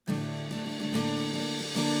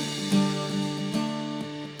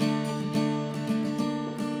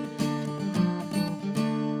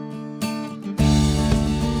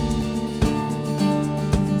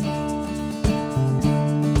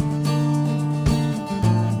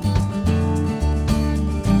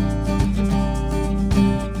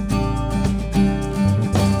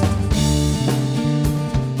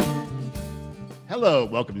Hello,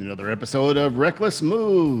 welcome to another episode of Reckless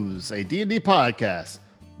Moves, a D&D podcast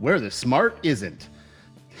where the smart isn't.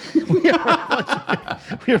 we are a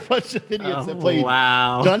bunch of idiots that play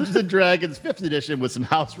Dungeons and Dragons 5th edition with some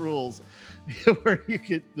house rules. Where you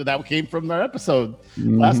could that came from our episode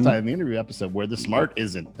last time, the interview episode, where the smart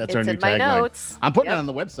isn't. That's our new tagline. Notes. I'm putting it on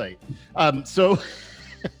the website. So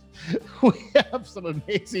we have some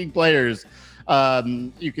amazing players.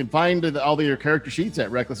 You can find all your character sheets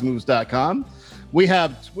at recklessmoves.com. We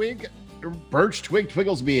have Birch Twig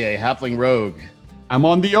Twigglesby, a halfling rogue. I'm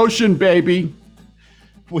on the ocean, baby.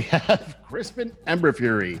 We have Crispin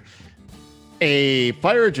Emberfury, a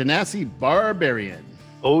Fire Genasi barbarian.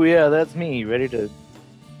 Oh yeah, that's me, ready to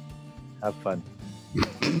have fun.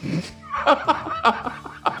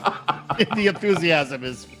 The enthusiasm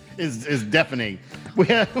is deafening. We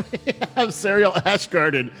have Serial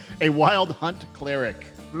Ashgarden, a wild hunt cleric.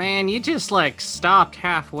 Man, you just stopped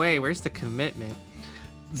halfway. Where's the commitment?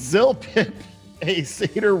 Zilpip, a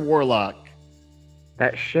satyr warlock.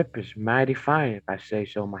 That ship is mighty fine, if I say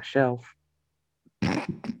so myself.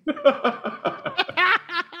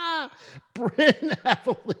 Bryn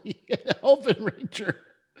Happily, an elven ranger.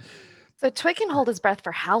 So Twig can hold his breath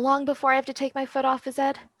for how long before I have to take my foot off his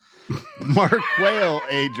head? Mark Quayle,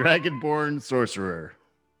 a dragonborn sorcerer.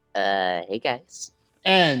 Hey guys.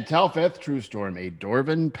 And Talfeth Truestorm, a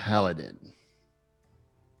dwarven paladin.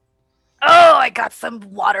 Oh, I got some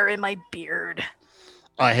water in my beard.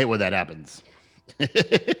 I hate when that happens.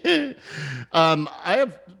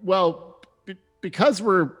 Because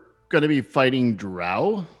we're going to be fighting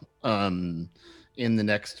Drow in the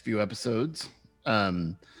next few episodes,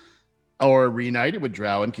 or reunited with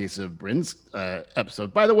Drow in case of Bryn's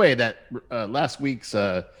episode. By the way, that last week's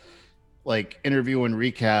interview and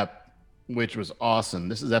recap, which was awesome.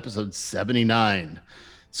 This is episode 79.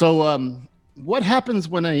 So what happens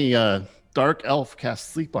when a dark elf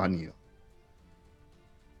casts sleep on you?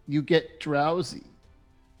 You get drowsy.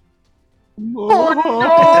 Oh,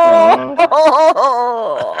 no!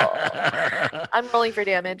 I'm rolling for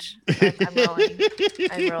damage. I'm rolling.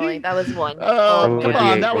 That was one. Oh, come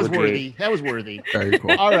on. That was worthy. That was worthy. Very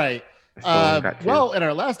cool. All right. Well, in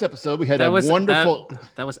our last episode, we had wonderful.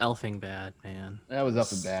 That was elfing bad, man. That was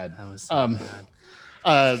up and bad. That was so bad.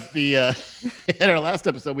 In our last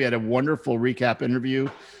episode, we had a wonderful recap interview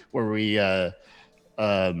where we had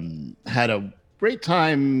a great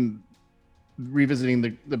time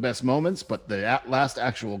revisiting the best moments, but the last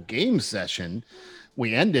actual game session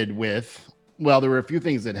we ended with, there were a few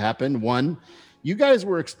things that happened. One, you guys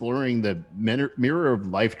were exploring the mirror of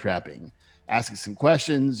life trapping, asking some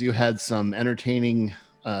questions. You had some entertaining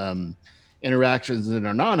interactions in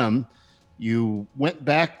Arnanum. You went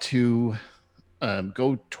back to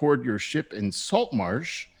go toward your ship in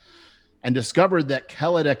Saltmarsh and discovered that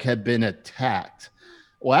Kelladek had been attacked.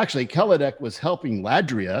 Well, actually, Kelladek was helping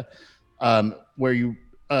Ladria, where you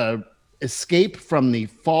escape from the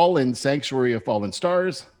fallen Sanctuary of Fallen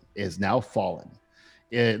Stars is now fallen.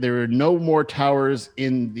 There are no more towers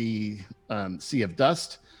in the Sea of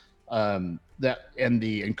Dust. And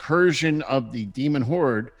the incursion of the Demon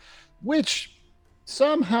Horde, which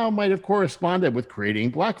somehow might have corresponded with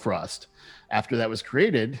creating Black Frost. After that was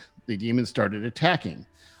created, the demons started attacking.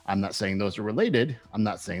 I'm not saying those are related. I'm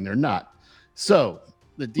not saying they're not. So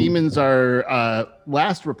the demons are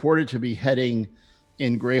last reported to be heading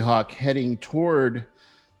in Greyhawk, heading toward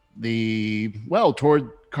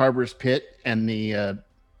toward Carver's Pit and the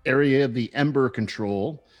area of the Ember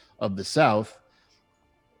Control of the South.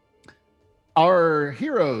 Our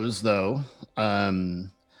heroes, though,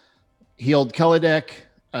 healed Kelladek.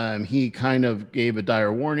 He kind of gave a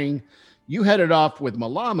dire warning. You headed off with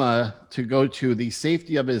Malama to go to the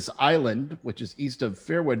safety of his island, which is east of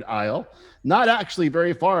Fairwood Isle, not actually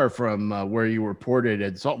very far from where you were ported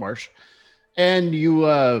at Saltmarsh. And you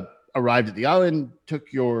arrived at the island,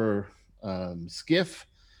 took your skiff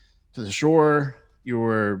to the shore. You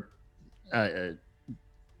were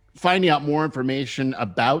finding out more information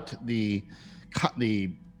about the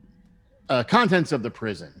contents of the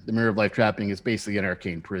prison. The Mirror of Life Trapping is basically an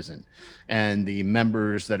arcane prison, and the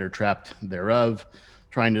members that are trapped thereof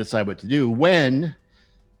trying to decide what to do when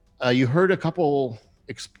you heard a couple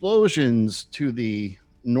explosions to the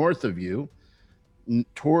north of you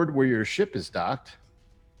toward where your ship is docked,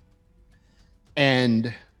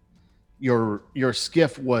 and your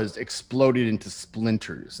skiff was exploded into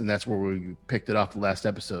splinters, and that's where we picked it off the last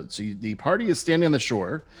episode. So the party is standing on the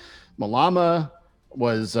shore. Malama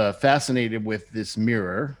was fascinated with this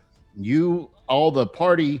mirror. All the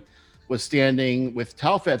party was standing with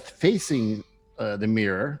Talfeth facing the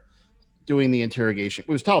mirror, doing the interrogation.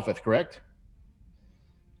 It was Talfeth, correct?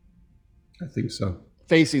 I think so.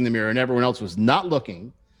 facing the mirror, and everyone else was not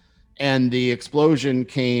looking. And the explosion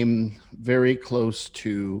came very close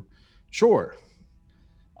to shore.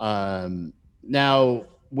 Now,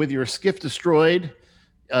 with your skiff destroyed,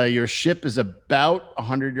 your ship is about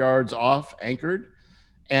 100 yards off, anchored,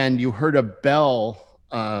 and you heard a bell,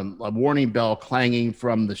 a warning bell clanging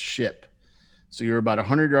from the ship. So you're about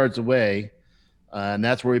 100 yards away, and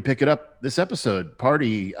that's where we pick it up this episode.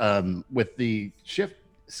 Party, with the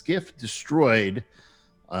skiff destroyed.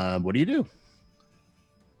 What do you do?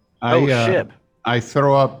 Ship. I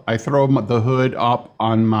throw the hood up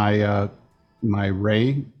on my my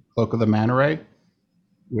ray, Cloak of the Manta Ray,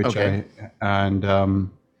 which Okay.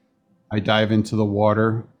 I dive into the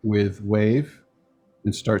water with Wave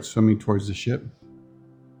and start swimming towards the ship.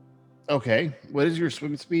 Okay. What is your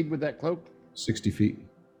swim speed with that cloak? 60 feet.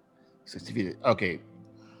 60 feet. Okay.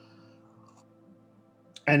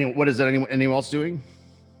 What is that? Anyone else doing?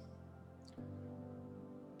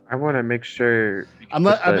 I want to make sure. I'm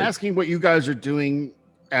asking what you guys are doing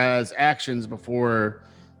as actions before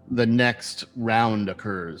the next round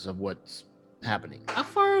occurs of what's happening. How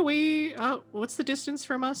far away? What's the distance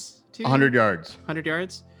from us? 100 yards, 100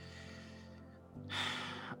 yards.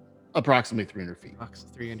 approximately 300 feet. Box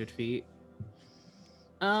 300 feet.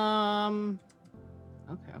 Okay,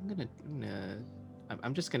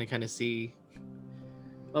 I'm just gonna kind of see.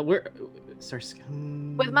 Well,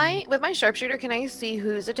 With my sharpshooter, can I see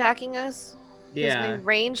who's attacking us? 'Cause my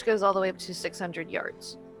range goes all the way up to 600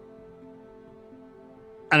 yards.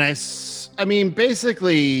 And I mean,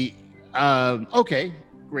 basically, okay,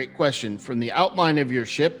 great question. From the outline of your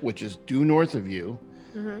ship, which is due north of you,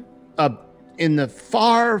 Mm-hmm. in the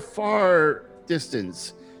far, far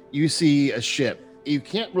distance, you see a ship. You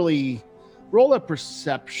can't really roll a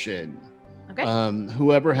perception. Okay.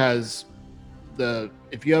 Whoever has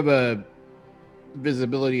if you have a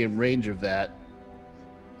visibility and range of that,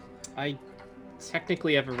 I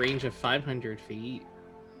technically have a range of 500 feet.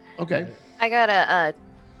 okay, I got a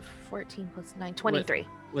 14 plus 9, 23.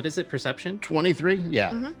 What is it? Perception? 23,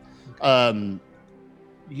 yeah. Mhm.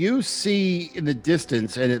 You see in the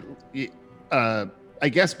distance, and I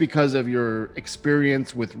guess because of your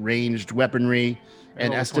experience with ranged weaponry and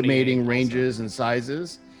rolled a estimating 28 ranges and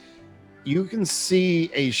sizes, you can see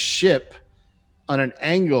a ship on an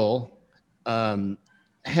angle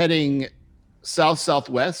heading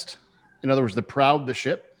south-southwest. In other words, the prow of the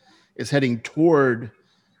ship is heading toward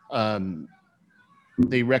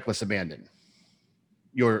the Reckless Abandon,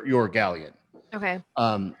 your galleon. Okay.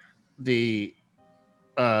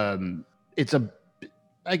 It's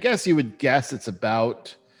I guess you would guess it's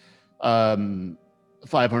about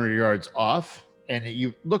 500 yards off, and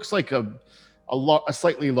it looks like a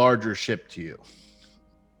slightly larger ship to you.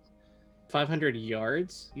 500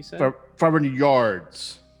 yards, you said? 500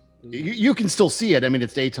 yards. You can still see it. I mean,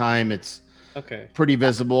 it's daytime. It's Okay. pretty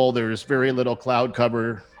visible. There's very little cloud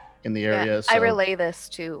cover in the area. Yeah, so. I relay this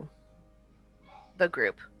to the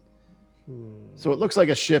group. So it looks like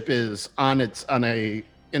a ship is on a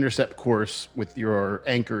intercept course with your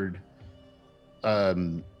anchored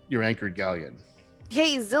galleon.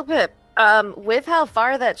 Hey, Zilpip, with how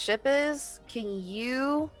far that ship is, can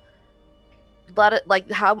you let it, like,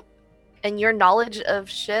 how, and your knowledge of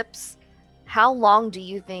ships, how long do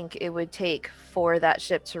you think it would take for that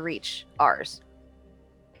ship to reach ours?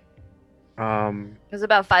 It's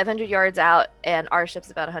about 500 yards out, and our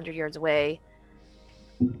ship's about 100 yards away.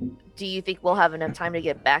 Do you think we'll have enough time to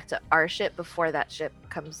get back to our ship before that ship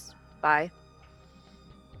comes by?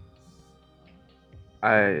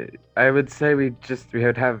 I would say we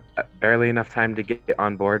would have barely enough time to get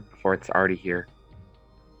on board before it's already here.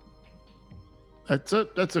 That's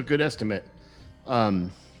a good estimate.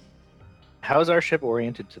 How's our ship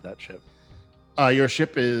oriented to that ship? Your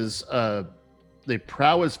ship is the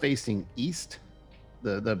prow is facing east.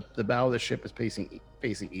 The bow of the ship is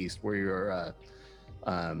facing east, where you're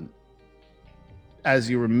as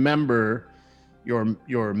you remember,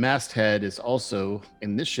 your masthead is also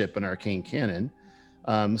in this ship an arcane cannon.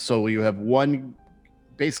 So you have one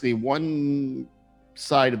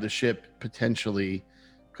side of the ship potentially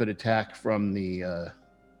could attack from the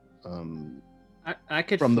I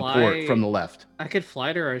could from fly, the port from the left. I could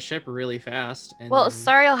fly to our ship really fast. And Well, then-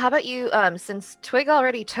 Sariel, how about you, since Twig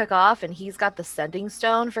already took off and he's got the sending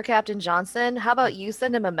stone for Captain Johnson, how about you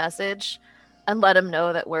send him a message and let him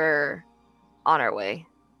know that we're on our way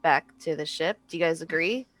back to the ship? Do you guys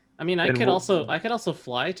agree? I mean, I Then could we'll- also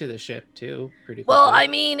fly to the ship too, pretty Well, quickly. I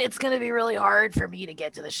mean, it's going to be really hard for me to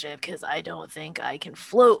get to the ship because I don't think I can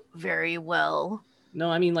float very well. No,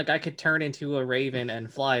 I mean, like I could turn into a raven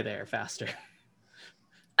and fly there faster.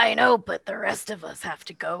 I know, but the rest of us have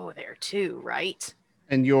to go there too, right?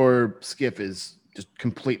 And your skiff is just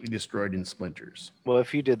completely destroyed in splinters. Well,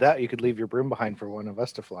 if you did that, you could leave your broom behind for one of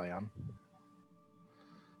us to fly on.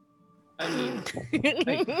 I mean,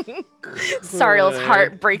 Sariel's could.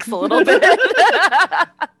 heart breaks a little bit.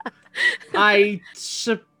 I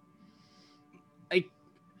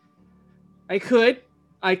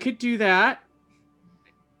could do that.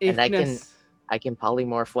 If And nec- I can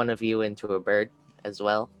polymorph one of you into a bird as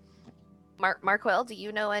well. Markwell, do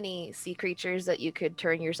you know any sea creatures that you could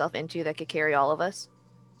turn yourself into that could carry all of us?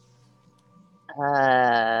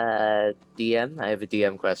 DM, I have a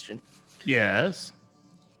DM question. Yes.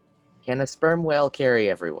 Can a sperm whale carry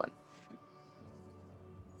everyone?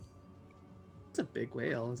 It's a big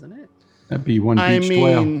whale, isn't it? That'd be one I beached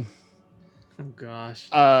whale. mean, Oh gosh.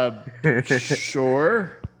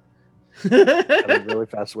 sure. I'm a really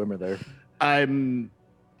fast swimmer there. I'm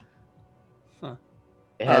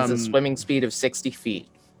It has a Um, swimming speed of 60 feet.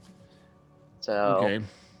 So okay.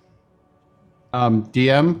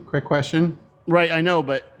 DM, quick question. Right, I know,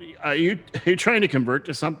 but are you trying to convert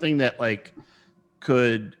to something that like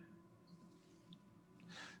could?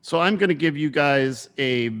 So I'm going to give you guys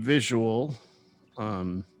a visual,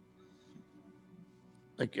 I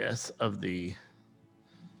guess, of the.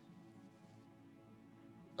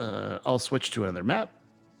 I'll switch to another map.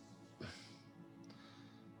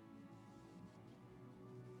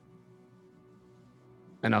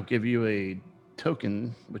 And I'll give you a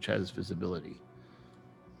token which has visibility.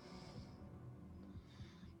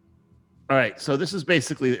 All right, so this is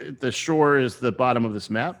basically the shore is the bottom of this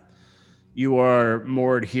map. You are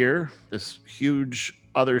moored here. This huge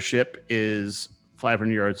other ship is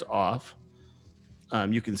 500 yards off.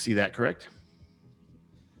 You can see that, correct?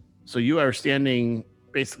 So you are standing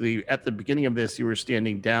basically at the beginning of this. You were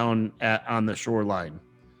standing down on the shoreline.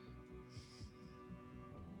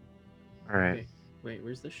 All right. Wait,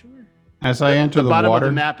 where's the shore? As I enter the bottom water,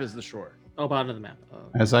 of the map is the shore. Oh, bottom of the map. Oh.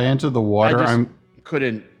 as I enter the water, I just I'm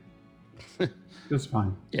couldn't. just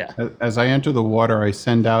fine. Yeah. As I enter the water, I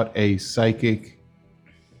send out a psychic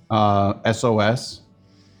SOS.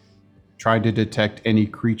 Try to detect any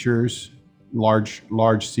creatures, large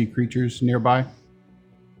sea creatures nearby.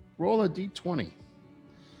 Roll a d20.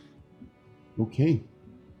 Okay.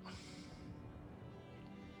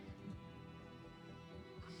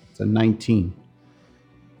 It's a 19.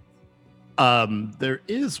 There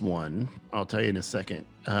is one. I'll tell you in a second.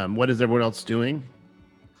 What is everyone else doing?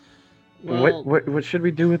 Well, What should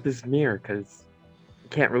we do with this mirror? Because we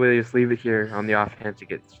can't really just leave it here on the off chance it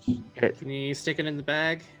gets hit. can you stick it in the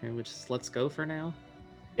bag and we just let's go for now?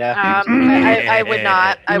 Yeah. I would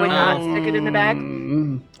not. I would not No. stick it in the bag.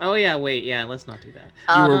 Oh yeah, wait, yeah, let's not do that.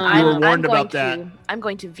 You were warned I'm about going that. I'm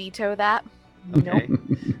going to veto that. Okay. Nope.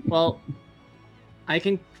 Well, I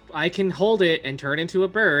can hold it and turn into a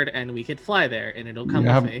bird, and we could fly there, and it'll come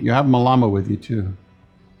You with have, me. you have Malama with you too.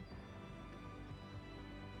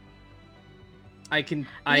 I can.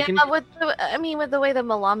 With the way the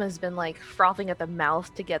Malama's been like frothing at the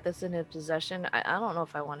mouth to get this in his possession, I don't know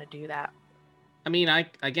if I want to do that. I mean, I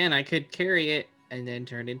could carry it and then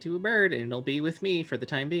turn into a bird, and it'll be with me for the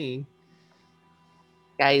time being.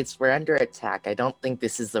 Guys, we're under attack. I don't think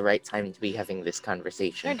this is the right time to be having this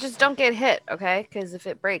conversation. Just don't get hit, okay? Because if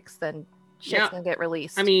it breaks, then shit's Yeah. gonna get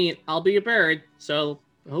released. I mean, I'll be a bird, so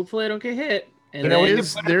hopefully I don't get hit. And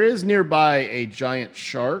There is nearby a giant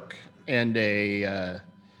shark and a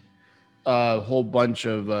whole bunch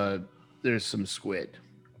of there's some squid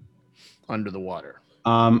under the water.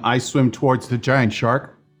 I swim towards the giant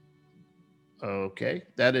shark. Okay,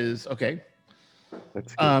 that is okay.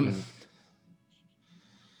 Let's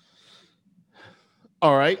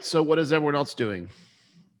All right. So what is everyone else doing?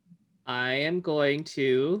 I am going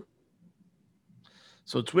to.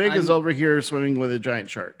 So Twig is over here swimming with a giant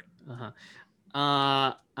shark.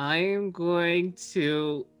 I am going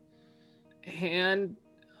to hand.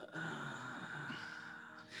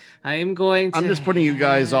 I am going to. I'm just putting you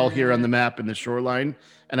guys all here on the map in the shoreline,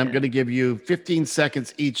 and I'm going to give you 15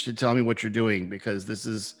 seconds each to tell me what you're doing because this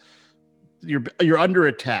is you're under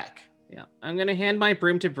attack. Yeah, I'm gonna hand my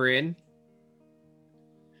broom to Bryn,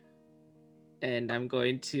 and I'm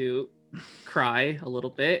going to cry a little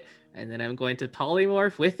bit, and then I'm going to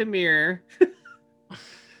polymorph with the mirror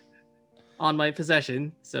on my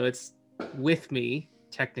possession, so it's with me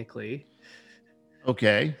technically.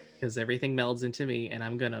 Okay. Because everything melds into me, and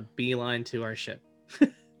I'm gonna beeline to our ship.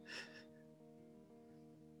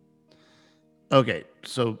 Okay.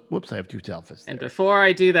 So whoops, I have two Talfas. And before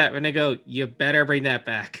I do that, we're gonna go. You better bring that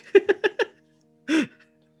back.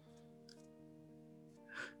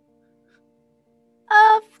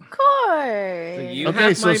 Of course. Lord. you Okay,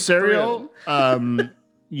 have so my Serial, broom.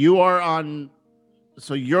 you are on.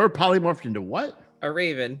 So you're polymorphed into what? A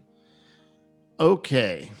raven,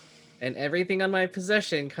 Okay. and everything on my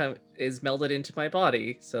possession is melded into my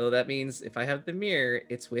body. So that means if I have the mirror,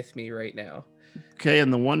 it's with me right now. Okay, in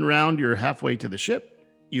the one round, you're halfway to the ship.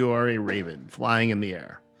 You are a raven flying in the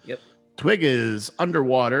air. Yep. Twig is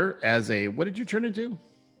underwater as a. What did you turn into?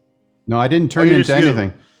 No, I didn't turn you're into just you.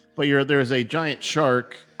 anything. But there's a giant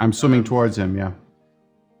shark. I'm swimming towards him. Yeah.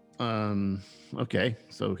 Okay,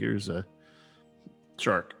 so here's a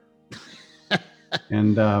shark.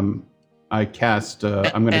 And I cast.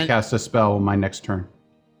 I'm going to cast a spell on my next turn.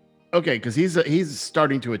 Okay, because he's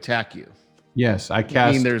starting to attack you. Yes, I I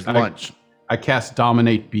cast. mean, there's lunch. I cast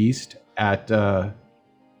Dominate Beast at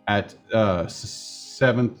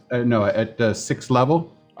seventh. No, at sixth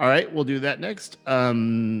level. All right, we'll do that next.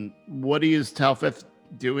 What is Talfeth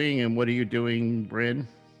doing, and what are you doing, Bryn?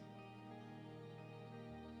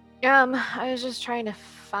 I was just trying to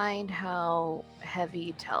find how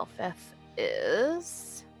heavy Telfeth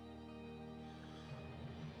is.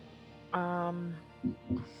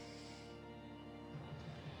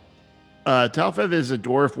 Talfeth is a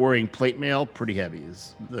dwarf wearing plate mail. Pretty heavy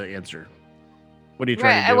is the answer. What are you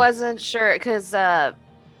trying Right, to do? I wasn't sure because get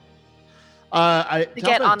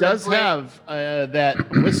get on Talfeth the does bridge. have that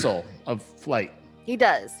whistle of flight. he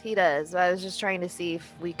does. I was just trying to see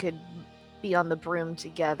if we could be on the broom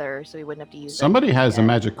together, so we wouldn't have to use. Somebody anything has a yet.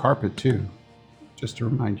 magic carpet too. Just to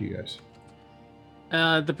remind you guys.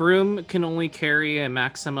 The broom can only carry a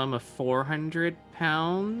maximum of 400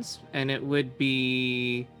 pounds, and it would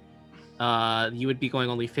be, you would be going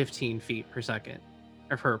only 15 feet per second,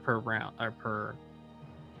 or per round, or per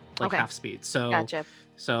Okay. half speed. So, Gotcha.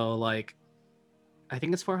 so like, I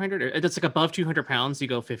think it's 400. It's like above 200 pounds, you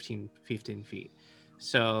go 15 feet.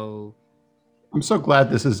 So I'm so glad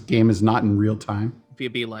game is not in real time.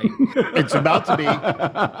 be light. It's about to be.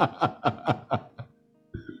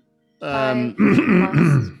 5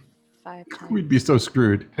 plus 5 times. We'd be so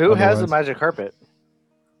screwed. Who has a otherwise. magic carpet?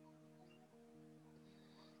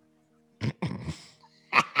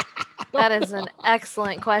 That is an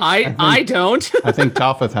excellent question. I don't. I think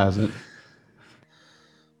Talfeth has it.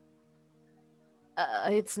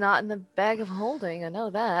 It's not in the bag of holding. I know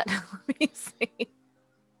that. Let me see.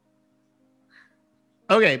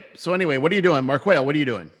 Okay, so anyway, what are you doing, Marquale? What are you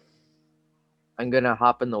doing? I'm gonna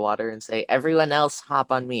hop in the water and say, "Everyone else,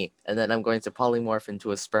 hop on me," and then I'm going to polymorph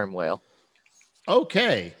into a sperm whale.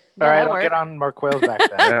 Okay. All right, That'll I'll get work. on Marquale's back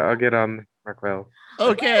then. Yeah, I'll get on Markwell.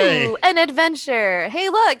 Okay. Ooh, an adventure. Hey,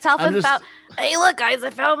 look, I'm Talfeth just- found. Hey, look, guys, I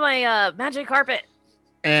found my magic carpet.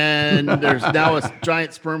 And there's now a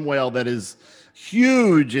giant sperm whale that is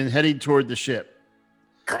huge and heading toward the ship.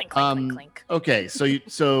 Clink, clink, clink, clink. Okay,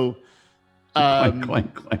 so Clank,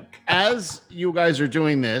 clank, clank. as you guys are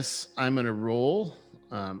doing this, I'm gonna roll.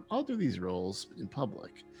 I'll do these rolls in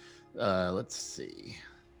public. Let's see.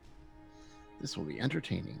 This will be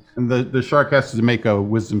entertaining. And the shark has to make a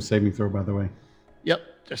wisdom saving throw, by the way. Yep,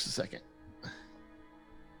 just a second.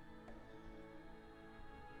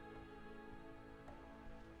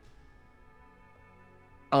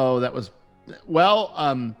 Oh, that was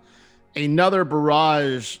another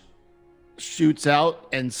barrage shoots out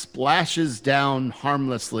and splashes down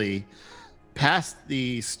harmlessly past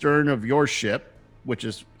the stern of your ship, which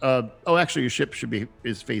is actually your ship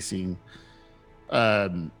is facing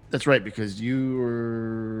that's right, because you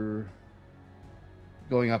were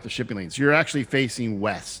going off the shipping lanes. You're actually facing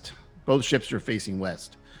west. Both ships are facing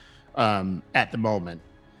west at the moment.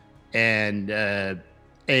 And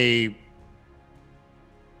a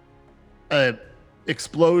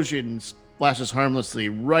explosion splashes harmlessly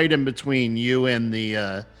right in between you and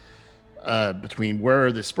the between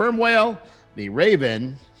where the sperm whale, the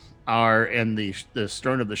raven are, and the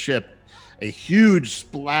stern of the ship. A huge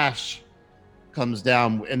splash comes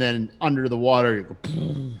down, and then under the water,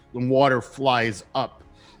 the water flies up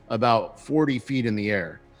about 40 feet in the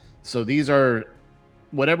air. So these are,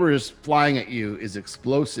 whatever is flying at you is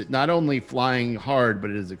explosive. Not only flying hard,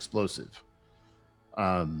 but it is explosive.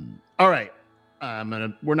 All right.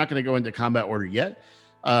 We're not going to go into combat order yet.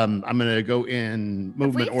 I'm going to go in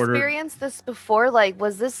movement Have we order. experienced this before? Like,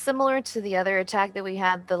 was this similar to the other attack that we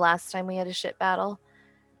had the last time we had a ship battle?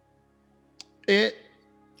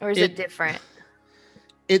 Or is it different?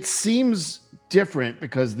 It seems different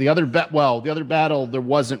because the other battle there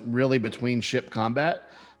wasn't really between ship combat,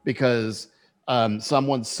 because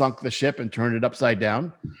someone sunk the ship and turned it upside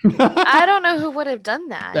down. I don't know who would have done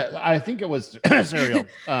that. I think it was Serial.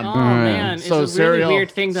 Oh man, it's so a really Serial-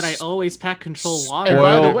 weird thing that I always pack control water. And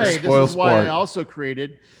by the Spoil- way, this spoil is why I sport. also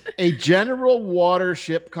created a general water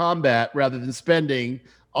ship combat rather than spending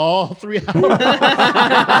all 3 hours.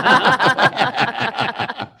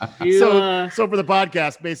 You, So for the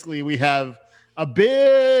podcast, basically we have a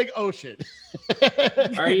big ocean.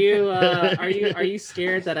 are you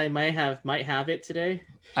scared that I might have it today?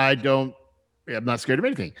 I'm not scared of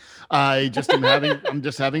anything. I'm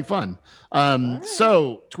just having fun.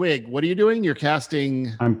 So Twig, what are you doing? You're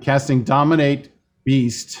casting. I'm casting Dominate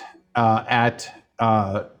Beast at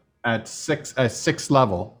 6th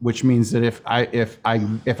level, which means that if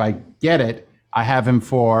I get it, I have him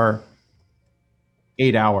for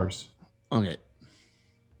 8 hours. Okay.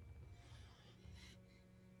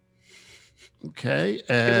 Okay,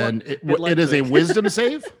 and Good luck, it is a Twig. wisdom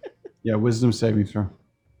save. Yeah, wisdom saving throw.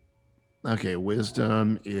 Okay,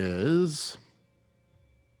 wisdom is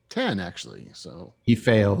 10 actually. So He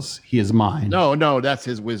fails. He is mine. no, that's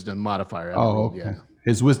his wisdom modifier. I Oh, believe, okay. yeah.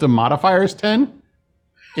 His wisdom modifier is 10?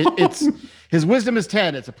 It's his wisdom is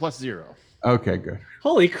 10. It's a +0. Okay, good.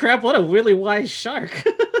 Holy crap! What a really wise shark.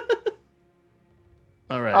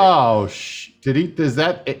 All right. Oh, did he? Does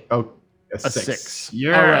that? Oh, a a 6. 6.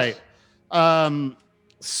 Yes. All right.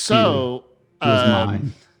 So He was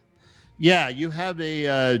mine. yeah, you have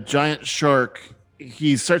a giant shark.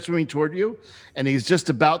 He starts swimming toward you, and he's just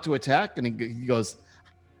about to attack, and he goes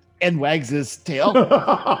and wags his tail.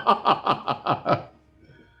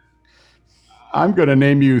 I'm going to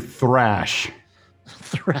name you Thrash.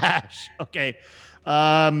 Thrash. Okay.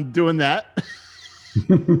 Doing that.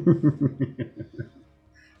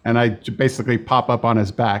 And I basically pop up on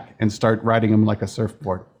his back and start riding him like a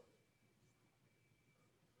surfboard.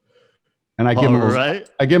 And I give him All right.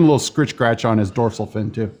 I give him a little scritch scratch on his dorsal fin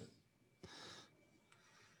too.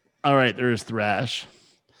 All right. There's Thrash.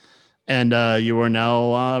 And you are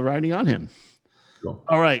now riding on him. Cool.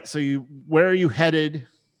 All right. So where are you headed?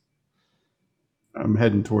 I'm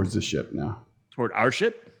heading towards the ship now. Toward our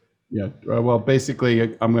ship? Yeah. Well,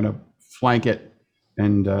 basically, I'm going to flank it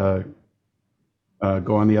and go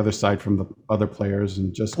on the other side from the other players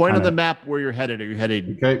and just Point on kinda- the map where you're headed. Are you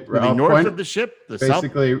headed Okay. to the I'll north point- of the ship? The south?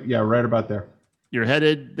 Basically, yeah, right about there. You're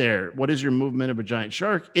headed there. What is your movement of a giant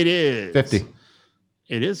shark? It is 50.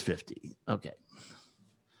 It is 50. Okay.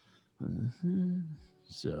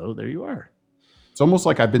 So there you are. It's almost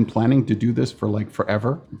like I've been planning to do this for like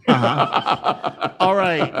forever. All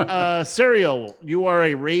right. Serial, you are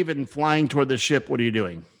a raven flying toward the ship. What are you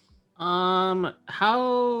doing?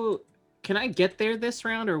 How can I get there this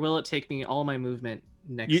round, or will it take me all my movement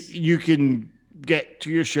next? You can get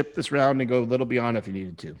to your ship this round and go a little beyond if you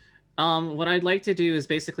needed to. What I'd like to do is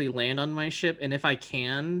basically land on my ship, and if I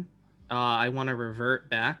can, I want to revert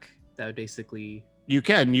back. That would basically. You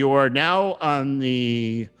can. You are now on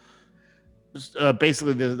the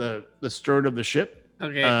basically the stern of the ship.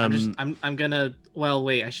 Okay, I'm gonna. Well,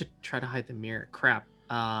 wait. I should try to hide the mirror. Crap.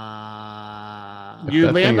 You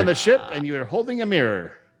That land thing- on the ship and you are holding a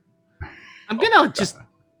mirror. I'm gonna just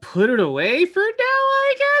put it away for now,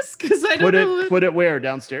 I guess, because I don't know. Put it where?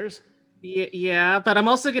 Downstairs? Yeah, but I'm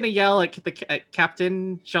also gonna yell at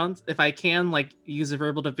Captain John if I can, like use a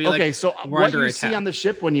verbal to be Okay, like, so we're what under you see attack. on the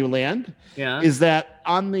ship when you land yeah. is that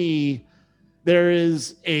there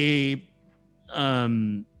is a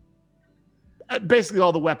basically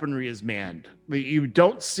all the weaponry is manned. You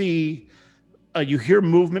don't see you hear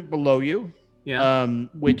movement below you, Yeah.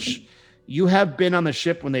 which you have been on the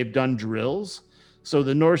ship when they've done drills. So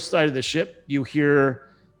the north side of the ship, you hear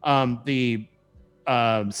the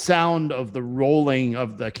sound of the rolling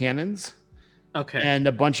of the cannons Okay. and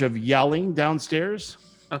a bunch of yelling downstairs.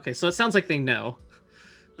 Okay. So it sounds like they know.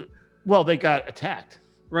 Well, they got attacked,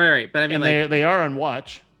 Right. But I mean, and like, they are on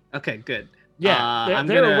watch. okay, good. Yeah,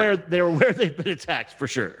 they're aware they've been attacked for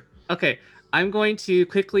sure. Okay, I'm going to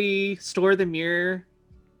quickly store the mirror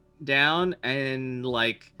down and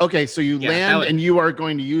like. Okay, so you Yeah, that land would- and you are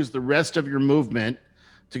going to use the rest of your movement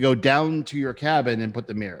to go down to your cabin and put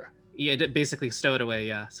the mirror. Yeah, basically stow it away.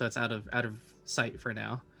 Yeah, so it's out of sight for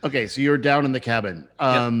now. Okay, so you're down in the cabin.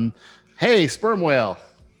 Hey, sperm whale,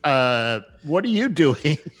 what are you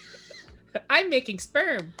doing? I'm making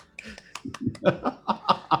sperm.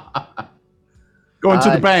 Going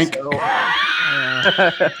to the bank. So, I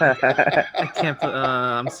can't.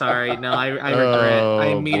 I'm sorry. No, I regret. I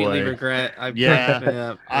Oh, immediately boy. regret.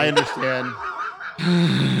 Yeah, I understand.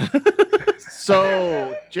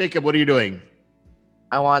 So, Jacob, what are you doing?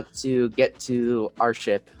 I want to get to our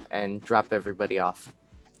ship and drop everybody off.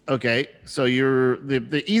 Okay, so you're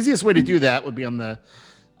the easiest way to do that would be on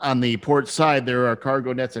the port side. There are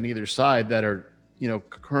cargo nets on either side that are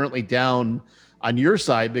currently down on your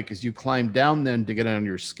side because you climbed down them to get on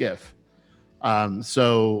your skiff.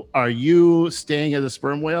 So are you staying as a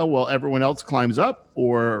sperm whale while everyone else climbs up,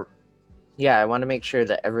 or Yeah, I want to make sure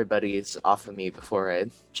that everybody is off of me before I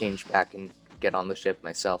change back and get on the ship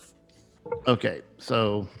myself. okay?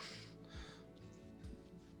 So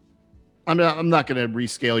I'm not going to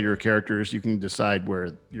rescale your characters. You can decide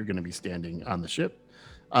where you're going to be standing on the ship.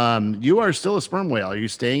 You are still a sperm whale. Are you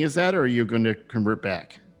staying as that, or are you going to convert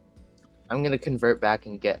back? I'm gonna convert back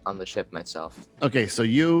and get on the ship myself. Okay, so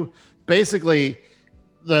you basically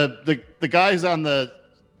the guys on the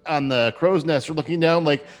crow's nest are looking down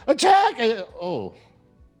like attack. Oh,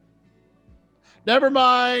 never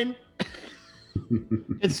mind.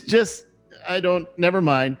 It's just never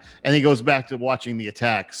mind. And he goes back to watching the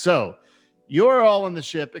attack. So you're all on the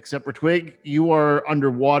ship except for Twig. You are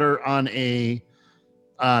underwater on a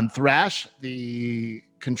Thrash, the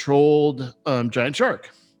controlled giant shark.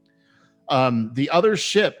 The other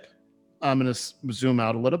ship, I'm going to zoom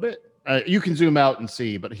out a little bit. You can zoom out and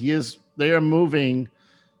see, but they are moving.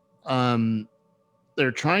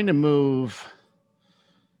 They're trying to move.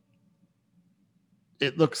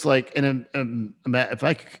 It looks like, and if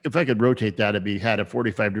I could rotate that, it'd be had a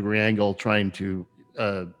 45-degree angle trying to,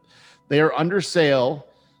 they are under sail.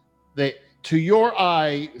 To your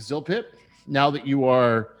eye, Zilpip, now that you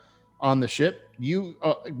are on the ship, you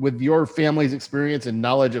with your family's experience and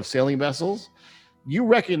knowledge of sailing vessels, you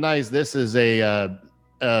recognize this as a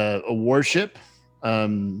warship,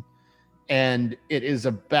 and it is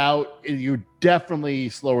you're definitely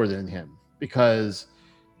slower than him because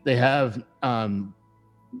they have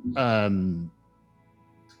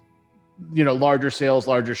larger sails,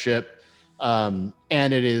 larger ship, and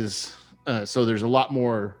it is so there's a lot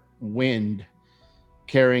more wind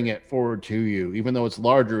carrying it forward to you. Even though it's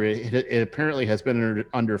larger, it apparently has been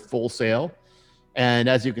under full sail. And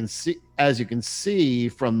as you can see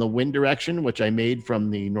from the wind direction, which I made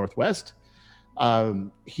from the northwest,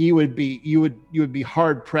 you would be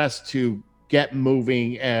hard pressed to get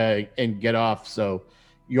moving and get off. So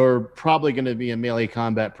you're probably going to be in melee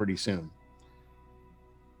combat pretty soon.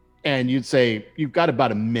 And you'd say you've got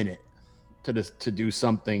about a minute to do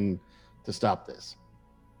something to stop this.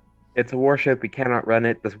 It's a warship. We cannot run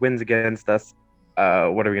it. This wind's against us.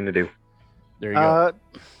 What are we gonna do? There you go.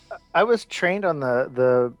 I was trained on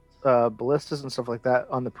the ballistas and stuff like that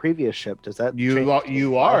on the previous ship. Does that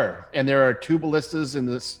You are, and there are two ballistas in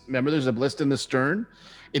this. Remember, there's a ballista in the stern.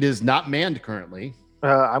 It is not manned currently.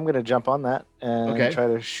 I'm gonna jump on that and try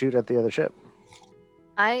to shoot at the other ship.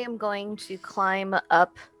 I am going to climb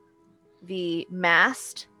up the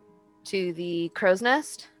mast to the crow's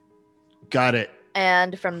nest. Got it.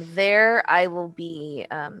 And from there, I will be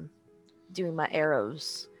doing my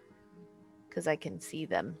arrows because I can see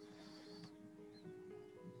them.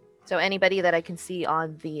 So anybody that I can see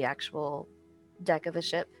on the actual deck of the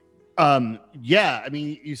ship. Yeah, I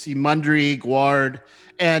mean, you see Mundry, Guard,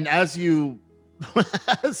 and as you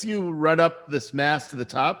run up this mast to the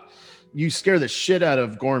top, you scare the shit out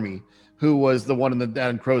of Gormy, who was the one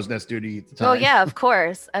on crow's nest duty at the time. Oh yeah, of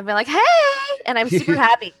course. I've been like, hey, and I'm super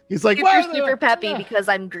happy. He's like, super peppy because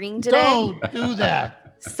I'm green today. Don't do that.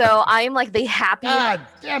 So I'm like the happy. God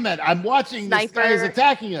damn it! I'm watching Sniper. This guy is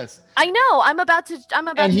attacking us. I know. I'm about to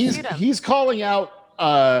shoot him. He's calling out.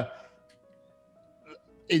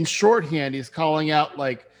 In shorthand, he's calling out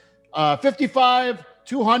like 55,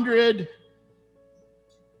 200,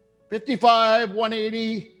 55,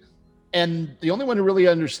 180. And the only one who really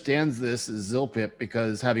understands this is Zilpip,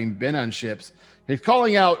 because having been on ships, he's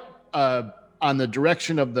calling out on the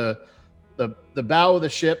direction of the bow of the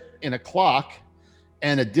ship in a clock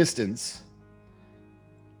and a distance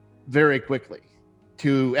very quickly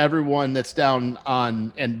to everyone that's down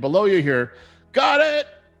on and below you here. Got it.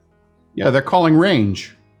 Yeah, they're calling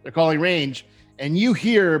range. They're calling range, and you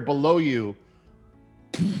hear below you,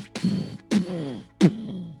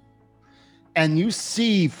 and you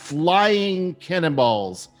see flying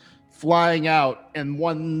cannonballs flying out, and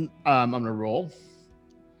one, I'm going to roll.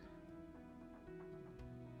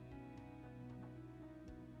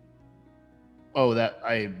 Oh, that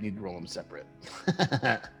I need to roll them separate.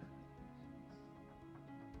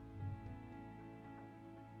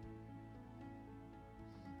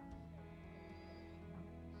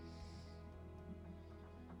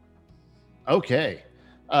 Okay.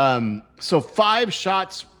 So 5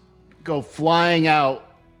 shots go flying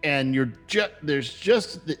out, and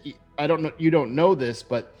I don't know, you don't know this,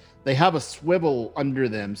 but they have a swivel under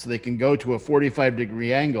them so they can go to a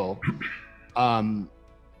 45-degree angle.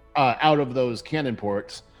 out of those cannon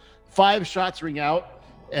ports. 5 shots ring out,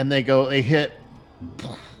 and they hit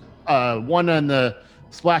one on the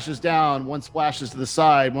splashes down, one splashes to the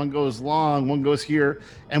side, one goes long, one goes here,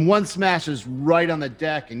 and one smashes right on the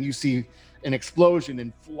deck, and you see an explosion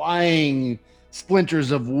and flying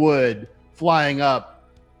splinters of wood flying up,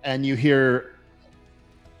 and you hear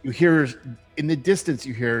in the distance,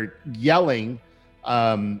 you hear yelling.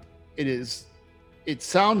 It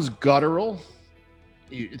sounds guttural.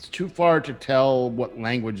 It's too far to tell what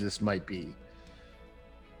language this might be.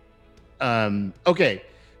 Okay,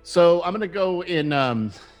 so I'm gonna go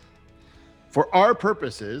in for our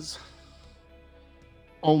purposes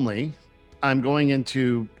only. I'm going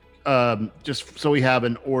into just so we have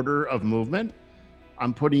an order of movement.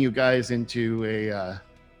 I'm putting you guys into a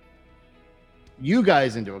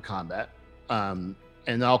combat, and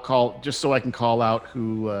I'll call just so I can call out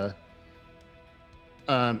who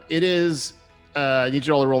it is. I need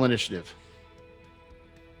you all to roll initiative.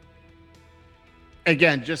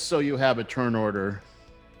 Again, just so you have a turn order.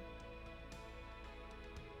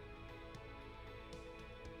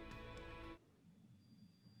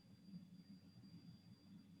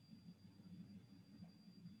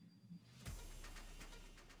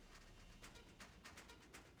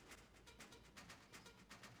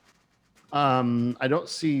 I don't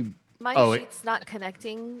see. My Oh, sheet's not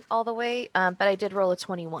connecting all the way, but I did roll a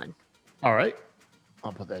 21. All right,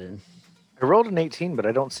 I'll put that in. I rolled an 18, but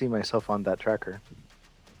I don't see myself on that tracker.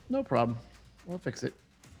 No problem. We'll fix it.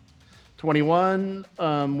 21.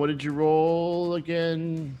 What did you roll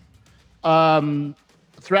again?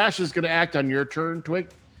 Thrash is going to act on your turn, Twig.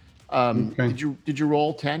 Okay. Did you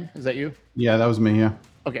roll 10? Is that you? Yeah, that was me. Yeah.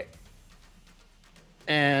 Okay.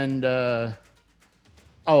 And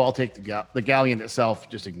I'll take the galleon itself.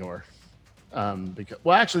 Just ignore.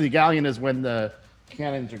 Actually, the galleon is when the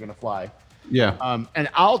cannons are going to fly. Yeah. And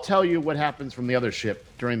I'll tell you what happens from the other ship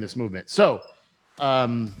during this movement. So,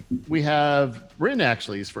 we have Bryn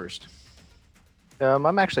actually is first.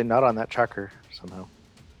 I'm actually not on that tracker somehow.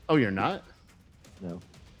 Oh, you're not? No.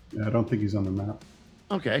 Yeah, I don't think he's on the map.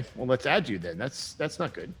 Okay. Well, let's add you then. That's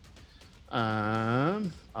not good.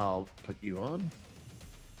 I'll put you on.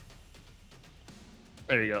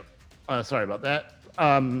 There you go. Sorry about that. Go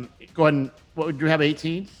ahead and what would you have?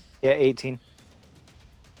 18? Yeah, 18.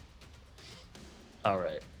 All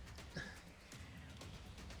right.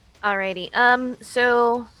 Alrighty.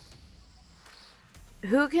 So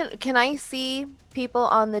who can I see people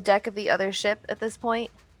on the deck of the other ship at this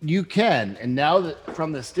point? You can, and now that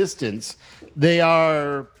from this distance, they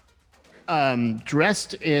are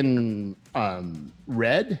dressed in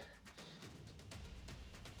red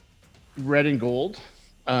and gold.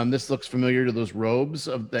 This looks familiar to those robes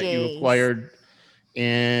that you Yes. acquired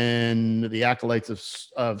in the Acolytes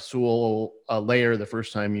of Sul layer the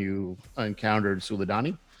first time you encountered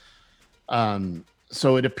Suladani.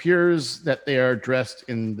 So it appears that they are dressed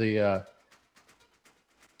in the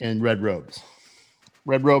in red robes,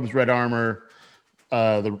 red armor.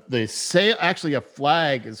 They say actually a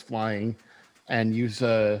flag is flying, and use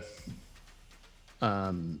Do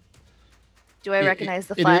I recognize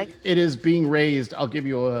the it- flag? it is being raised. I'll give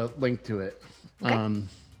you a link to it. Okay.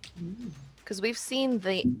 Because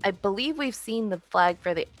I believe we've seen the flag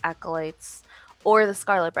for the Acolytes or the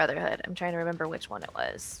Scarlet Brotherhood. I'm trying to remember which one it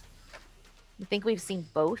was. I think we've seen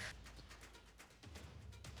both.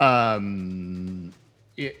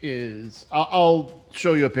 It is. I'll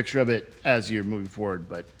show you a picture of it as you're moving forward,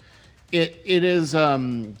 but it is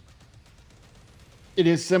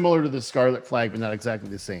similar to the Scarlet flag, but not exactly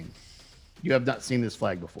the same. You have not seen this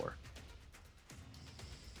flag before.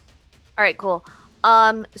 All right, cool.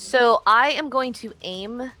 So I am going to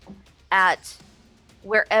aim at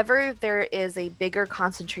wherever there is a bigger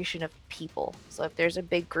concentration of people. So if there's a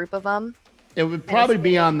big group of them, It would probably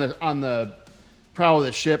be on the prow of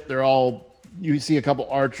the ship. They're all. You see a couple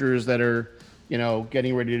archers that are,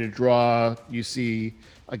 getting ready to draw. You see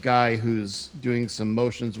a guy who's doing some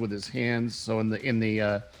motions with his hands. So in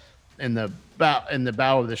the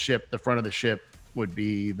bow of the ship, the front of the ship would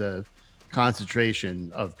be the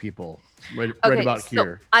concentration of people. Right about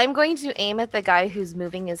here. I'm going to aim at the guy who's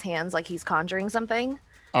moving his hands like he's conjuring something.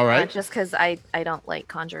 All right. Just because I don't like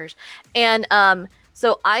conjurers. And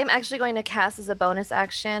so I'm actually going to cast as a bonus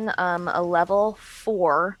action a level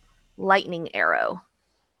 4 lightning arrow.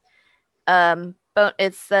 But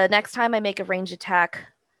it's the next time I make a ranged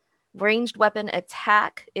weapon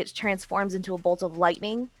attack, it transforms into a bolt of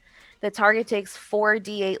lightning. The target takes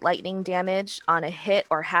 4d8 lightning damage on a hit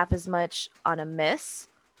or half as much on a miss.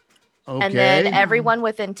 Okay. And then everyone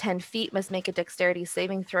within 10 feet must make a dexterity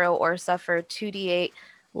saving throw or suffer 2d8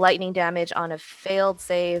 lightning damage on a failed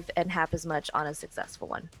save and half as much on a successful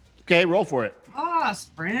one. Okay, roll for it. Ah,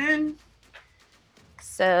 Spren.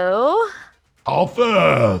 So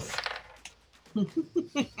Alphas.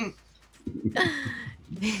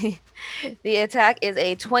 the attack is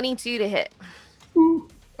a 22 to hit.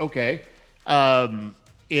 Okay.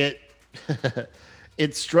 It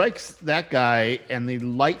it strikes that guy, and the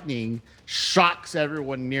lightning shocks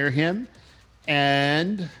everyone near him.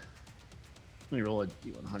 And let me roll a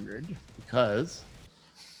d100 because,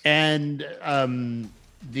 and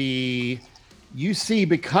you see,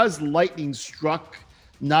 because lightning struck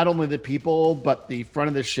not only the people but the front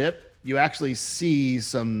of the ship, you actually see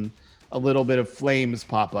a little bit of flames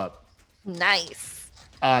pop up Nice.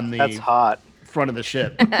 on That's the hot. front of the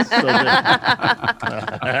ship. So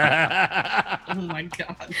Oh my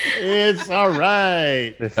god. it's all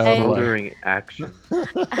right. This Oh, boy. smoldering action.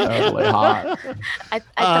 Totally hot. I thought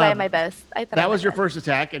I had my best. That was your first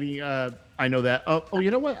attack, and I know that. Oh, you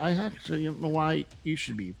know what? I actually know why you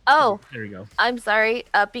should be. Oh. There you go. I'm sorry.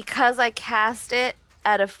 Because I cast it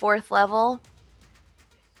at a 4th level,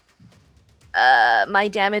 my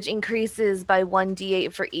damage increases by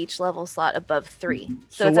 1d8 for each level slot above 3.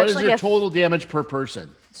 So it's what is actually your total damage per person?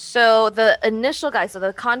 So the initial guy, so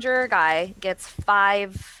the conjurer guy gets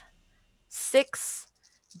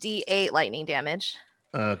 6d8 lightning damage.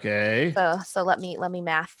 Okay. So let me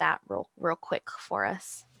math that real quick for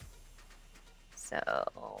us. So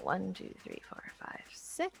 1, 2, 3, 4, 5,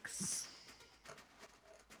 6.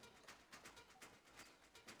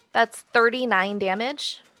 That's 39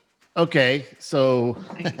 damage. Okay. So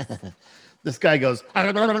this guy goes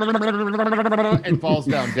and falls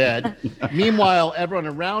down dead. Meanwhile, everyone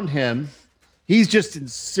around him, he's just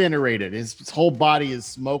incinerated. His whole body is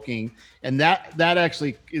smoking, and that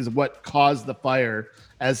actually is what caused the fire,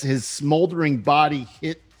 as his smoldering body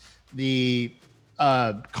hit the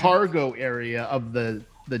cargo area of the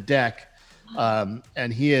deck,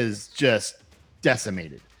 and he is just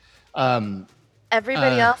decimated.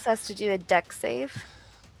 Everybody else has to do a deck save,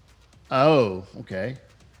 Oh, okay.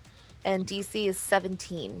 and DC is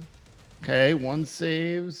 17. Okay, 1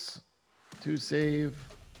 saves, 2 save.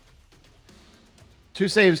 2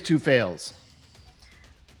 saves, 2 fails.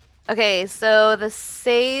 Okay, so the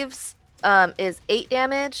saves is 8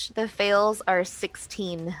 damage. The fails are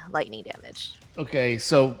 16 lightning damage. Okay,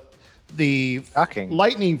 so the Shocking.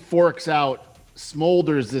 lightning forks out,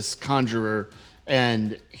 smolders this conjurer,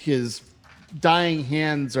 and his dying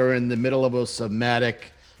hands are in the middle of a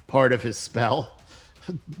somatic part of his spell.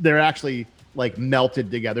 They're actually like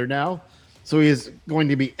melted together now. So he is going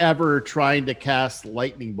to be ever trying to cast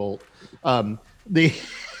lightning bolt. The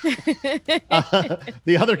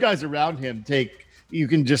other guys around him you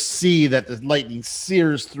can just see that the lightning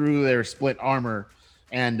sears through their split armor,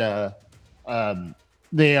 and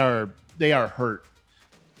they are hurt.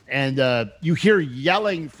 And you hear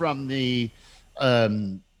yelling from the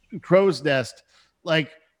crow's nest,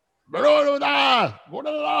 like,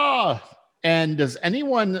 and does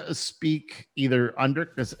anyone speak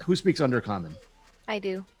who speaks Undercommon? I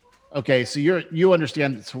do. Okay, so you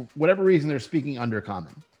understand, for whatever reason they're speaking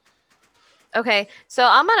Undercommon. Okay, so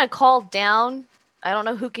I'm gonna call down. I don't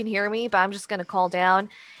know who can hear me, but I'm just gonna call down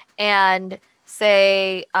and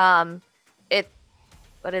say, what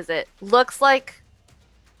is it? Looks like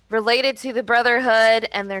related to the Brotherhood,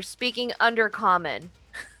 and they're speaking Undercommon.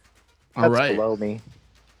 All That's right. below me.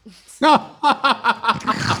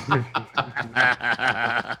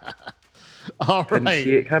 All Couldn't right.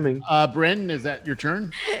 see it coming. Bren, is that your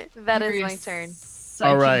turn? That is my Increase turn.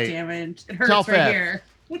 Psychic All right. damage. It hurts Tell right Feth. here.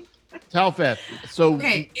 Talfeth. So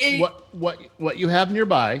Okay, what you have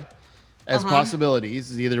nearby as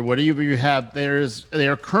possibilities is either whatever you have. They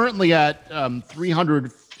are currently at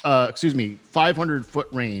 500 foot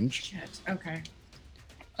range, Shit. Okay.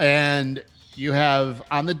 and you have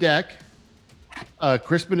on the deck.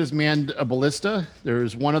 Crispin has manned a ballista.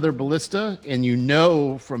 There's one other ballista, and you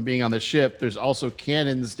know from being on the ship, there's also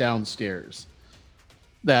cannons downstairs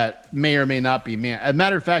that may or may not be manned. As a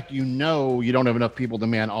matter of fact, you know you don't have enough people to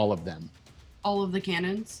man all of them. All of the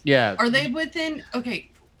cannons. Yeah. Are they within?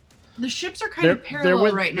 Okay. The ships are kind They're- of parallel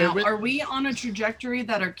they're right now. with- Are we on a trajectory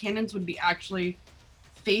that our cannons would be actually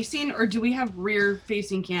facing, or do we have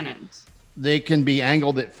rear-facing cannons? They can be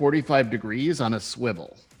angled at 45 degrees on a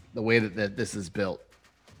swivel, the way that this is built.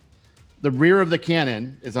 The rear of the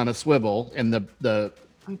cannon is on a swivel, and the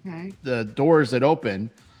Okay. doors that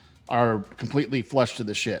open are completely flush to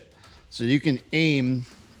the ship. So you can aim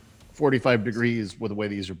 45 degrees with the way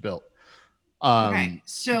these are built. Okay.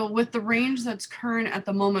 So with the range that's current at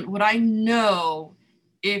the moment, would I know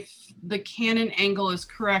if the cannon angle is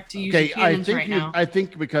correct to use Okay, the cannons right now. I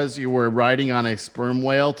think because you were riding on a sperm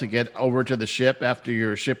whale to get over to the ship after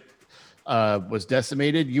your ship was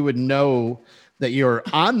decimated, you would know that you're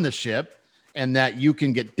on the ship and that you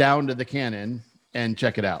can get down to the cannon and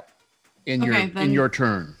check it out in your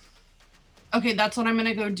turn. Okay, that's what I'm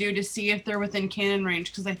gonna go do to see if they're within cannon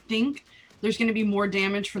range, because I think there's gonna be more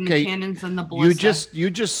damage from the cannons than the ballista. You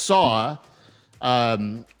just saw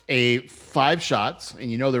a 5 shots,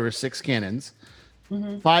 and you know there were 6 cannons.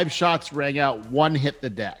 5 shots rang out, 1 hit the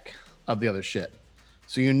deck of the other ship.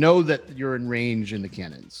 So you know that you're in range in the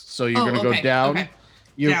cannons. So you're going to go down. Okay.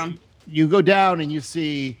 You go down and you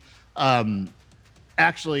see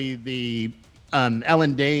actually the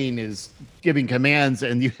Ellen Dane is giving commands,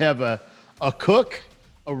 and you have a cook,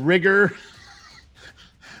 a rigger,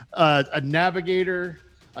 a navigator,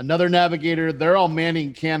 another navigator. They're all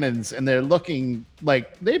manning cannons, and they're looking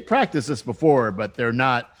like they've practiced this before, but they're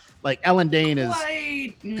not. Like Ellen Dane is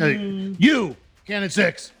you, Cannon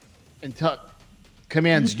 6, and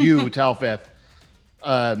commands you, Talfeth.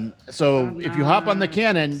 So if you hop on the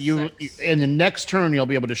cannon, you in the next turn you'll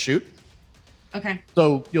be able to shoot. Okay.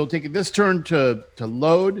 So you'll take this turn to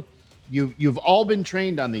load. You've all been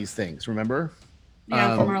trained on these things, remember?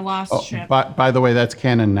 Yeah, from our last ship. By the way, that's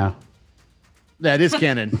canon now. That is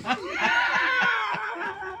canon.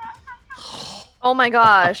 Oh my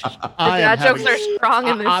gosh. The dad jokes are strong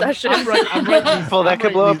in this session. I'm right, Well, that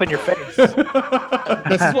could blow up in your face. This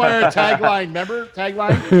is why our tagline, remember?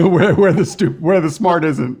 Tagline? where the smart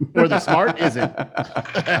isn't. Where the smart isn't.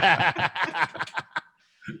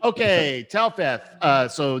 Okay,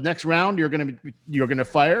 Talfeth. So next round you're gonna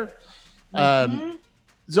fire.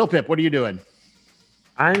 Zilpip, what are you doing?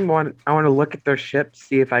 I want to look at their ship,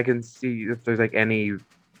 see if I can see if there's like any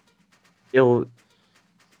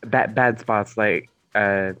bad spots, like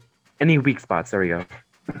any weak spots. There we go.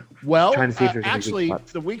 Well, Trying to see if there's any weak actually,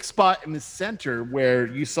 spots. the weak spot in the center where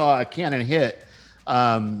you saw a cannon hit,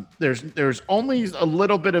 there's only a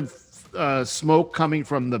little bit of smoke coming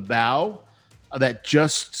from the bow that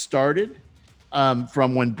just started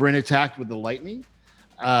from when Bryn attacked with the lightning.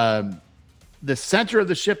 The center of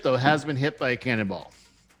the ship, though, has been hit by a cannonball,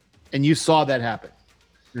 and you saw that happen.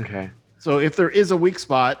 Okay. So if there is a weak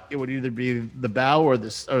spot, it would either be the bow or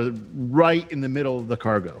right in the middle of the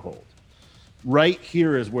cargo hold. Right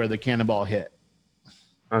here is where the cannonball hit.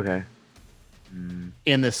 Okay.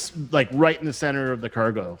 In this, like right in the center of the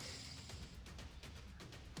cargo.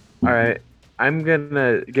 All right. I'm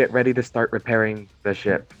gonna get ready to start repairing the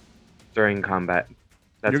ship during combat.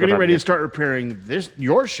 You're getting ready to start repairing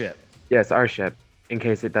your ship. Yes, our ship, in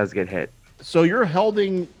case it does get hit. So you're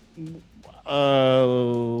holding.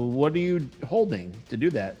 What are you holding to do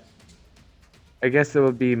that? I guess it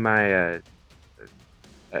would be my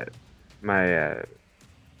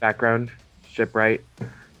background shipwright.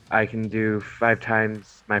 I can do 5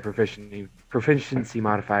 times my proficiency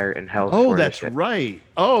modifier in health. Oh, for the that's ship. right.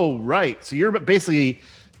 Oh, right. So you're basically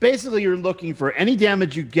you're looking for any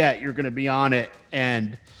damage you get. You're going to be on it,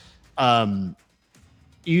 and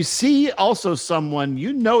you see also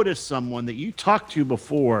you notice someone that you talked to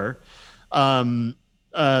before. The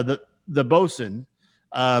bosun,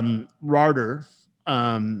 Rarder,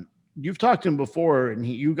 you've talked to him before, and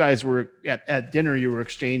you guys were at dinner. You were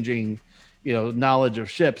exchanging, knowledge of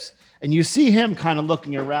ships, and you see him kind of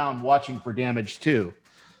looking around, watching for damage too.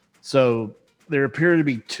 So there appear to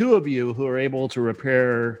be 2 of you who are able to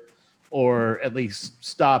repair or at least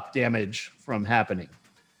stop damage from happening.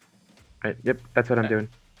 Right, yep, that's what I'm doing.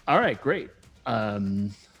 All right, great.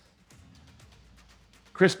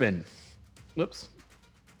 Crispin. Whoops.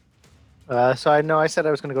 So I said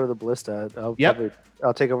I was going to go to the ballista.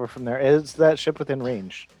 I'll take over from there. Is that ship within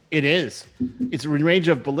range? It is. It's in range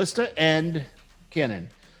of ballista and cannon.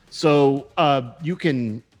 So you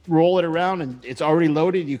can roll it around, and it's already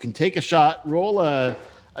loaded. You can take a shot, roll a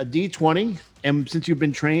d20, and since you've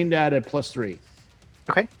been trained at a +3.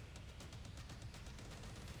 Okay.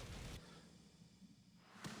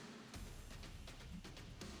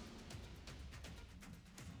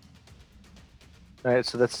 All right,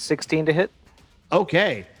 so that's 16 to hit.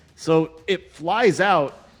 Okay, so it flies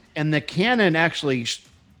out, and the cannon actually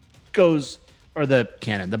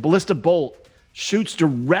the ballista bolt shoots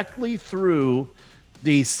directly through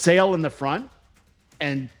the sail in the front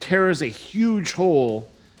and tears a huge hole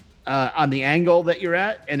on the angle that you're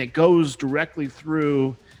at, and it goes directly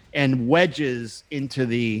through and wedges into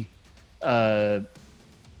the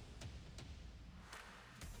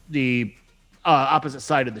opposite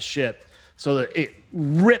side of the ship, so that it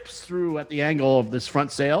rips through at the angle of this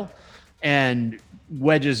front sail and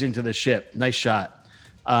wedges into the ship. Nice shot.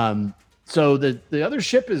 So So the other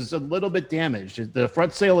ship is a little bit damaged. The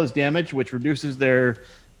front sail is damaged, which reduces their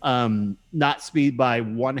knot speed by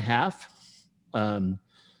 1/2.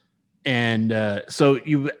 So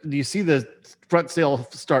you see the front sail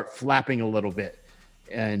start flapping a little bit,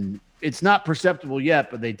 and it's not perceptible yet,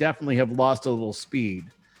 but they definitely have lost a little speed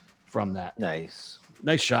from that. Nice.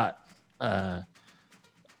 Nice shot.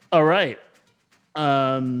 All right.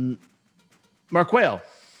 Mark Whale,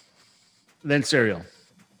 then Serial.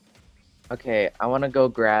 Okay, I want to go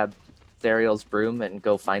grab Theriel's broom and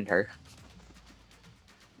go find her.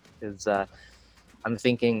 Because I'm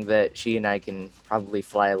thinking that she and I can probably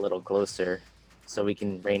fly a little closer so we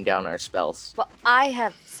can rain down our spells. Well, I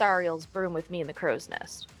have Sariel's broom with me in the crow's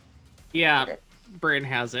nest. Yeah, Okay. Bryn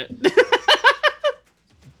has it. I go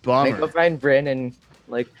Bummer. find Bryn and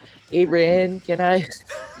like, hey Bryn, can I?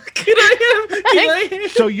 Can I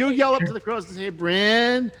have? So you yell up to the crows and say,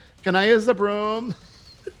 Bryn, can I use the broom?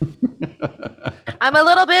 I'm a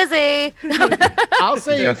little busy. I'll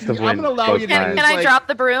say, Just the I'm wind going to allow you to goes Can use, I like- drop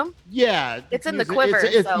the broom? Yeah. It's in use the it. quiver,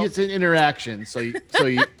 so- It's an interaction. So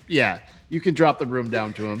yeah, you can drop the broom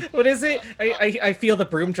down to him. What is it? I feel the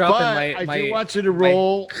broom drop But in my. I do want you to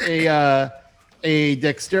roll a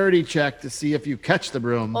dexterity check to see if you catch the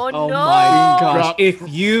broom. Oh, Oh no! my gosh! Drop-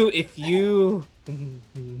 If you.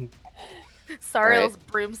 Sariel's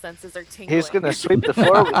broom senses are tingling. He's gonna sweep the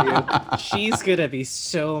floor with you. She's gonna be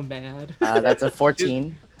so mad. That's a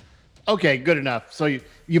 14. Okay, good enough. So you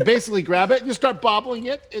basically grab it and you start bobbling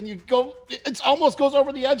it, and you go. It almost goes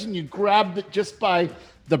over the edge, and you grab it just by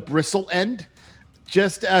the bristle end,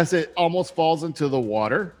 just as it almost falls into the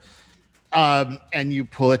water, and you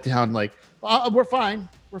pull it down like, we're fine,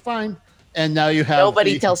 and now you have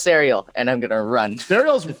Nobody tell Serial, and I'm gonna run.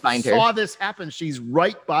 Serial's to find her. saw this happen. She's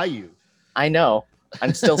right by you. I know.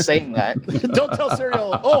 I'm still saying that. Don't tell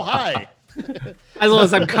Serial. Oh, hi. As well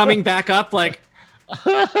as I'm coming back up, like.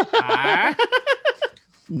 Ah.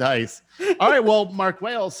 Nice. All right. Well, Mark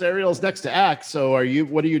Whale, Serial's next to act. So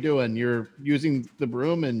what are you doing? You're using the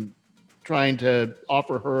broom and trying to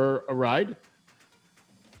offer her a ride?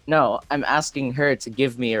 No, I'm asking her to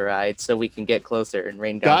give me a ride so we can get closer and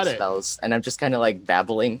rain Got down it. spells. And I'm just kind of like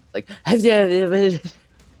babbling, like.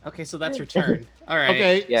 Okay, so that's your turn. All right.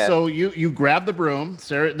 Okay. Yeah. So you grab the broom.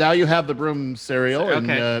 Now you have the broom, Serial.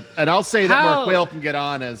 Okay. And I'll say that Mark How- Whale can get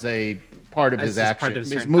on as a part of As his just action, part of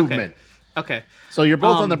his his turn. movement. Okay. So you're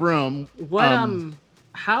both on Um, the broom. What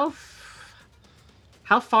how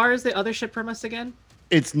far is the other ship from us again?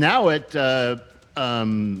 It's now at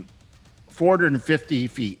 450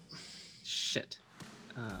 feet. Shit.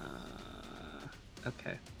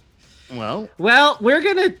 Okay. Well, Well, we're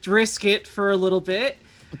gonna risk it for a little bit.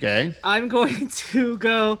 okay. I'm going to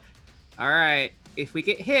go. All right. If we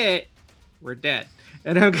get hit, we're dead.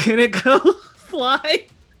 And I'm gonna go fly.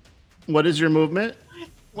 What is your movement?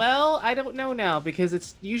 Well, I don't know now because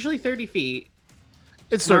it's usually 30 feet.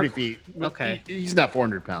 It's 30 Mark- feet. Okay. He's not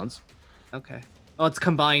 400 pounds. Okay. Oh, it's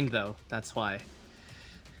combined though. That's why.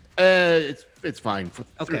 It's fine.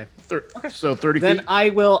 Okay. So 30 Then feet. I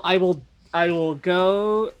will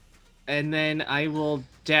go, and then I will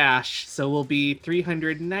dash. So we'll be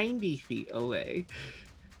 390 feet away,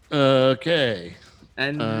 Okay.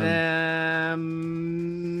 and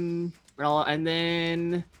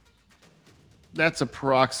then That's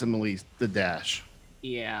approximately the dash.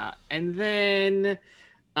 yeah, and then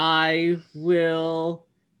I will.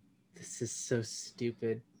 This is so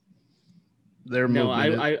stupid. Their No,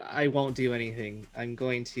 movement. I won't do anything. I'm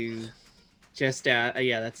going to just yeah,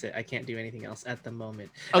 that's it. I can't do anything else at the moment.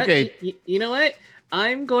 Okay. You know what?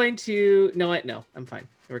 I'm going to no, I'm fine.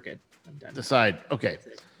 We're good. I'm done. Decide. Okay. That's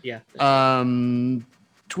it. Yeah.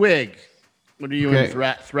 Twig. What are you Okay.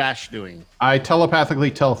 and Thrash doing? I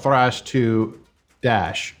telepathically tell Thrash to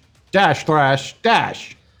dash, Thrash,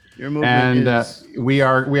 dash, Your movement and is we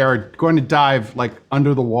are going to dive like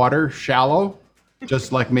under the water, shallow,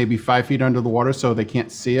 just like maybe 5 feet under the water, so they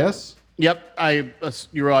can't see us. Yep,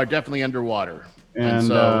 you are definitely underwater. And And,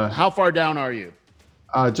 so, how far down are you?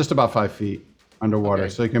 Just about 5 feet underwater,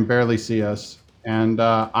 Okay. so you can barely see us. And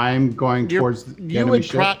I'm going towards the You enemy would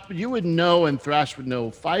ship. you would know, and Thrash would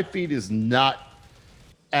know. 5 feet is not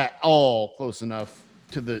at all close enough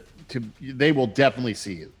to They will definitely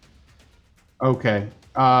see you. Okay.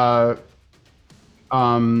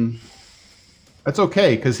 That's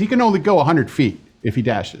okay because he can only go 100 feet if he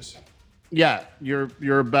dashes. Yeah, you're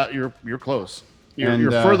close. You're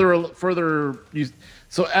And, further.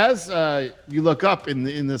 So as you look up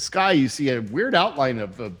in the sky, you see a weird outline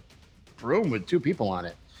of a broom with two people on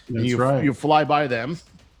it. And That's you right. you fly by them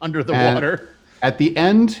under the And- water. At the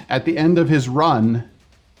end of his run,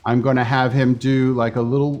 I'm going to have him do like a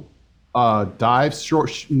little dive,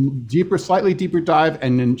 deeper, slightly deeper dive,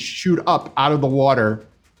 and then shoot up out of the water,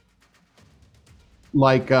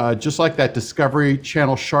 like just like that Discovery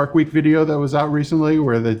Channel Shark Week video that was out recently,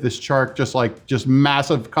 where this shark just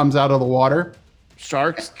massive comes out of the water.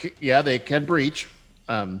 Sharks, yeah, they can breach.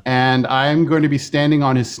 And I'm going to be standing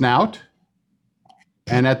on his snout,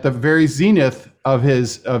 and at the very zenith of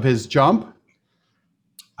his jump,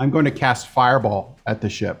 I'm going to cast Fireball at the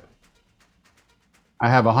ship. I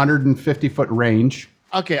have 150-foot range.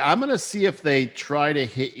 Okay, I'm going to see if they try to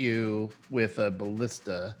hit you with a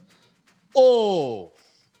ballista. Oh!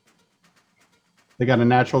 They got a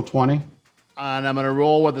natural 20. And I'm going to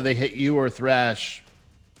roll whether they hit you or Thrash.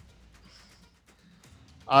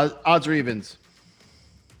 Odds or evens?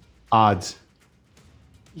 Odds.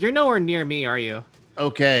 You're nowhere near me, are you?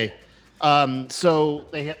 Okay. So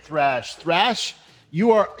they hit Thrash. Thrash,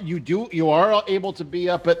 you are able to be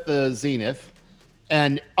up at the zenith,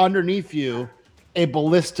 and underneath you, a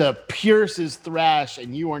ballista pierces Thrash,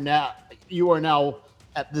 and you are now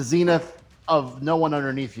at the zenith of no one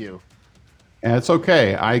underneath you. And it's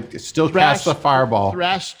okay. I still cast the Fireball.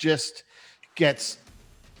 Thrash just gets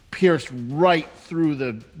pierced right through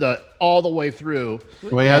the all the way through.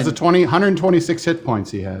 Well, he has 126 hit points.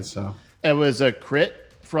 He has so. It was a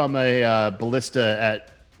crit from a ballista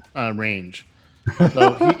at range,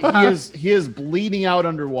 so he is bleeding out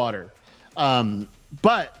underwater.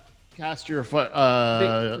 But cast your foot.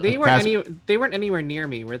 They weren't anywhere near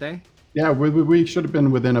me, were they? Yeah, we should have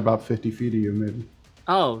been within about 50 feet of you, maybe.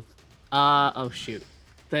 Oh shoot.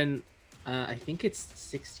 Then I think it's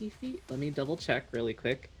 60 feet. Let me double check really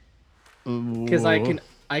quick. Because I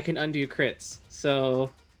can undo crits.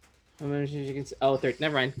 So you can see, 30.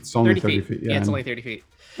 Never mind. It's only 30 feet. Yeah, it's only 30 feet.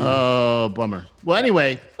 Oh, bummer. Well,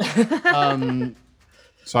 anyway,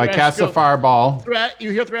 so I cast the Fireball.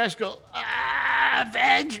 You hear Thrash go,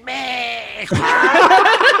 avenge me!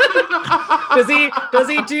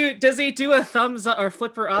 Does he do a thumbs up or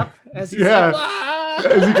flipper up as he's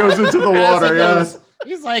as he goes into the water? Yes.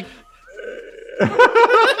 He's like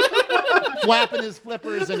flapping his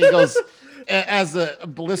flippers, and he goes as the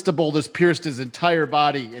ballista bolt has pierced his entire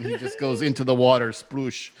body, and he just goes into the water,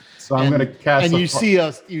 sploosh. So I'm going to cast. And you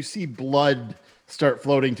see blood start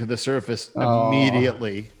floating to the surface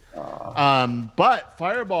immediately. But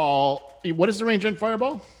Fireball, what is the range on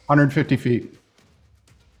Fireball? 150 feet.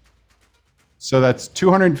 So that's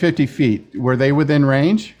 250 feet. Were they within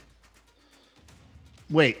range?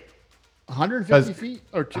 Wait, 150 feet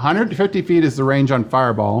or 150 feet is the range on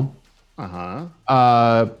Fireball.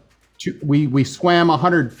 We swam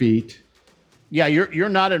 100 feet. Yeah, you're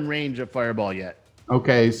not in range of Fireball yet.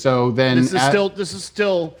 Okay, so then this is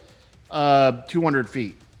still 200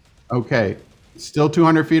 feet. Okay, still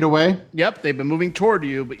 200 feet away. Yep, they've been moving toward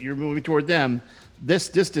you, but you're moving toward them. This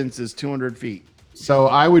distance is 200 feet. So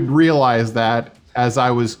I would realize that as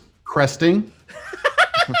I was cresting.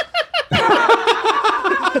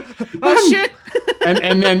 Oh shit!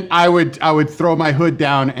 and then I would throw my hood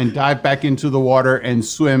down and dive back into the water and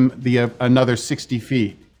swim another 60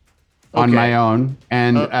 feet on my own.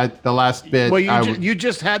 And at the last bit, you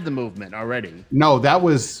just had the movement already. No, that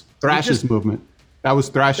was Thrash's movement. That was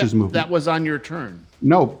Thrash's movement. That was on your turn.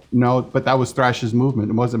 No, but that was Thrash's movement.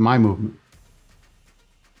 It wasn't my movement.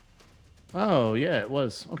 Oh yeah, it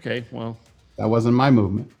was. Okay, well, that wasn't my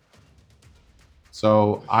movement.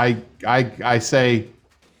 So I say,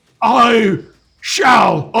 I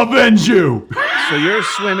shall avenge you. So you're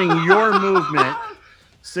swimming your movement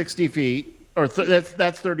 60 feet, or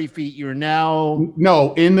that's 30 feet. You're now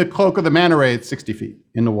in the cloak of the manta ray. It's 60 feet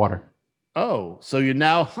in the water. Oh, so you're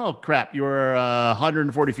now? Oh crap! You're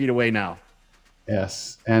 140 feet away now.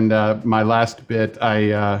 Yes, and my last bit,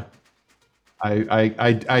 I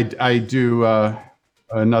do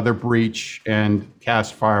another breach and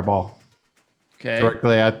cast Fireball. Okay.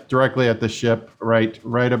 Directly at the ship, right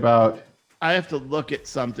about. I have to look at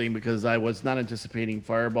something because I was not anticipating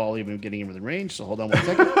Fireball even getting within range. So hold on 1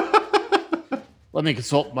 second. Let me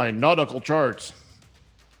consult my nautical charts.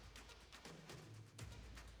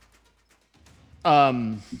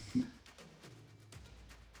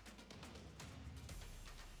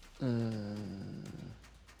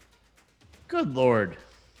 Good Lord.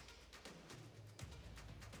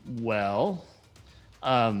 Well,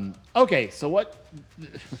 okay. So what?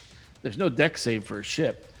 There's no deck save for a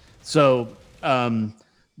ship. So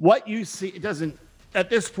what you see, it doesn't. At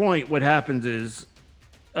this point, what happens is,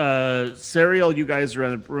 Serial, you guys are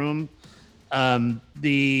on a broom.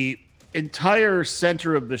 The entire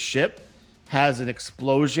center of the ship has an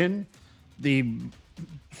explosion.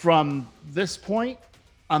 From this point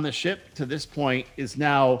on the ship to this point is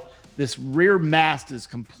now This rear mast is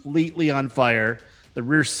completely on fire. The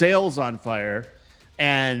rear sail's on fire,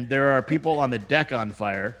 and there are people on the deck on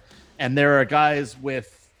fire, and there are guys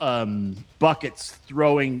with buckets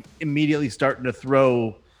immediately starting to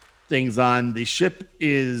throw things on. The ship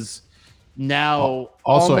is now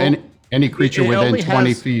Also, almost, any creature it within only 20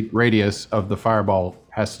 has- feet radius of the fireball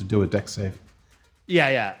has to do a deck save.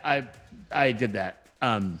 Yeah, I did that.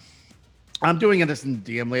 I'm doing this in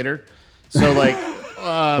DM later. So like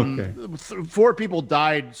Okay. 4 people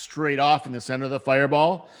died straight off in the center of the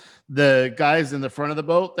fireball. The guys in the front of the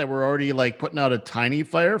boat that were already like putting out a tiny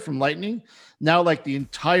fire from lightning, now like the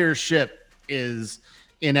entire ship is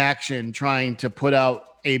in action trying to put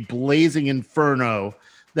out a blazing inferno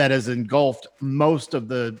that has engulfed most of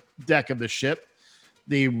the deck of the ship.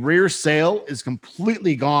 The rear sail is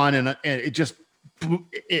completely gone, and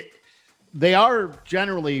they are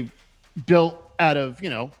generally built out of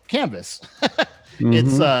canvas.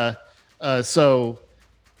 It's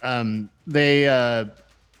they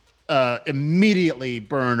immediately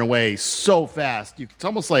burn away so fast. It's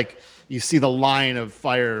almost like you see the line of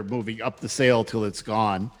fire moving up the sail till it's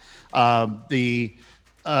gone. The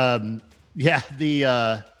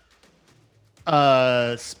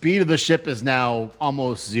speed of the ship is now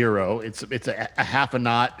almost 0. It's a half a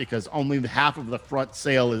knot because only half of the front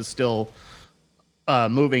sail is still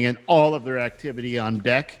moving, and all of their activity on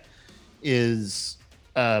deck is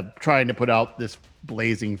trying to put out this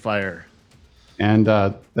blazing fire. And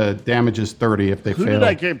the damage is 30 if they Who fail. did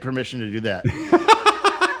I give permission to do that?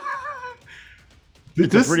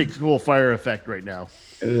 It's a pretty cool fire effect right now.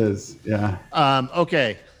 It is, yeah.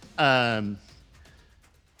 Okay.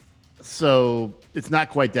 So it's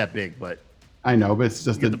not quite that big, but I know, but it's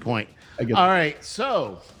just get the point. I get All right.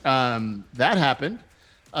 So that happened.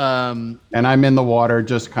 And I'm in the water,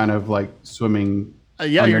 just kind of like swimming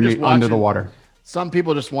Yeah, you're just under the watching. water. Some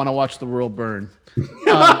people just want to watch the world burn.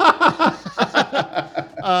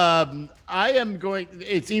 I am going.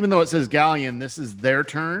 It's even though it says galleon, this is their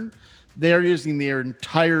turn. They're using their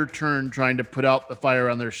entire turn trying to put out the fire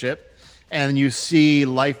on their ship, and you see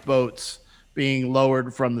lifeboats being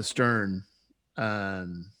lowered from the stern.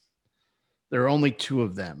 There are only 2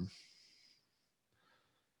 of them.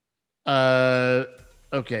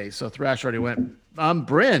 Okay, so Thrash already went.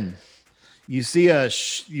 Bryn, you see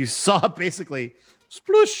you saw basically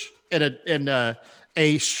sploosh and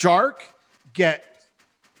a shark get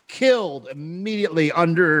killed immediately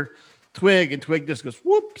under Twig, and Twig just goes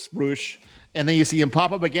whoop sploosh, and then you see him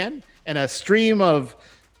pop up again, and a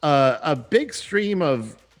big stream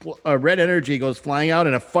of red energy goes flying out,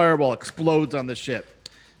 and a fireball explodes on the ship,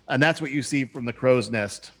 and that's what you see from the crow's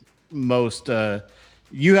nest.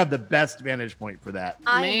 You have the best vantage point for that.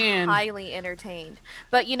 I'm highly entertained.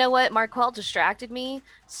 But you know what? Marquel distracted me,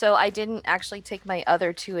 so I didn't actually take my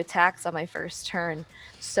other 2 attacks on my first turn.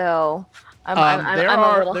 So I'm a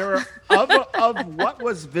little... there are of what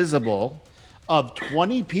was visible, of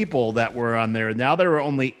 20 people that were on there, now there are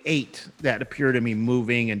only 8 that appear to be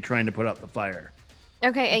moving and trying to put out the fire.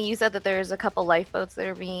 Okay, and you said that there's a couple lifeboats that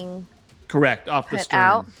are being Correct, off the put stern.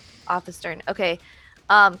 out off the stern. Okay.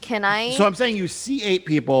 Can I? So I'm saying you see 8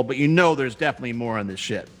 people, but there's definitely more on this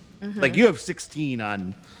ship. Mhm. Like you have 16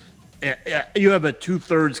 on. You have a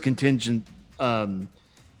 2/3 contingent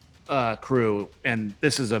crew, and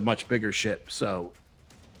this is a much bigger ship. So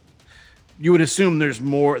you would assume there's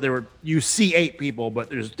more. You see 8 people, but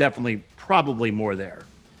there's definitely probably more there.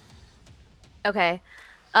 Okay.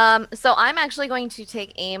 So I'm actually going to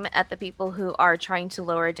take aim at the people who are trying to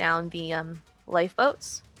lower down the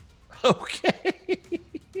lifeboats. Okay.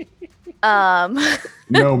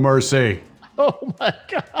 No mercy. Oh my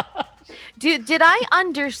god. Did I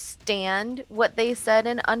understand what they said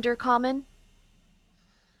in Undercommon?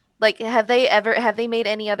 Like, have they made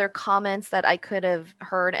any other comments that I could have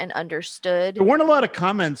heard and understood? There weren't a lot of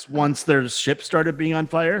comments once their ship started being on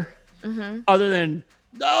fire, Mm-hmm. other than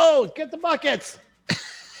 "No, get the buckets,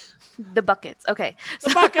 The buckets. Okay. the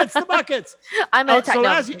buckets, the buckets." I'm gonna attack. So no,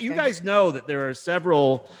 as you guys know, that there are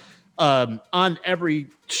several on every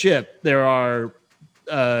ship. There are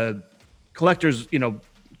collectors,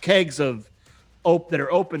 kegs of that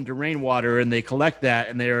are open to rainwater, and they collect that,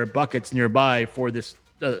 and there are buckets nearby for this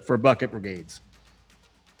for bucket brigades.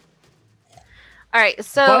 All right.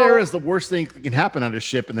 So Fire is the worst thing that can happen on a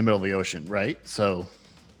ship in the middle of the ocean, right? So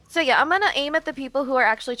yeah, I'm gonna aim at the people who are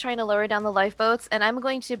actually trying to lower down the lifeboats, and I'm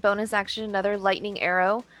going to bonus action another lightning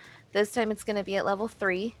arrow. This time it's gonna be at level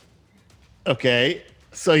 3. okay,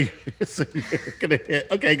 so you're gonna hit.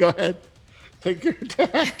 Okay, go ahead. Take your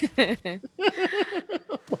attack.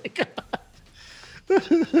 Oh my god.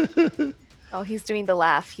 Oh, he's doing the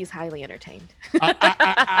laugh. He's highly entertained.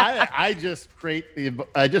 I just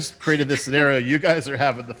created this scenario. You guys are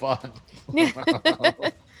having the fun.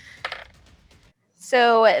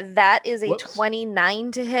 So that is a Whoops.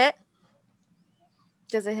 29 to hit.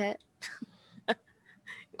 Does it hit?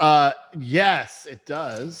 Yes, it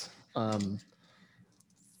does. So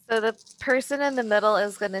the person in the middle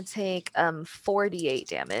is going to take 48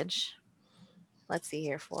 damage. Let's see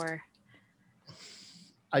here for.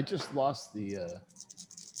 I just lost the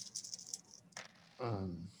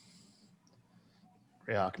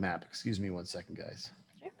Greyhawk map. Excuse me 1 second, guys.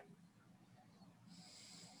 Sure.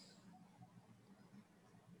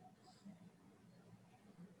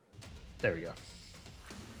 There we go.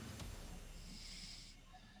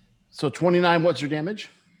 So 29, what's your damage?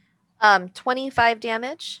 25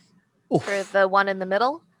 damage Oof. for the one in the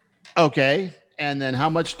middle. Okay. And then how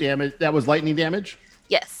much damage? That was lightning damage?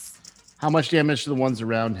 Yes. How much damage to the ones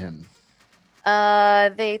around him?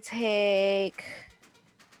 They take.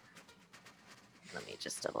 Let me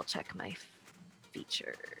just double check my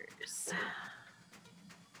features.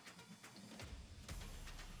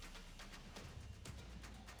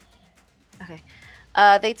 Okay.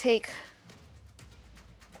 They take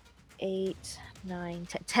 8, 9,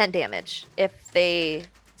 10 damage if they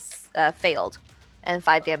failed, and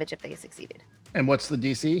 5 damage if they succeeded. And what's the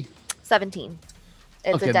DC? 17.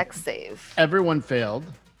 It's Okay. a dex save. Everyone failed.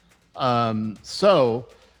 So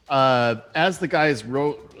as the guy is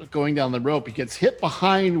going down the rope, he gets hit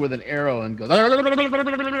behind with an arrow and goes,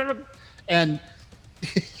 and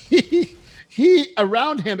he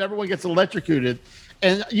around him, everyone gets electrocuted,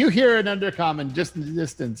 and you hear an undercommon just in the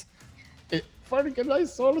distance.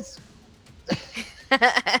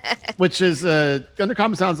 Which is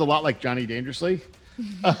undercommon sounds a lot like Johnny Dangerously.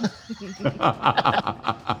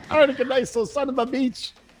 Arnica nice little son of a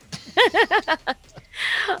beach.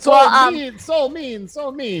 So mean.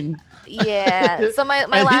 Yeah. So my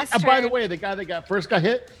last turn. By the way, the guy that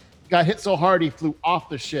got hit so hard he flew off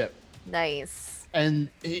the ship. Nice. And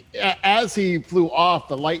as he flew off,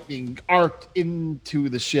 the lightning arced into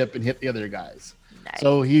the ship and hit the other guys. Nice.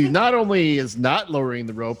 So he not only is not lowering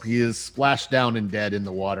the rope, he is splashed down and dead in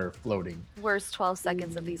the water, floating. Worst 12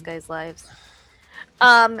 seconds of these guys' lives.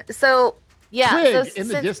 So yeah. Twig, So in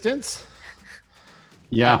the distance.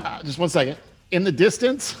 Yeah. Just 1 second. In the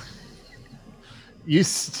distance, you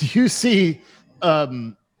see,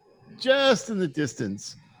 just in the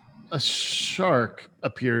distance, a shark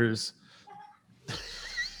appears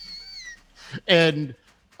and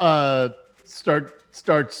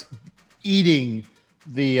starts eating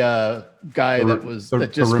the guy that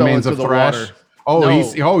just fell into the water. Oh,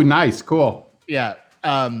 No. Nice, cool. Yeah.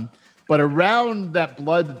 But around that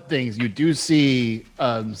blood things, you do see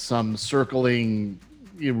some circling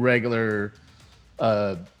irregular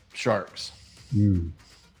sharks.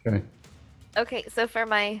 Okay. Okay, so for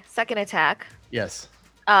my second attack, Yes.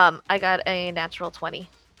 I got a natural 20.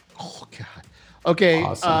 Oh God. Okay.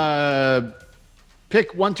 Awesome.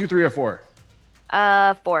 Pick 1, 2, 3, or 4.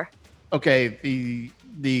 4. Okay.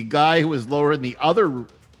 The guy who was lower than the other.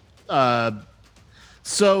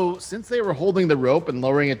 So since they were holding the rope and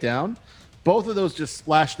lowering it down, both of those just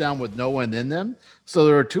splashed down with no one in them. So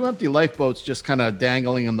there are 2 empty lifeboats just kind of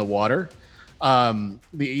dangling in the water.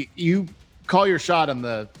 You call your shot on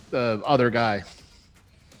the other guy.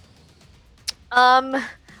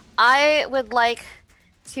 I would like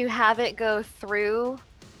to have it go through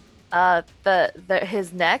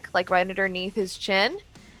his neck, like right underneath his chin,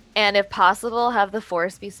 and if possible, have the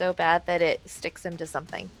force be so bad that it sticks him to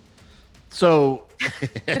something. So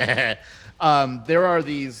there are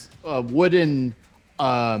these wooden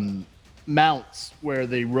mounts where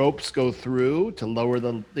the ropes go through to lower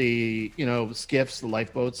the skiffs, the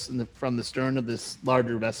lifeboats from the stern of this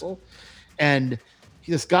larger vessel. And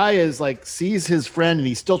this guy is sees his friend and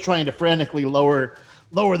he's still trying to frantically lower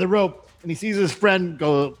the rope. And he sees his friend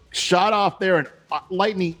go shot off there and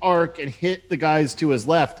lightning arc and hit the guys to his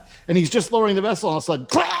left. And he's just lowering the vessel. All of a sudden,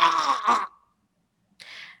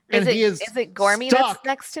 Is it Gormy that's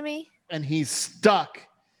next to me? And he's stuck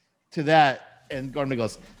to that. And Gormy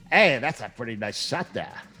goes, "Hey, that's a pretty nice shot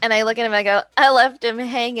there." And I look at him and I go, I left him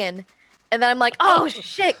hanging. And then I'm like, oh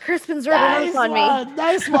shit, Crispin's rubbing off on me.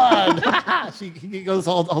 Nice one. He goes,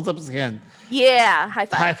 holds up his hand. Yeah, high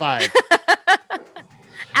five. High five.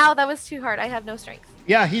 Ow, that was too hard. I have no strength.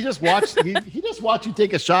 Yeah, he just watched. he just watched you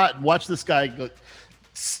take a shot and watch this guy go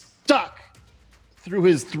stuck through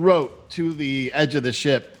his throat to the edge of the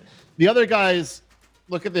ship. The other guys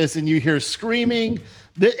look at this and you hear screaming.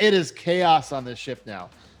 It is chaos on this ship now.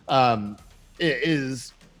 It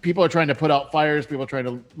is. People are trying to put out fires. People are trying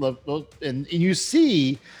to and you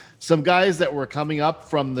see some guys that were coming up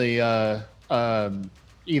from the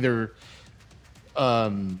either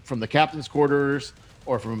from the captain's quarters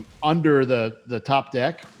or from under the top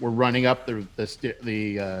deck were running up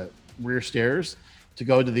the rear stairs to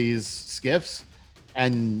go to these skiffs,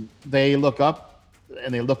 and they look up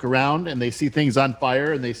and they look around and they see things on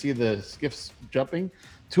fire and they see the skiffs jumping.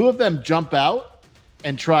 Two of them jump out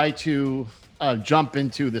and try to jump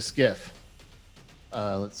into the skiff.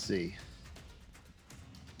 Let's see.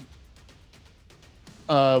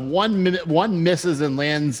 One misses and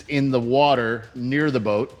lands in the water near the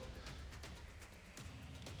boat.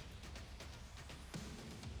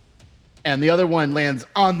 And the other one lands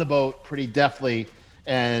on the boat pretty deftly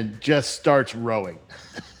and just starts rowing.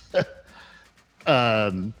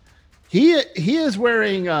 He is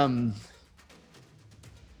wearing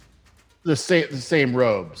the same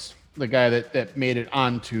robes. The guy that made it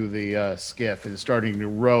onto the skiff is starting to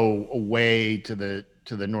row away to the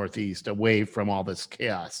northeast, away from all this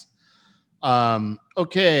chaos.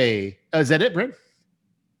 Okay, is that it, Bryn?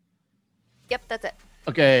 Yep, that's it.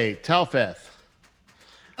 Okay, Talfeth.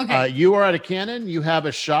 Okay. You are at a cannon. You have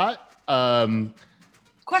a shot.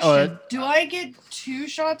 Question: do I get 2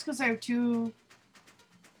 shots because I have 2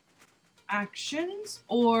 actions,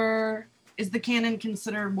 or is the cannon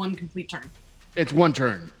considered 1 complete turn? It's 1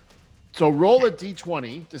 turn. So roll a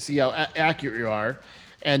d20 to see how accurate you are,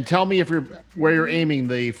 and tell me where you're aiming: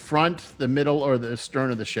 the front, the middle, or the stern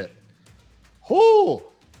of the ship. Oh,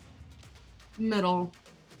 Middle.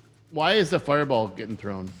 why is the fireball getting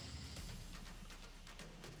thrown?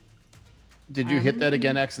 Did you hit that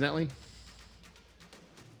again accidentally?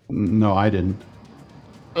 No, I didn't.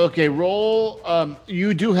 Okay, roll.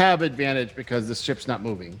 You do have advantage because the ship's not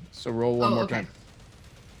moving. So roll one more time.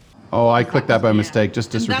 Oh, I clicked that by mistake.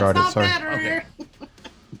 Just disregard it. Sorry. Okay.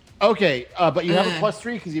 Okay, but you have a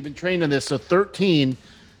 +3 because you've been trained in this. So 13.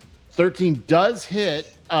 13 does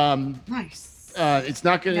hit. Nice. It's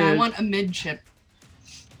not going to. Yeah, I want a midship.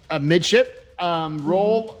 A midship.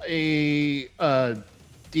 Roll a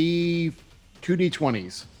D. 2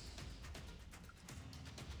 d20s.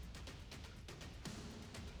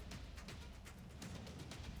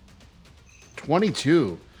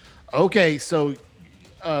 $22. Okay, so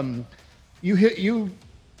you hit you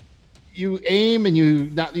aim and you're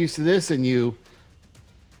not used to this, and you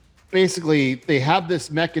basically they have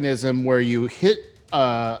this mechanism where you hit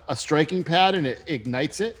a striking pad and it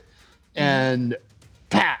ignites it, and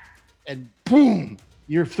pat and boom,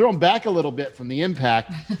 you're thrown back a little bit from the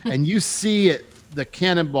impact, and you see the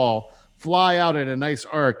cannonball fly out in a nice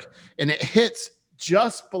arc, and it hits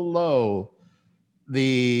just below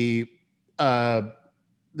the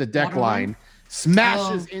deck line,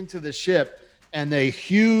 smashes into the ship, and a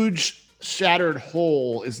huge shattered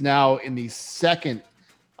hole is now in the second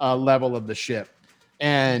level of the ship.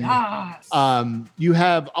 And you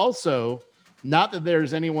have also, not that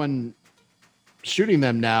there's anyone shooting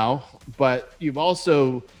them now, but you've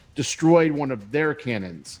also destroyed one of their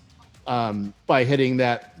cannons by hitting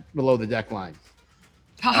that below the deck line.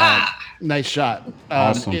 Nice shot.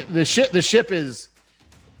 Awesome. The ship is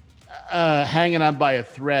hanging on by a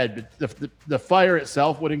thread. The fire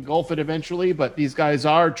itself would engulf it eventually, but these guys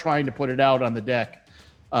are trying to put it out on the deck.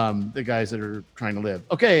 The guys that are trying to live.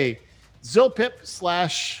 Okay, Zilpip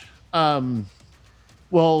slash.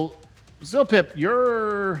 Well, Zilpip,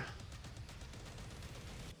 you're.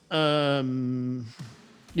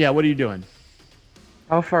 Yeah, what are you doing?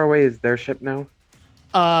 How far away is their ship now?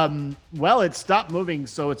 Well, it stopped moving,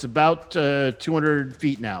 so it's about 200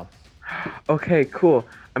 feet now. Okay, cool.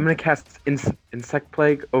 I'm gonna cast Insect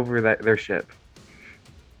Plague over their ship.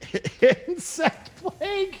 Insect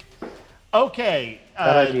Plague? Okay.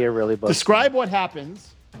 That idea really bugs Describe what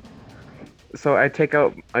happens. So I take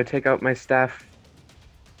out my staff,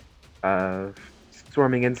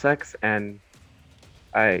 swarming insects, and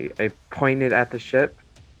I point it at the ship,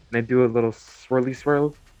 and I do a little swirly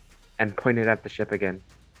swirl, and point it at the ship again,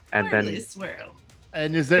 and then swirl.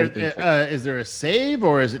 And is there a save,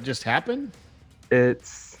 or is it just happen?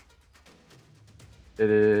 it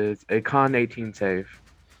is a con 18 save.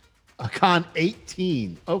 A con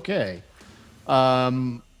 18. Okay.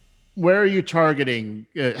 Where are you targeting?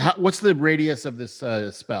 What's the radius of this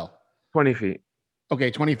spell? 20 feet.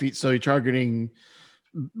 Okay, 20 feet. So you're targeting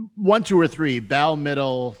 1, 2, or 3. Bow,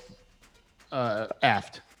 middle,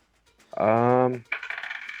 aft. Front,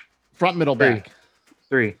 Front, middle, back.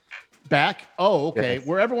 3. Back? Oh, okay. Yes.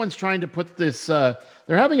 Where everyone's trying to put this, they're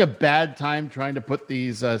having a bad time trying to put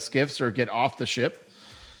these skiffs or get off the ship.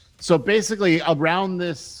 So basically, around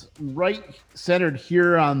this, right centered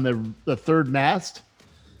here on the third mast,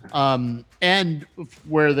 and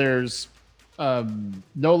where there's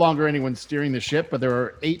no longer anyone steering the ship, but there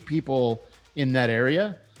are 8 people in that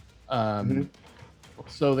area.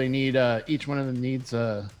 So they need each one of them needs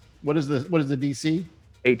what is the DC?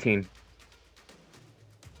 18.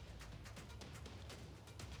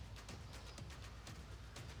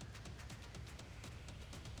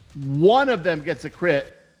 One of them gets a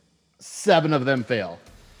crit, 7 of them fail.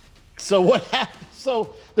 So what happens?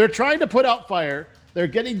 So they're trying to put out fire. They're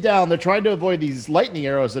getting down. They're trying to avoid these lightning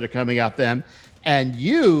arrows that are coming at them. And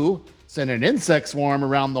you send an insect swarm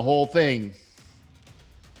around the whole thing.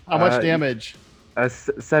 How much damage?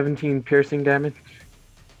 17 piercing damage.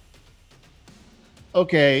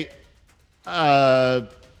 Okay. What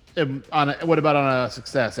about on a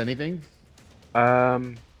success? Anything?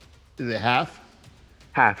 Is it half?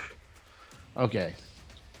 Half. Okay.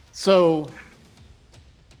 So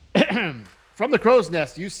from the crow's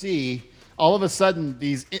nest, you see all of a sudden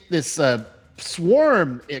this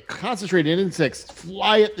swarm, concentrated insects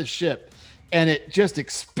fly at the ship, and it just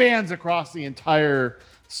expands across the entire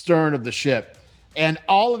stern of the ship. And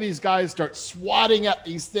all of these guys start swatting at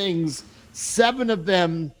these things. 7 of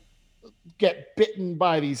them get bitten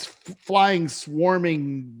by these flying,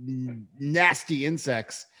 swarming, nasty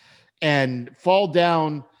insects and fall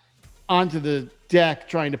down onto the deck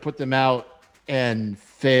trying to put them out and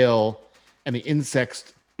fail. And the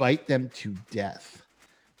insects bite them to death.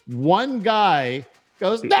 One guy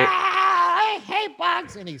goes, "Nah, I hate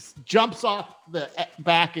bugs," and he jumps off the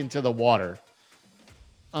back into the water.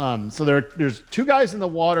 So there's 2 guys in the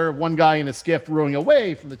water, 1 guy in a skiff rowing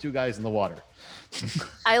away from the 2 guys in the water.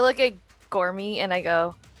 I look at Gormy and I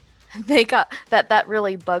go, "They got that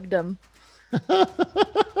really bugged him."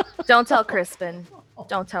 Don't tell Crispin.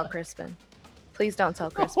 Don't tell Crispin. Please don't tell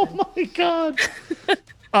Crispin. Oh my god.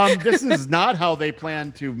 This is not how they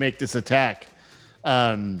plan to make this attack.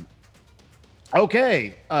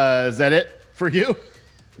 Okay. Is that it for you?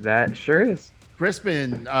 That sure is.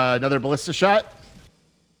 Crispin, another ballista shot?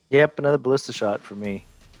 Yep, another ballista shot for me.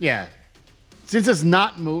 Yeah. Since it's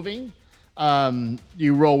not moving,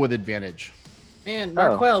 you roll with advantage. Man,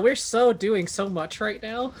 Marquel, we're doing so much right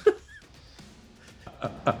now.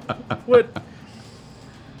 What?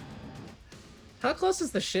 How close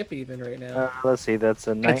is the ship even right now? Let's see, that's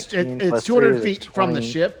a 19 It's plus 200 3 is feet from the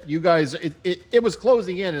 20. ship. You guys, it was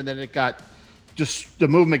closing in, and then it got just the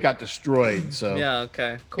movement got destroyed. So Yeah,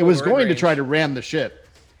 okay. Cool, it was we're in going to range. try to ram the ship.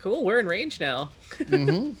 Cool, we're in range now.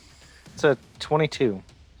 Mm-hmm. It's a 22.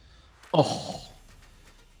 Oh.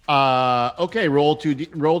 Okay. Roll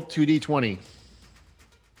 2d20.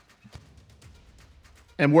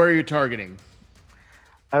 And where are you targeting?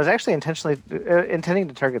 I was actually intending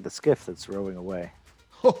to target the skiff that's rowing away.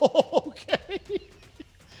 Okay.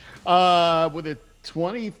 With a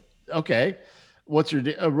 20. Okay. What's your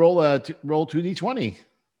roll? Roll 2d20.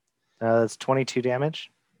 That's 22 damage.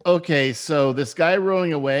 Okay, so this guy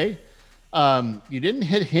rowing away, you didn't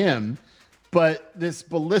hit him, but this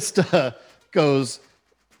ballista goes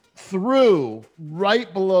through right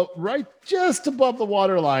just above the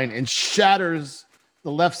waterline and shatters the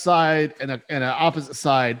left side and an opposite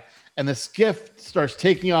side, and the skiff starts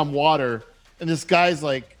taking on water, and this guy's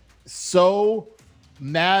like so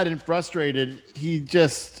mad and frustrated, he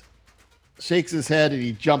just shakes his head and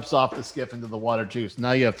he jumps off the skiff into the water too. So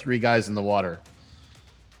now you have 3 guys in the water.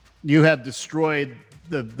 You have destroyed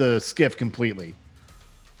the skiff completely.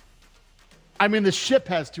 I mean, the ship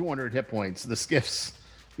has 200 hit points. The skiff's,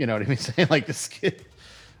 you know what I mean? Saying like the skiff,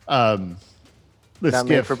 Not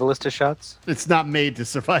made for ballista shots. It's not made to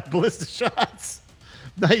survive ballista shots.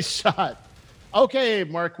 Nice shot. Okay,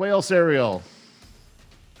 Mark Whale cereal.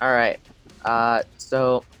 All right.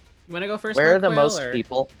 So You want to go first? where are the Marquel, most or-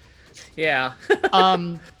 people? Yeah.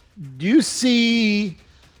 You see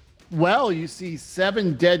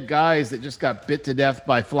 7 dead guys that just got bit to death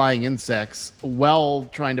by flying insects while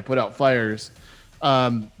trying to put out fires.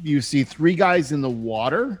 You see 3 guys in the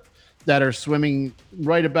water that are swimming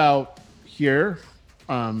right about here.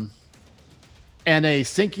 And a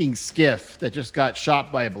sinking skiff that just got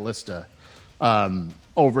shot by a ballista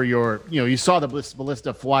over you saw the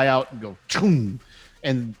ballista fly out and go choom,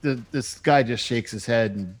 and this guy just shakes his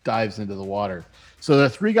head and dives into the water. So there are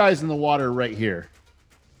 3 guys in the water right here.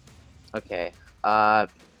 Okay. Wow,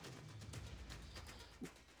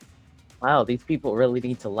 these people really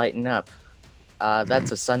need to lighten up.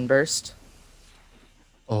 That's a sunburst.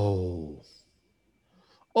 Oh,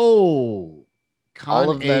 All con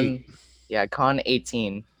of 8. them. Yeah, con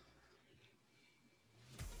 18.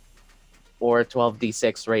 Or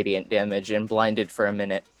 12d6 radiant damage and blinded for a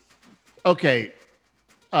minute. Okay.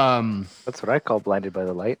 That's what I call blinded by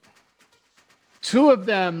the light. 2 of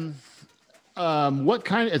them What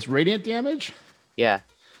kind? It's radiant damage. Yeah.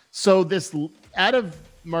 So this out of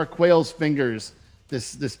Marquale's fingers,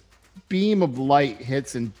 this beam of light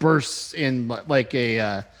hits and bursts in like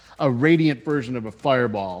a radiant version of a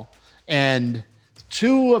fireball, and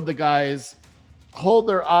two of the guys hold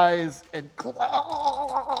their eyes and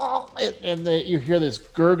you hear this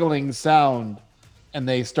gurgling sound, and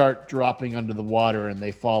they start dropping under the water and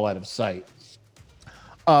they fall out of sight.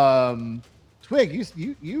 Twig,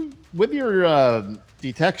 you with your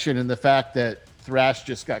detection and the fact that Thrash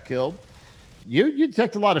just got killed, you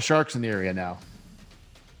detect a lot of sharks in the area now.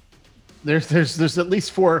 There's at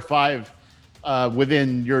least 4 or 5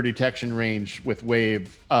 within your detection range with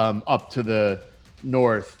Wave up to the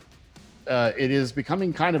north. It is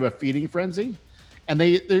becoming kind of a feeding frenzy, and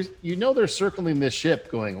they're circling this ship,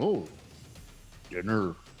 going, "Oh,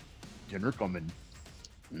 dinner coming."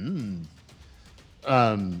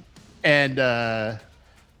 And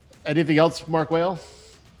anything else, Mark Whale?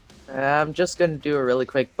 I'm just gonna do a really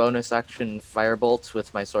quick bonus action firebolt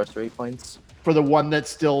with my sorcery points. For the one that's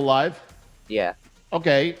still alive? Yeah.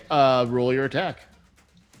 Okay, roll your attack.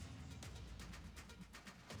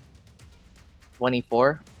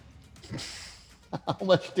 24. How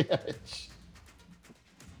much damage?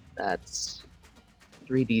 That's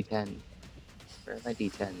 3d10. Where are my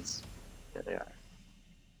d10s? There they are.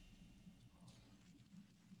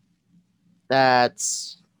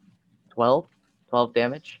 That's 12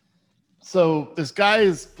 damage. So this guy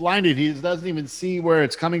is blinded. He doesn't even see where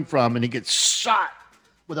it's coming from, and he gets shot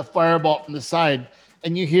with a firebolt from the side.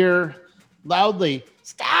 And you hear loudly,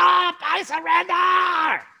 "Stop! I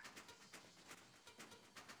surrender!"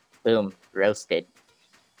 Boom. Roasted.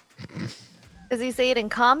 Does he say it in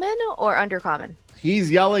common or undercommon? He's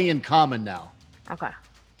yelling in common now. Okay.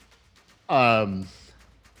 And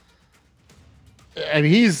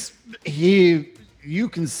you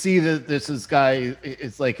can see that this guy,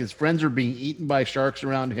 it's like his friends are being eaten by sharks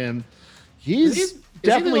around him. He's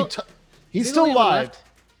definitely he's still alive.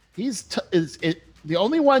 The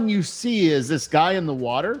only one you see is this guy in the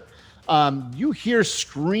water. You hear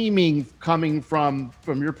screaming coming from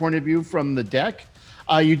your point of view from the deck.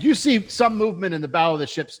 You do see some movement in the bow of the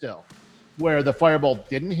ship still, where the firebolt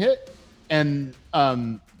didn't hit, and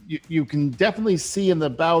you can definitely see in the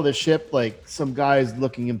bow of the ship like some guys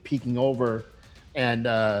looking and peeking over, and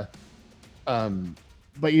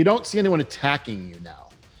but you don't see anyone attacking you now.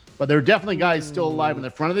 But there are definitely guys still alive in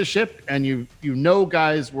the front of the ship, and you know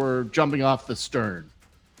guys were jumping off the stern.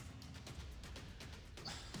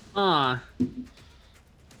 I'm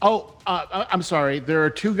sorry. There are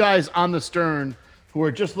 2 guys on the stern who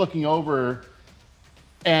are just looking over,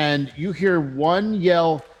 and you hear one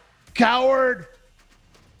yell, "Coward!"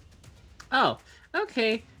 Oh,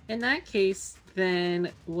 okay. In that case,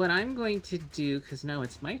 then what I'm going to do, because now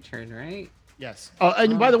it's my turn, right? Yes.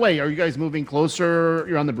 And by the way, are you guys moving closer?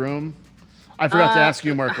 You're on the broom. I forgot to ask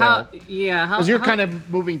you, Mark. Because you're kind of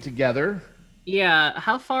moving together. Yeah.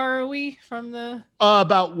 How far are we from the?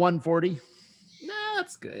 About 140. No,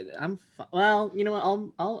 that's good. Well, you know what?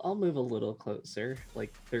 I'll move a little closer,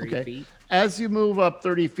 like 30 feet. As you move up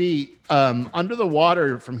 30 feet, under the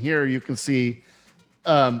water from here, you can see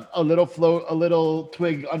a little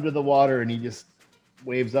twig under the water, and he just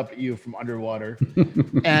waves up at you from underwater.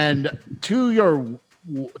 And to your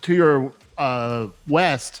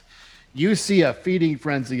west, you see a feeding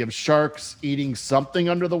frenzy of sharks eating something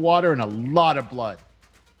under the water, and a lot of blood.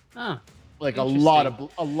 Oh, like a lot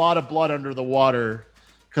of blood under the water.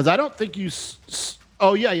 Because I don't think you.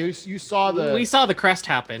 Oh yeah, you saw the. We saw the crest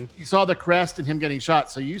happen. You saw the crest and him getting shot.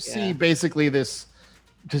 So you see basically this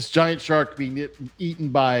giant shark being eaten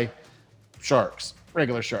by sharks,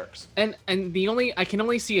 regular sharks. And I can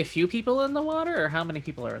only see a few people in the water, or how many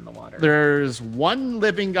people are in the water? There's 1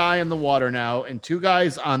 living guy in the water now, and 2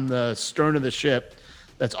 guys on the stern of the ship.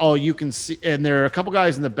 That's all you can see. And there are a couple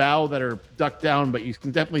guys in the bow that are ducked down, but you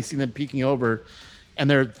can definitely see them peeking over, and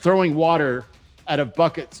they're throwing water out of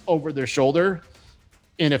buckets over their shoulder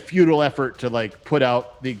in a futile effort to like put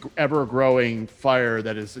out the ever-growing fire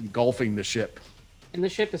that is engulfing the ship. And the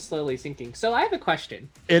ship is slowly sinking. So I have a question.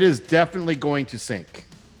 It is definitely going to sink.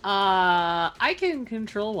 I can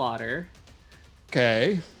control water.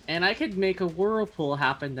 Okay. And I could make a whirlpool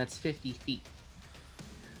happen that's 50 feet.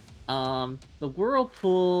 The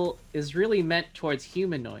whirlpool is really meant towards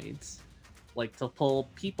humanoids, like to pull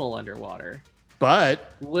people underwater.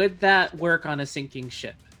 But would that work on a sinking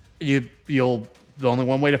ship? You'll the only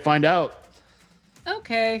one way to find out.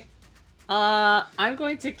 Okay. I'm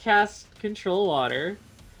going to cast Control Water.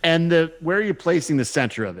 And where are you placing the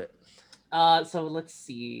center of it? So let's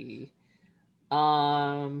see.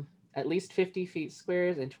 at least 50 feet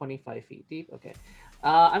squares and 25 feet deep. Okay.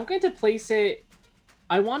 I'm going to place it.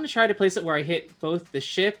 I want to try to place it where I hit both the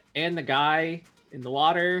ship and the guy in the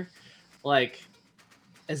water, like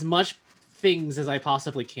as much things as I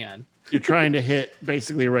possibly can. You're trying to hit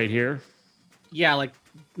basically right here. Yeah, like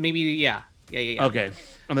maybe yeah. Okay,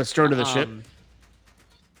 on the stern of the ship.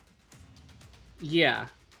 Yeah,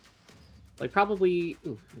 like probably.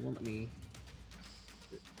 Ooh, it won't let me.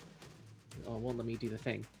 Oh, it won't let me do the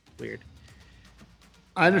thing. Weird.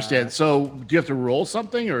 I understand. So, do you have to roll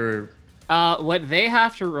something, or? What they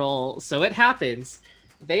have to roll. So it happens.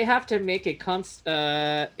 They have to make a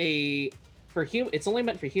It's only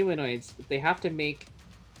meant for humanoids. They have to make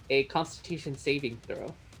a Constitution saving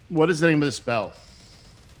throw. What is the name of the spell?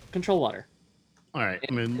 Control water. All right.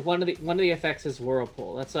 I mean, one of the effects is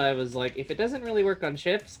whirlpool. That's why I was like, if it doesn't really work on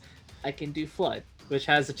ships, I can do flood, which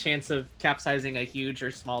has a chance of capsizing a huge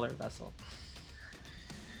or smaller vessel.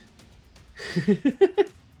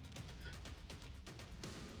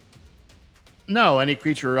 No, any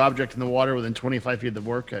creature or object in the water within 25 feet of the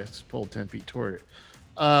vortex pulled 10 feet toward it.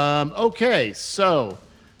 Okay, so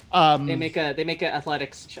they make a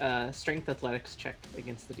athletics strength athletics check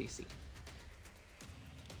against the DC,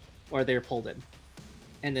 or they're pulled in,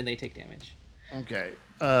 and then they take damage. Okay,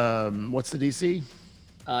 what's the DC?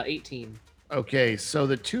 18. Okay, so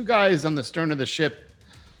the two guys on the stern of the ship.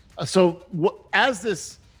 A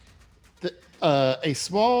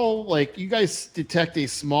small, like, you guys detect a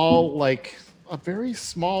small, like a very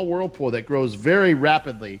small whirlpool that grows very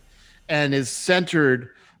rapidly and is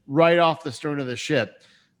centered right off the stern of the ship.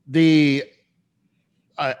 A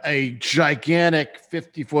gigantic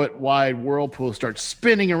 50-foot wide whirlpool starts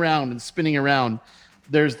spinning around and spinning around.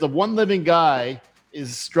 There's the one living guy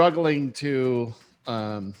is struggling to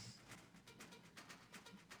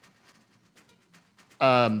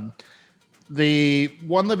the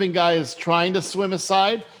one living guy is trying to swim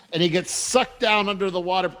aside, and he gets sucked down under the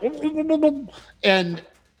water. And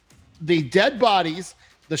the dead bodies,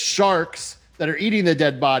 the sharks that are eating the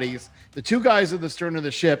dead bodies, the two guys at the stern of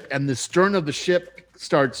the ship, and the stern of the ship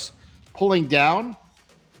starts pulling down,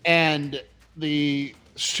 and the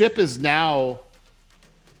ship is now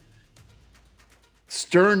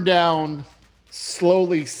stern down,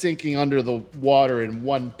 slowly sinking under the water in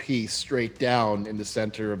one piece straight down in the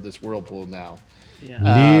center of this whirlpool now.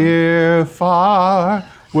 Yeah. Near, far,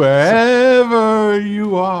 wherever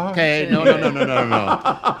you are. Okay, no.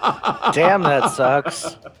 Damn, that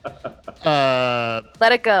sucks.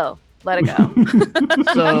 Let it go. Let it go.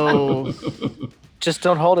 So Just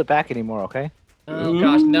don't hold it back anymore, okay? Oh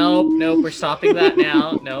gosh, nope, we're stopping that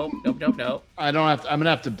now. Nope. I don't have to, I'm gonna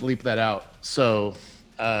have to bleep that out. So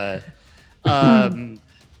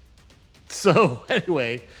so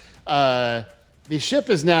anyway, the ship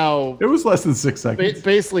is now It was less than 6 seconds.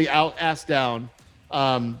 basically out ass down.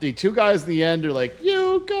 The two guys in the end are like,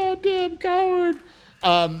 "You goddamn coward!"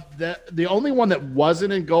 The only one that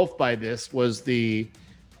wasn't engulfed by this was the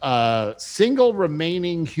single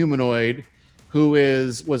remaining humanoid who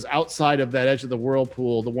was outside of that edge of the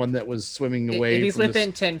whirlpool, the one that was swimming away. If he's from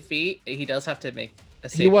within 10 feet, he does have to make a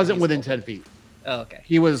save. He wasn't when within he's 10 feet. Oh, okay.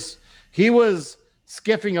 He was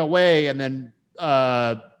skiffing away, and then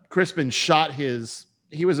Crispin shot his.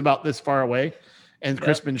 He was about this far away, and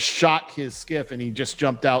Crispin shot his skiff, and he just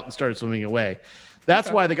jumped out and started swimming away.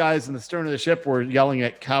 That's why the guys in the stern of the ship were yelling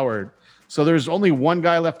at "coward." So there's only one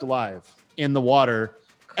guy left alive in the water.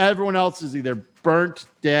 Everyone else is either burnt,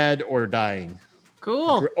 dead, or dying.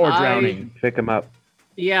 Cool. Or drowning. Pick him up.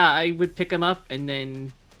 Yeah, I would pick him up and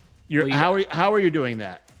then. How are you doing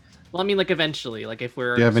that? Well, I mean, like eventually, like if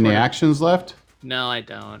we're. Do you have any sort of- actions left? No, I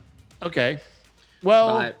don't. Okay.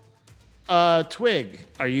 Well, Twig,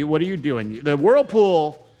 what are you doing? The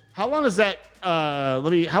whirlpool. How long does that? How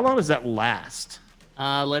long does that last?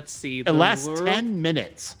 Let's see. It lasts 10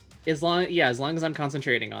 minutes. As long as I'm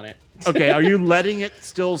concentrating on it. Okay, are you letting it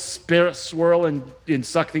still swirl and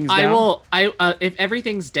suck things down? I will. If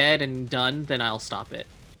everything's dead and done, then I'll stop it.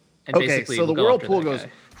 And Okay, basically so the go after whirlpool that goes.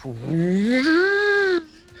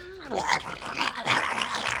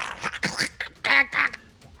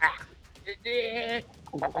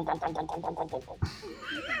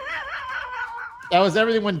 That was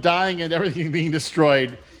everyone dying and everything being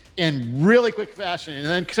destroyed in really quick fashion. And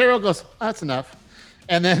then Cyril goes, "That's enough."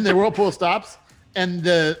 And then the whirlpool stops, and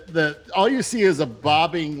the all you see is a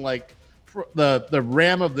bobbing, like the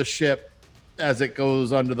ram of the ship as it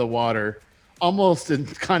goes under the water, almost in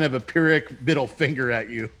kind of a Pyrrhic middle finger at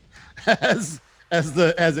you as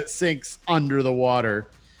it sinks under the water.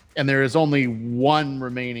 And there is only one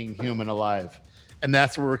remaining human alive. And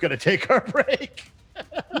that's where we're going to take our break.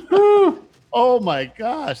 Oh my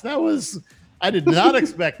gosh, I did not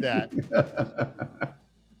expect that.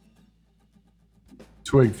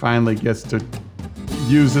 Twig finally gets to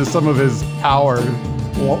use some of his power,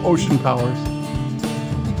 ocean powers.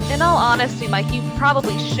 In all honesty, Mike, you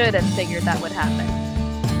probably should have figured that would happen.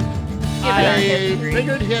 Given our I history.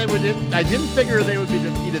 figured I didn't figure they would be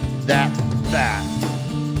defeated that fast.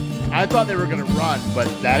 I thought they were gonna run, but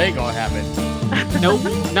that ain't gonna happen. Nope,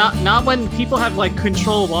 not when people have like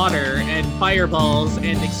control water and fireballs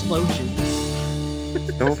and explosions.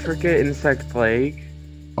 Don't forget Insect Plague.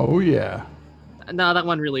 Oh yeah. No, that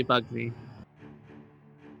one really bugged me.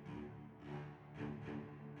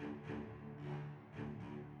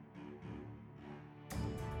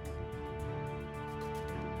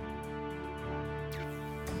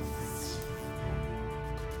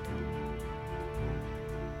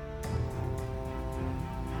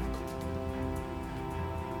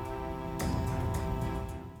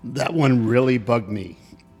 That one really bugged me.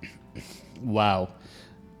 Wow.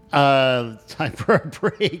 Time for a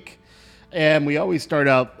break. And we always start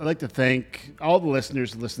out, I'd like to thank all the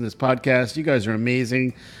listeners who listen to this podcast. You guys are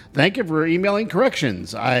amazing. Thank you for emailing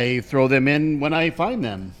corrections. I throw them in when I find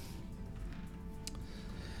them.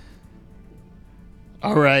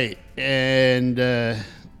 All right. And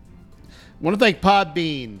want to thank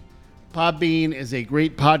Podbean. Podbean is a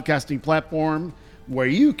great podcasting platform where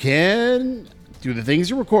you can do the things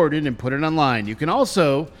you recorded and put it online. You can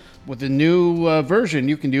also, with the new version,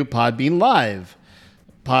 you can do Podbean Live.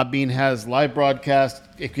 Podbean has live broadcast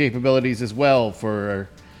capabilities as well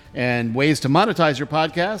and ways to monetize your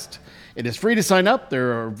podcast. It is free to sign up.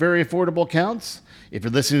 There are very affordable accounts. If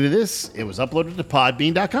you're listening to this, it was uploaded to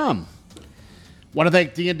podbean.com. Want to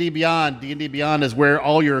thank D&D Beyond. D&D Beyond is where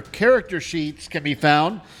all your character sheets can be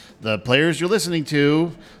found. The players you're listening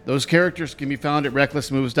to, those characters can be found at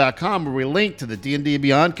recklessmoves.com, where we link to the D&D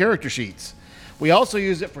Beyond character sheets. We also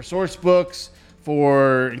use it for source books,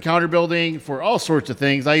 for encounter building, for all sorts of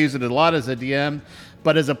things. I use it a lot as a DM.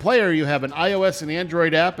 But as a player, you have an iOS and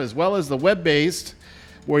Android app, as well as the web-based,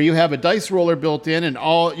 where you have a dice roller built in, and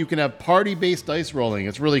you can have party-based dice rolling.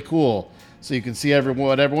 It's really cool. So you can see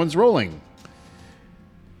what everyone's rolling.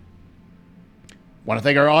 Want to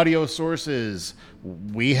thank our audio sources.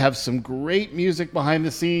 We have some great music behind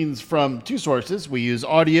the scenes from two sources. We use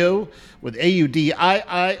audio with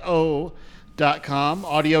audio.com,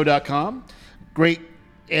 great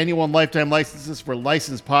annual and lifetime licenses for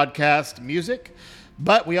licensed podcast music.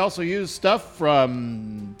 But we also use stuff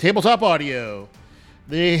from Tabletop Audio.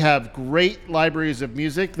 They have great libraries of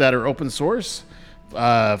music that are open source,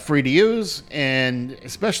 free to use, and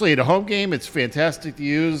especially at a home game, it's fantastic to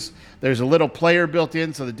use. There's a little player built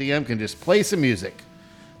in so the DM can just play some music.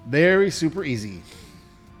 Very super easy.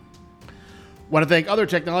 Want to thank other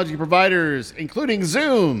technology providers, including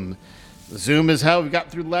Zoom. Zoom is how we've got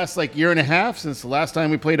through the last year and a half since the last time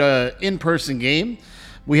we played an in-person game.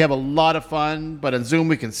 We have a lot of fun, but on Zoom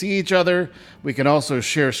we can see each other. We can also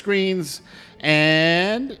share screens.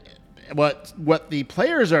 And what the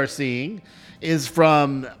players are seeing is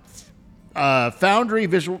from Foundry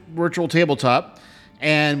Virtual Tabletop,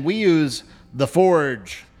 and we use the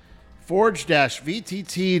Forge,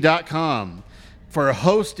 forge-vtt.com for a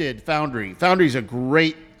hosted Foundry. Foundry's a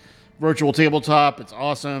great virtual tabletop. It's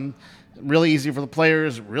awesome, really easy for the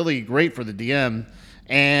players, really great for the DM.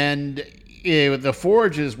 And the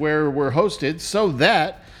Forge is where we're hosted so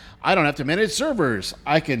that I don't have to manage servers.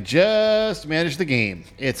 I can just manage the game.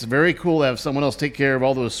 It's very cool to have someone else take care of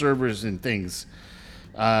all those servers and things.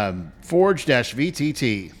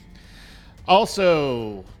 Forge-VTT.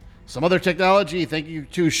 Also, some other technology. Thank you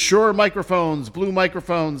to Shure microphones, Blue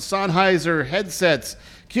microphones, Sennheiser headsets,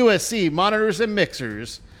 QSC monitors and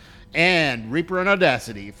mixers, and Reaper and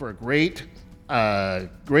Audacity for great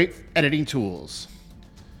editing tools.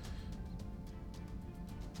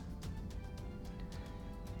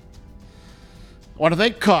 I want to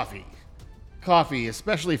thank Coffee,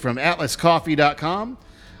 especially from atlascoffee.com.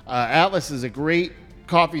 Atlas is a great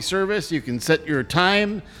coffee service. You can set your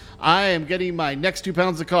time. I am getting my next 2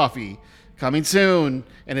 pounds of coffee coming soon,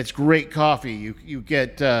 and it's great coffee. You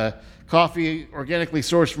get coffee organically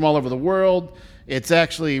sourced from all over the world. It's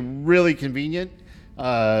actually really convenient.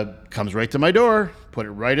 Comes right to my door. Put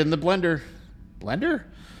it right in the blender. Blender?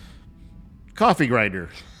 Coffee grinder.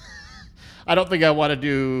 I don't think I want to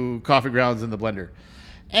do coffee grounds in the blender.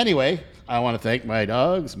 Anyway, I want to thank my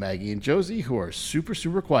dogs, Maggie and Josie, who are super,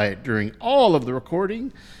 super quiet during all of the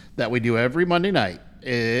recording that we do every Monday night.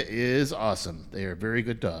 It is awesome. They are very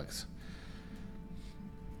good dogs.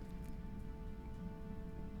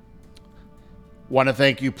 Want to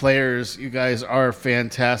thank you players. You guys are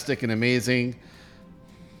fantastic and amazing.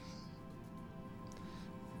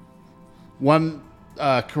 One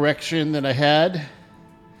correction that I had.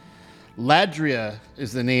 Ladria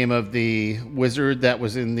is the name of the wizard that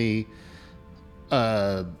was in the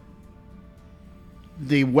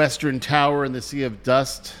Western Tower in the Sea of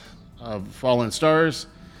Dust of Fallen Stars.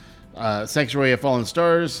 Sanctuary of Fallen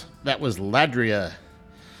Stars. That was Ladria.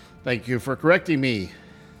 Thank you for correcting me.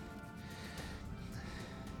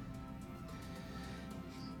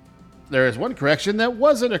 There is one correction that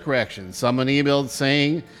wasn't a correction. Someone emailed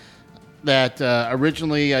saying that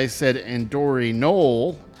originally I said Endori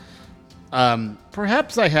Knoll.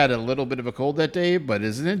 Perhaps I had a little bit of a cold that day, but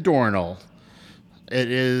it's an Endornal.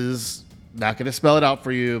 It is not going to spell it out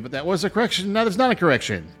for you, but that was a correction. Now there's not a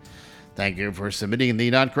correction. Thank you for submitting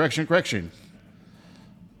the non-correction correction.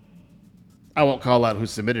 I won't call out who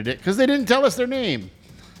submitted it because they didn't tell us their name.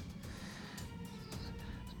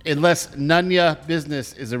 Unless Nunya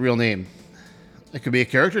Business is a real name. It could be a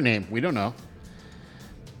character name. We don't know.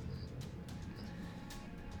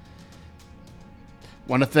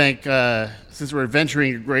 Want to thank, since we're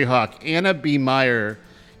adventuring Greyhawk, Anna B. Meyer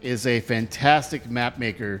is a fantastic map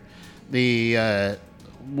maker. We're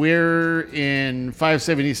in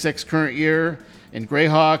 576 current year in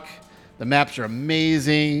Greyhawk. The maps are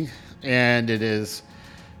amazing, and it is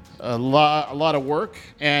a lot of work.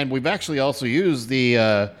 And we've actually also used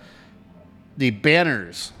the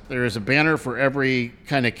banners. There is a banner for every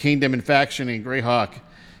kind of kingdom and faction in Greyhawk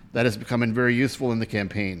that is becoming very useful in the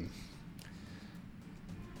campaign.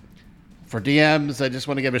 For DMs, I just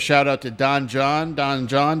want to give a shout out to Don John,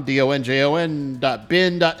 donjon.bin.sh.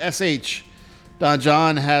 Don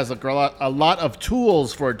John has a lot of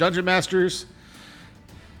tools for Dungeon Masters.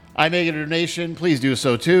 I make a donation. Please do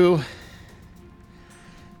so too.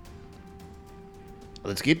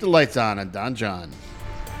 Let's keep the lights on Don John.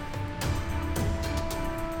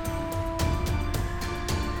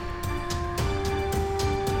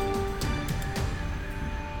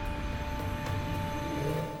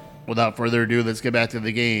 Without further ado, let's get back to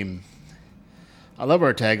the game. I love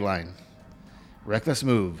our tagline. Reckless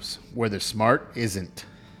moves where the smart isn't.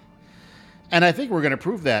 And I think we're going to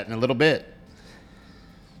prove that in a little bit.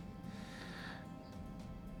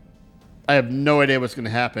 I have no idea what's going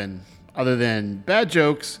to happen other than bad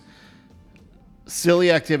jokes, silly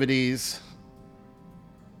activities,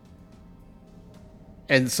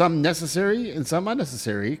 and some necessary and some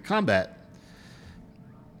unnecessary combat.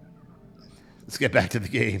 Let's get back to the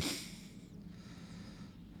game.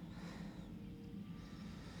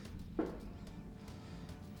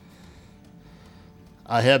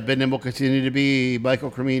 I have been and will continue to be Michael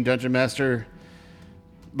Cremeen, Dungeon Master.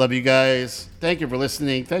 Love you guys. Thank you for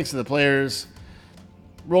listening. Thanks to the players.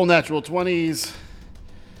 Roll natural 20s.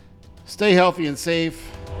 Stay healthy and safe.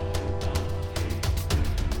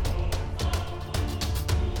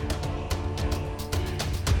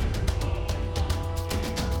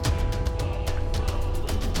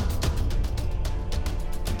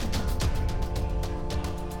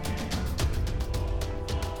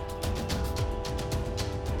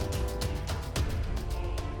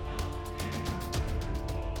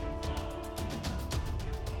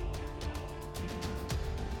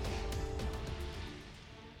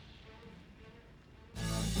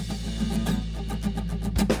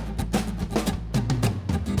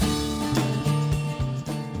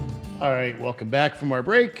 All right, welcome back from our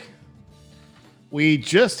break. We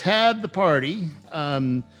just had the party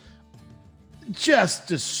just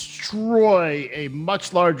destroy a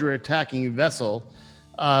much larger attacking vessel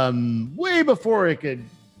way before it could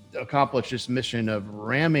accomplish this mission of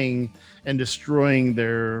ramming and destroying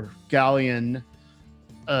their galleon,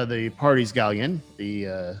 the party's galleon,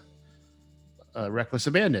 the Reckless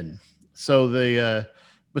Abandon. So the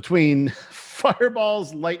between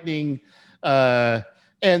fireballs, lightning,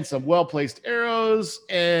 and some well-placed arrows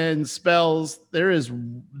and spells, there is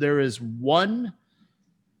one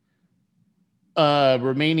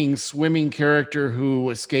remaining swimming character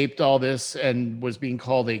who escaped all this and was being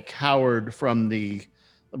called a coward from the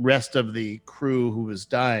rest of the crew who was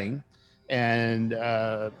dying. And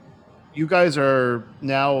you guys are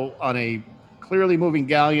now on a clearly moving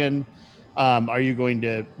galleon. Are you going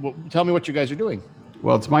to tell me what you guys are doing?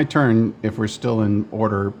 Well, it's my turn if we're still in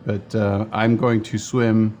order, but I'm going to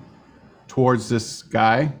swim towards this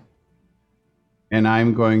guy, and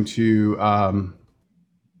I'm going to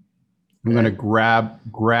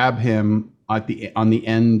grab him on the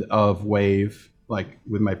end of wave, like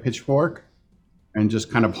with my pitchfork, and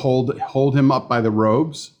just kind of hold him up by the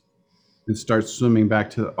robes, and start swimming back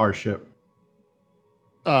to our ship.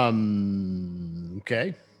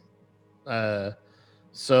 Okay.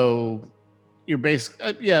 So. You're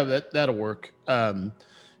basically that'll work.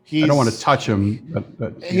 I don't want to touch him,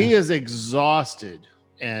 but he is exhausted,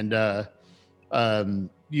 and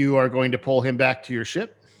you are going to pull him back to your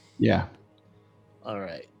ship. Yeah. All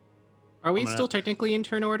right. Are we still technically in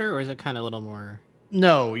turn order, or is it kind of a little more?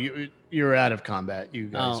 No, you're out of combat. You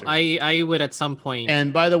guys. Oh, I would at some point.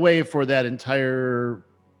 And by the way, for that entire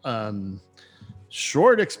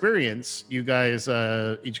short experience, you guys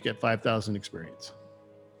each get 5,000 experience.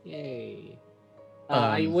 Yay!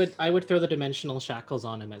 I would throw the dimensional shackles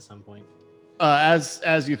on him at some point.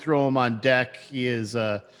 As you throw him on deck, he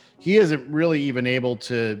isn't really even able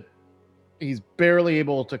to. He's barely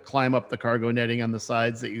able to climb up the cargo netting on the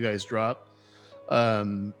sides that you guys drop.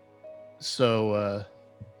 Doesn't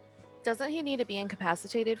he need to be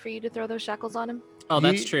incapacitated for you to throw those shackles on him? Oh,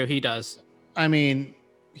 that's true. He does. I mean,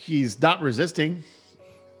 he's not resisting,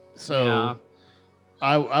 so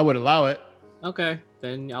I would allow it. Okay,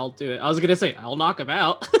 then I'll do it. I was gonna say I'll knock him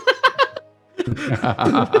out.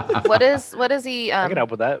 What is he? I can help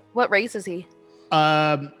with that. What race is he?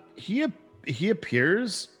 He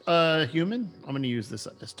appears human. I'm going to use this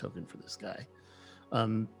token for this guy.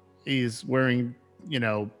 He's wearing,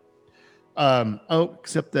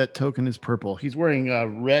 except that token is purple. He's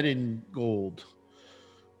wearing red and gold.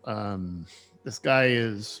 This guy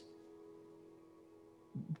is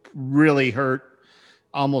really hurt,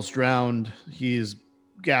 almost drowned. He's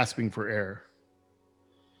gasping for air.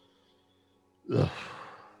 Ugh.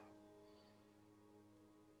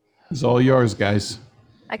 It's all yours, guys.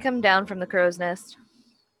 I come down from the crow's nest.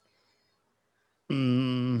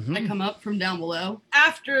 Mm-hmm. I come up from down below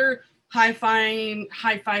after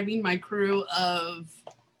high-fiving my crew of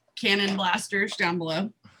cannon blasters down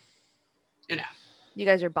below. You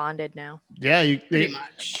guys are bonded now. Yeah, pretty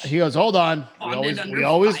much. He goes, hold on. We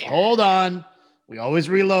always hold on. We always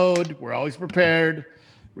reload. We're always prepared.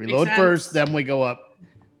 Reload first, then we go up.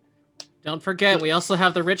 Don't forget, we also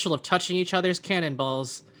have the ritual of touching each other's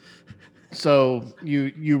cannonballs. So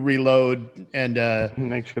you reload and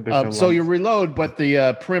make sure there's so you reload, but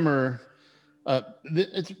the primer.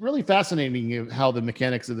 It's really fascinating how the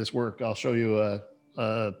mechanics of this work. I'll show you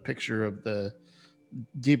a picture of the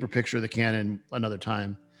deeper picture of the cannon another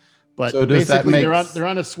time. But so does basically, that make... they're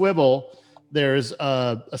on a swivel. There's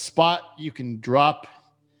a spot you can drop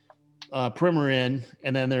primer in,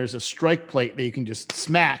 and then there's a strike plate that you can just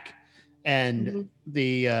smack, and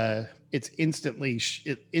it instantly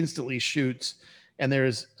shoots. And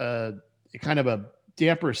there's a kind of a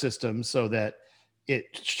damper system so that it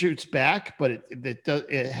shoots back, but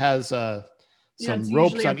it has some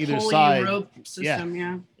ropes on either side. Rope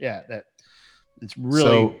system, that it's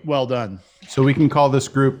really well done. So we can call this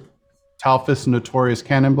group Talfus Notorious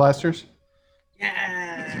Cannon Blasters.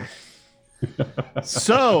 Yeah.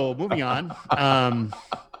 So moving on,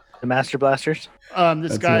 the Master Blasters.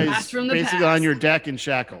 This guy's basically on your deck in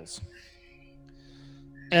shackles,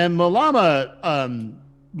 and Malama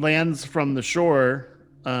lands from the shore.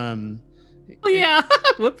 Oh yeah,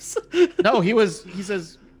 whoops. No, he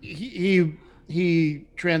says he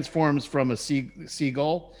transforms from a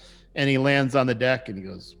seagull, and he lands on the deck, and he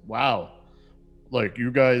goes, "Wow, like you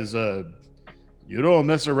guys, you don't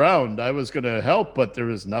mess around. I was gonna help, but there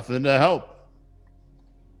was nothing to help."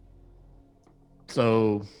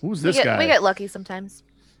 So who's this guy? We get lucky sometimes.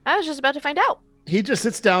 I was just about to find out. He just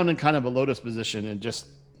sits down in kind of a lotus position and just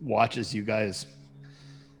watches you guys.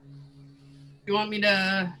 You want me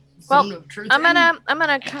to? Well, I'm gonna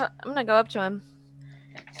go up to him,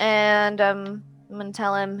 and I'm gonna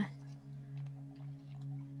tell him,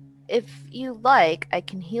 if you like, I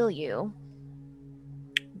can heal you.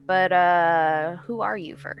 But who are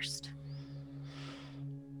you first?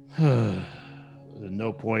 There's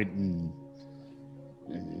no point in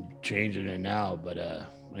changing it now, but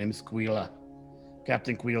my name is Quila.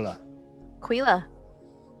 Captain Quila. Quila.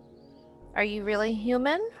 Are you really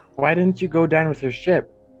human? Why didn't you go down with your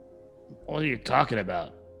ship? What are you talking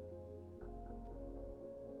about?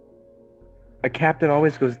 A captain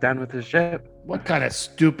always goes down with his ship. What kind of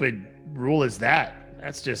stupid rule is that?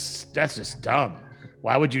 That's just dumb.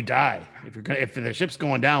 Why would you die? If the ship's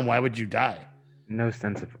going down, why would you die? No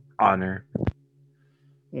sense of honor.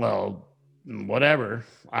 Well, whatever.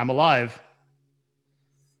 I'm alive.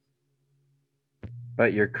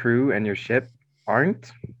 But your crew and your ship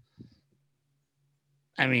aren't?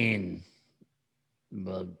 I mean,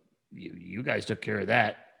 well, you guys took care of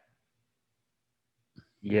that.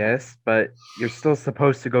 Yes, but you're still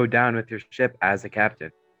supposed to go down with your ship as a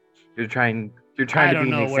captain. You're trying to be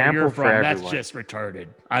an example for everyone. That's just retarded.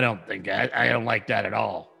 I don't like that at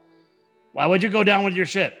all. Why would you go down with your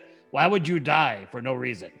ship? Why would you die for no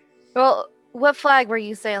reason? Well, what flag were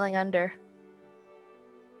you sailing under?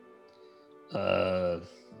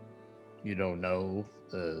 You don't know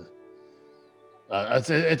the.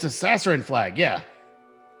 It's a Sassarin flag. Yeah.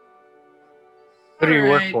 What do you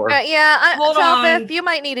work Alright. for? Yeah, Hold Talbeth, on. you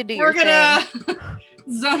might need to do We're your gonna thing.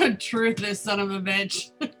 zone of truth this son of a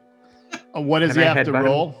bitch. What does Can he I have to headbutt him?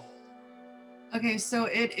 roll? Okay, so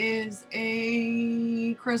it is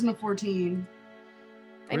a charisma 14.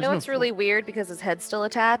 I know Charisma it's really weird because his head's still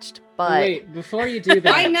attached, but Wait, before you do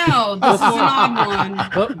that, I know this is an odd one.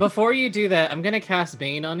 But before you do that, I'm gonna cast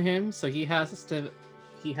Bane on him, so he has to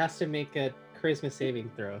make a charisma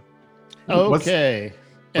saving throw. Okay.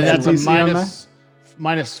 And what's that's the a DC on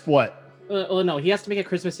minus what? Oh no, he has to make a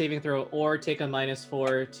charisma saving throw or take a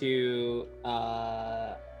 -4 to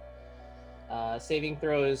saving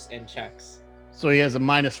throws and checks. So he has a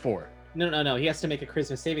 -4. No. He has to make a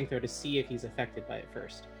charisma saving throw to see if he's affected by it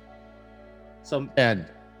first. So And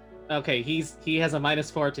okay, he has a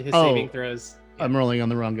 -4 to his Oh. saving throws. I'm rolling on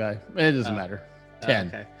the wrong guy. It doesn't Oh. matter.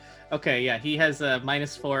 10. Okay, yeah, he has a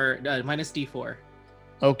 -4, -D4.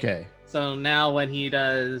 Okay. So now when he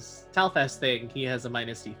does Talfest thing, he has a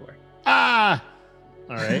 -D4. Ah!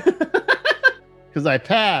 All right. Because I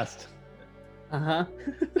passed. Uh-huh.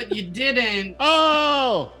 But you didn't.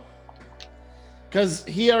 Oh! Because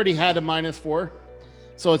he already had a -4.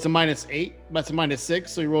 So it's a -8. That's a -6.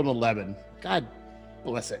 So he rolled an 11. God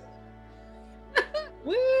bless it.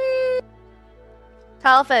 Woo!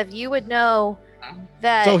 Talfeth, you would know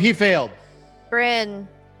that So he failed. Bryn.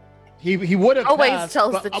 He would have Always passed,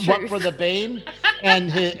 tells but, the but truth. for the Bane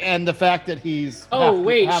and the fact that he's Oh half-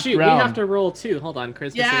 wait, half shoot, we drowned. have to roll too. Hold on,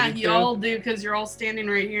 charisma Yeah, saving you throw. all do because you're all standing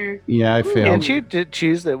right here. Yeah, I failed. Can't you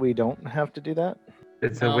choose that we don't have to do that?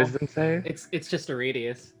 It's No. a wisdom save. It's just a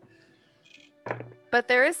radius. But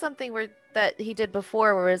there is something where that he did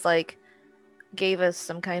before where it was like gave us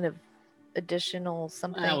some kind of additional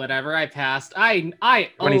something. Whatever, I passed. I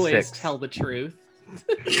always 26. tell the truth.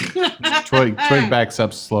 Twig backs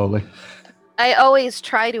up slowly. I always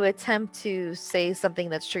try to attempt to say something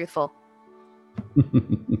that's truthful. What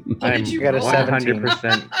I'm did you got a roll?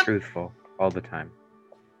 100% truthful all the time.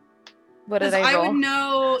 What did 'Cause I roll? would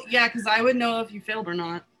know. Yeah, because I would know if you failed or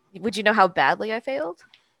not. Would you know how badly I failed?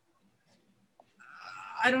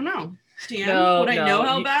 I don't know. Dan, No, would I no, know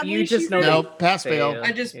how you- badly you just she know failed? Nope, pass fail.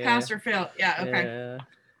 I just passed or failed. Yeah, okay. Yeah.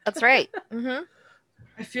 That's right. Mm-hmm.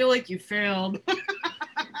 I feel like you failed.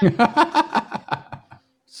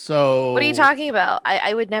 So What are you talking about?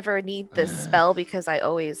 I would never need this spell because I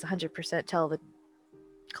always 100% tell the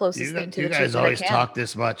closest thing to You the truth guys that I always can. talk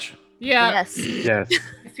this much. Yeah. Yes. Yes.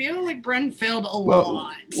 I feel like Bren failed a well,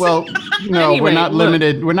 lot. well, no, Anyway, we're not look.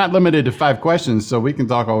 limited. We're not limited to 5 questions, so we can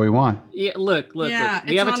talk all we want. Yeah, look. Yeah,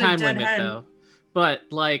 We it's have a on a time dead limit head. though. But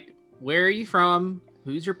like, where are you from?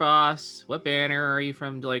 Who's your boss? What banner are you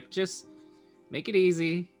from? Like, just make it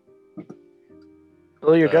easy.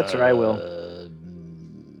 Blow your guts or I will.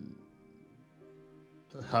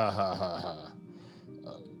 Ha ha ha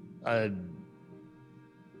ha.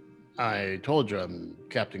 I told you I'm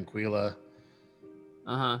Captain Quila.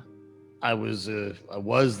 Uh-huh. I was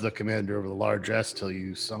the commander of the large S till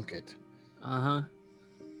you sunk it. Uh-huh.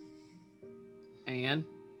 And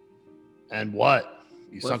And what?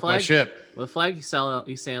 You What sunk my flag? ship. what flag you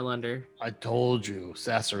sail under? I told you,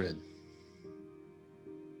 Sassarin.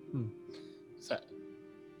 Hmm.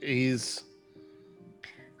 He's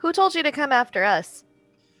Who told you to come after us?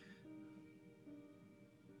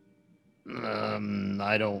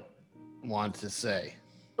 I don't want to say.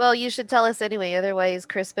 Well, you should tell us anyway, otherwise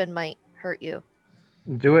Crispin might hurt you.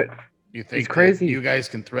 Do it. You think He's crazy. that you guys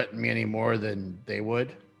can threaten me any more than they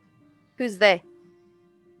would? Who's they?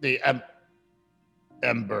 The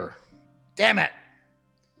Ember. Damn it!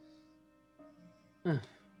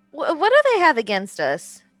 What do they have against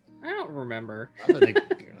us? I don't remember. I think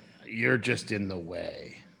you're just in the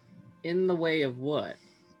way. In the way of what?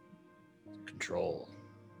 Control.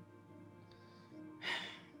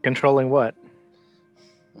 Controlling what?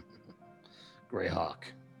 Greyhawk.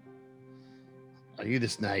 Are you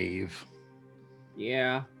this naive?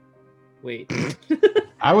 Yeah. Wait.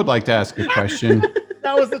 I would like to ask a question.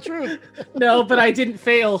 That was the truth. No, but I didn't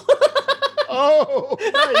fail. Oh,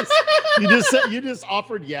 nice. You just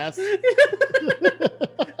offered yes. It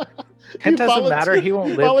You doesn't matter. He won't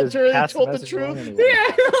live to voluntarily pass the told the message along truth. anyway. Yeah,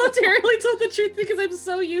 I voluntarily told the truth because I'm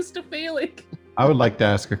so used to failing. I would like to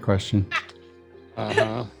ask a question.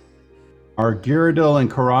 Uh-huh. Are Gyarados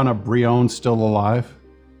and Karana Brion still alive?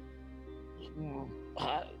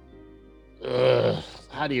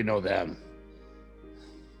 How do you know them?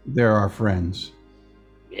 They're our friends.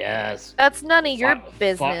 Yes. That's none of your Far-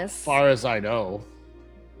 business. Far as I know,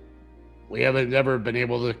 we haven't never been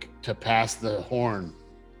able to pass the horn.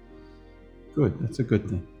 Good. That's a good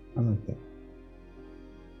thing. I like that.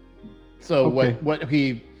 So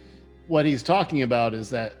Okay. what he's talking about is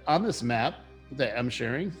that on this map that I'm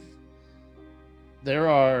sharing, there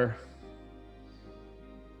are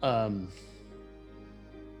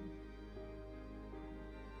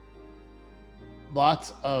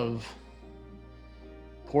lots of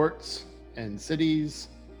ports and cities,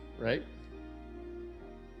 right?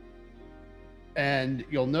 And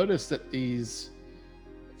you'll notice that these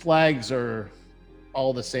flags are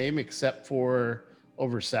all the same except for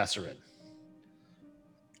over Sassarin.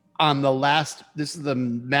 On the last, this is the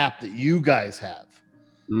map that you guys have.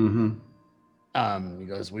 Mm-hmm.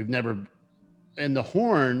 Because we've never, in the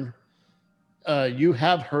Horn, you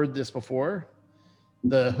have heard this before.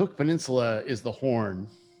 The Hook Peninsula is the Horn,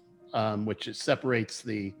 which separates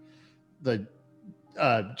the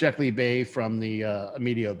Jeckley Bay from the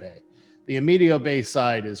Amedio Bay. The Amedio Bay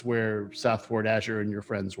side is where South Fort Azure and your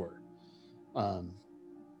friends were.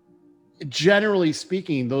 Generally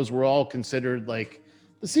speaking, those were all considered like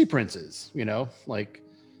the Sea Princes, you know, like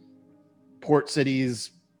port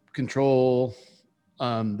cities, control.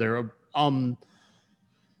 They're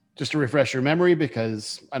just to refresh your memory,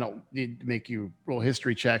 because I don't need to make you roll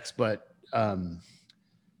history checks, but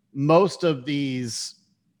most of these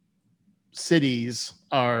cities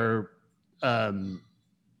are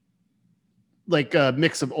like a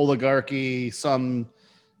mix of oligarchy, some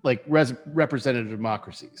like representative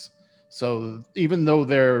democracies. So even though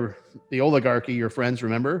they're the oligarchy, your friends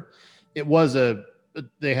remember, it was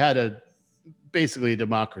they had basically a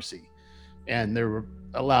democracy, and they were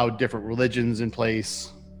allowed different religions in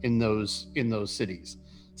place in those cities.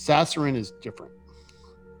 Sassarin is different.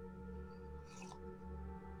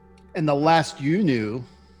 And the last you knew,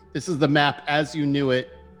 this is the map as you knew it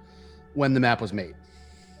when the map was made,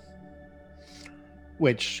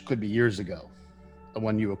 which could be years ago, the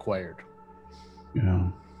one you acquired. Yeah.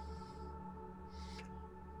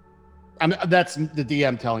 That's the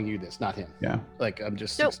DM telling you this, not him. Yeah. Like, I'm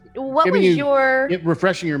just So what was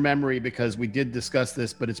refreshing your memory, because we did discuss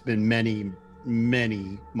this, but it's been many,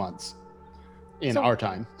 many months in our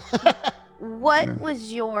time. What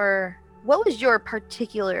was your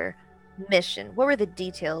particular mission? What were the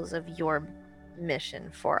details of your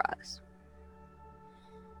mission for us?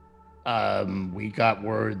 We got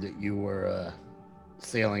word that you were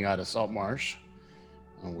sailing out of Saltmarsh,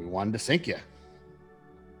 and we wanted to sink you.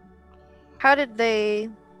 How did they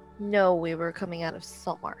know we were coming out of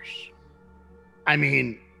Saltmarsh? I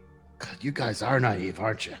mean, God, you guys are naive,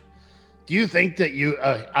 aren't you? Do you think that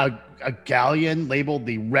a galleon labeled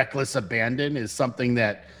the Reckless Abandon is something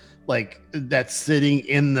that's sitting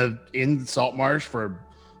in Saltmarsh for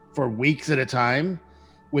weeks at a time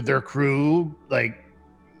with their crew, like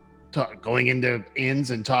going into inns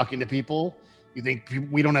and talking to people? You think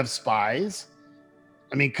we don't have spies?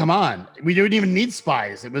 I mean, come on. We didn't even need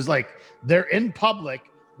spies. It was like they're in public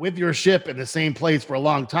with your ship in the same place for a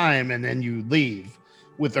long time, and then you leave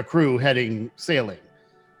with the crew sailing.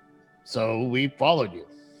 So we followed you.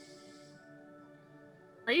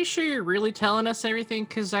 Are you sure you're really telling us everything?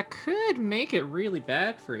 Because that could make it really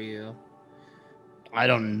bad for you. I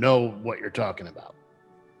don't know what you're talking about.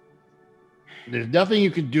 There's nothing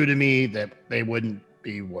you could do to me that they wouldn't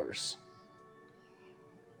be worse.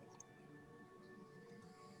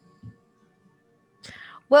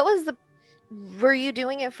 Were you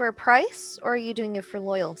doing it for a price, or are you doing it for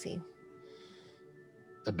loyalty?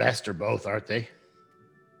 The best or both, aren't they?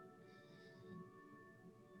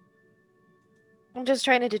 I'm just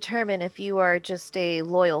trying to determine if you are just a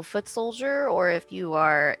loyal foot soldier or if you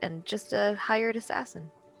are just a hired assassin.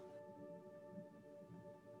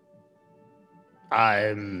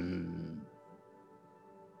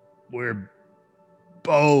 We're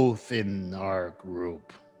both in our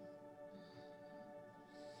group.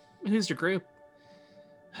 Who's your group?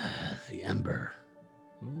 The Ember.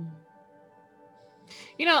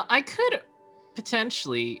 You know, I could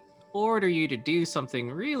potentially order you to do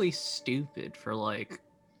something really stupid for like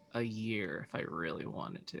a year if I really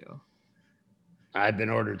wanted to. I've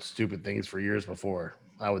been ordered stupid things for years before.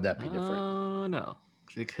 How would that be different? Oh, no.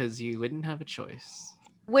 Because you wouldn't have a choice.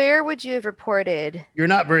 Where would you have reported? You're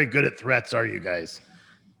not very good at threats, are you guys?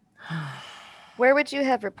 Where would you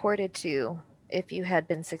have reported to if you had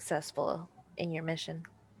been successful in your mission?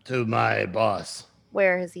 To my boss.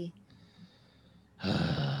 Where is he?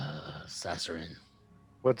 Sassarin.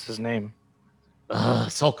 What's his name?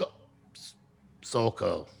 Solko.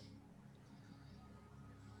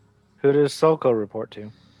 Who does Solko report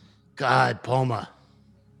to? God, Poma.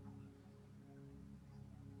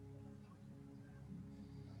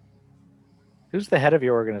 Who's the head of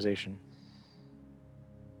your organization?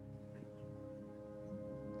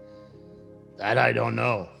 That I don't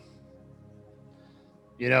know.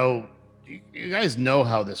 You know, you guys know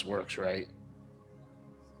how this works, right?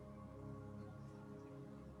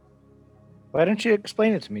 Why don't you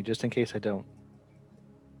explain it to me, just in case I don't?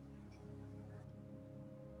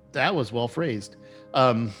 That was well phrased.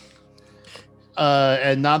 And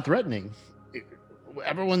non-threatening.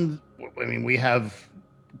 Everyone, I mean, we have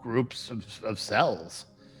groups of cells,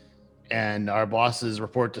 and our bosses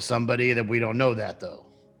report to somebody that we don't know that, though.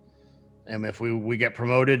 And if we get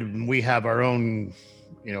promoted, we have our own,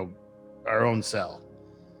 our own cell.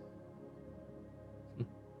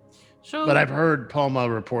 So, But I've heard Palma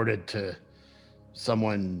reported to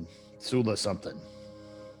someone, Sula something.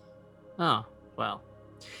 Oh, well.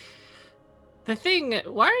 The thing,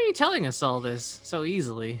 why are you telling us all this so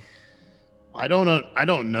easily? I don't know. I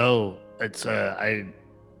don't know. It's I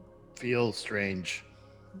feel strange.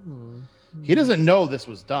 He doesn't know this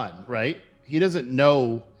was done, right? He doesn't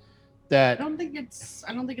know that. I don't think it's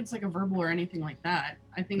like a verbal or anything like that.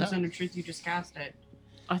 I think Zone of Truth, you just cast it.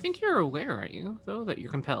 I think you're aware, aren't you, though, that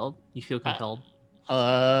you're compelled? You feel compelled?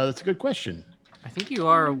 That's a good question. I think you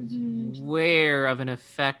are aware of an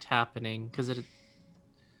effect happening, because it...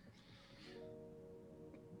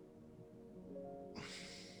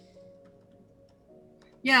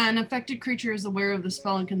 Yeah, an affected creature is aware of the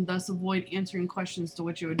spell and can thus avoid answering questions to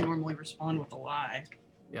which it would normally respond with a lie.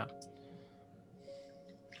 Yeah.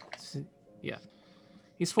 Yeah.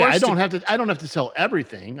 He's forced. I don't have to tell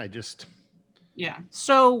everything. I just. Yeah.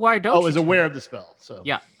 So why don't? Oh, is aware of the spell. So.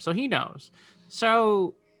 Yeah. So he knows.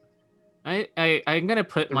 So. I'm gonna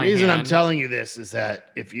put the my reason hand... I'm telling you this is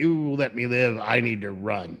that if you let me live, I need to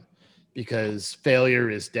run, because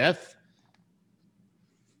failure is death.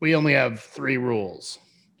 We only have 3 rules.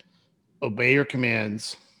 Obey your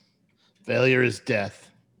commands, failure is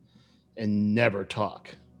death, and never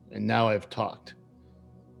talk. And now I've talked.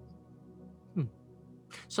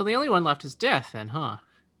 So the only one left is death then, huh?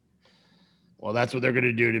 Well, that's what they're going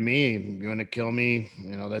to do to me. You're going to kill me.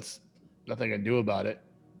 That's nothing I can do about it.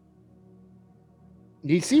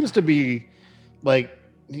 He seems to be like,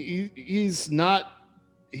 he's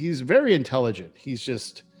very intelligent. He's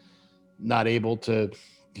just not able to,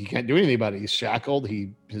 he can't do anything about it. He's shackled.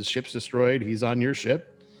 His ship's destroyed. He's on your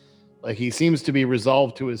ship. Like, he seems to be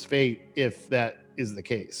resolved to his fate if that is the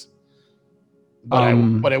case.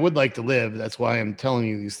 But I would like to live. That's why I'm telling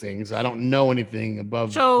you these things. I don't know anything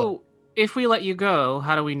above. So if we let you go,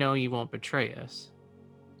 how do we know you won't betray us?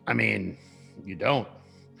 I mean, you don't.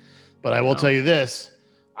 But I will tell you this.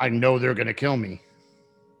 I know they're going to kill me.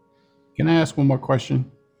 Can I ask one more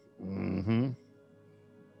question? Mm-hmm.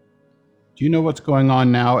 Do you know what's going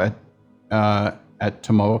on now at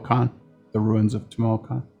Tomoacon, the ruins of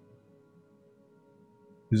Tomoacon?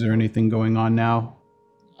 Is there anything going on now?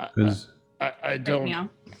 Because I don't.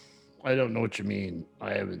 I don't know what you mean.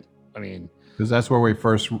 I haven't. I mean, because that's where we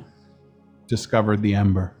first discovered the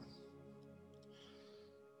Ember.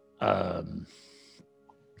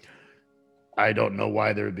 I don't know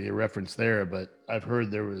why there would be a reference there, but I've heard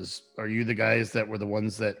there was. Are you the guys that were the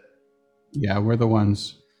ones that? Yeah, we're the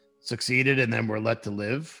ones. Succeeded and then were let to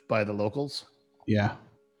live by the locals? Yeah.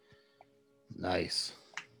 Nice.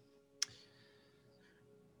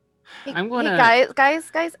 Hey, I'm gonna... Hey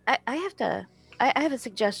guys, I have a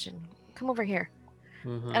suggestion. Come over here.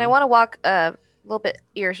 Mm-hmm. And I want to walk a little bit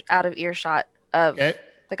out of earshot of the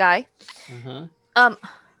guy. Mm-hmm.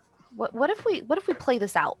 What if we play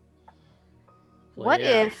this out?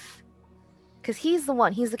 If, because he's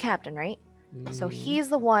the captain, right? Mm-hmm. So he's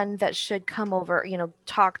the one that should come over,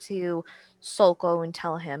 talk to Solko and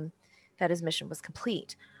tell him that his mission was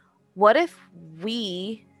complete. What if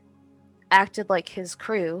we acted like his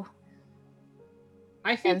crew?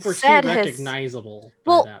 I think we're too recognizable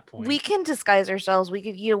at that point. We can disguise ourselves.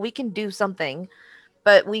 We can do something,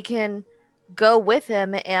 but we can go with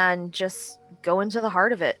him and just go into the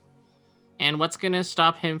heart of it. And what's going to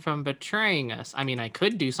stop him from betraying us? I mean, I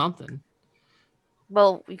could do something.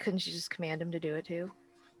 Well, couldn't you just command him to do it too?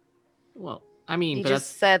 Well, I mean, you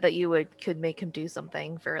just said that you could make him do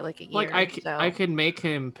something for like a year. Like I could make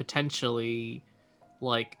him potentially,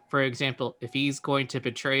 like, for example, if he's going to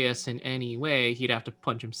betray us in any way, he'd have to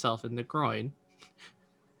punch himself in the groin.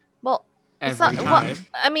 Well, every time. Well,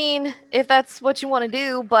 I mean, if that's what you want to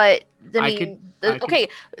do, but okay, hey,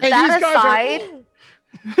 that aside.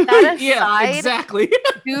 That aside, yeah, exactly.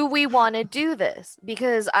 Do we want to do this?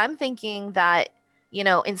 Because I'm thinking that,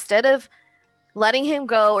 instead of letting him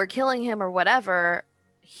go or killing him or whatever,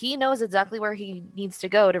 he knows exactly where he needs to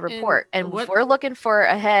go to report. And if we're looking for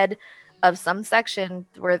a head of some section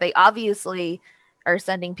where they obviously are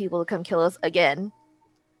sending people to come kill us again,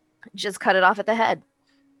 just cut it off at the head.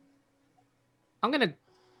 I'm gonna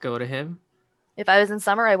go to him. If I was in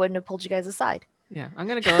summer, I wouldn't have pulled you guys aside. Yeah, I'm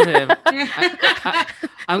gonna go to him.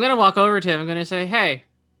 I'm gonna walk over to him. I'm gonna say, "Hey,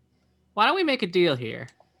 why don't we make a deal here?"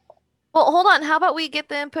 Well, hold on. How about we get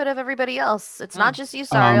the input of everybody else? It's not just you,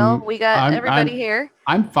 Sariel. We got I'm- everybody I'm- here.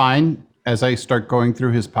 I'm fine as I start going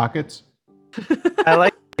through his pockets. I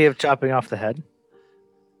like the idea of chopping off the head.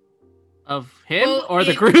 Of him Well, or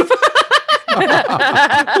the it- group?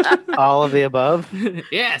 All of the above.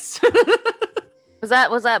 Yes. Was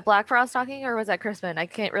that Black Frost talking or was that Crispin? I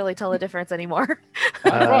can't really tell the difference anymore.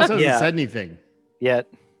 Ross hasn't yeah. said anything. Yet.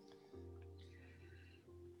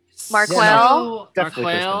 Marquel? So, Definitely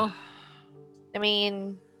Marquel. I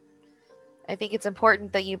mean, I think it's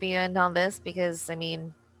important that you be in on this because, I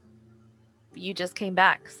mean, you just came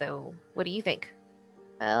back. So, what do you think?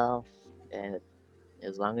 Well,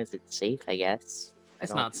 as long as it's safe, I guess. I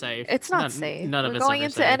It's don't- not safe. It's not safe. None of We're it's going ever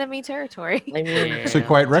into safe. enemy territory. I mean, Actually,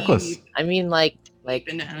 quite reckless. deep I mean, like,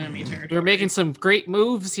 into enemy territory. We're making some great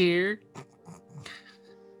moves here.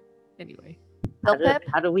 Anyway, Zilpip?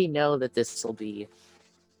 how do we know that this will be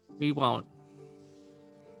we won't.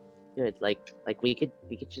 good? Like we could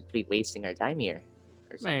just be wasting our time here.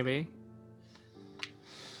 Or something. Maybe.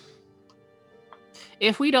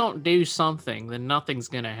 If we don't do something, then nothing's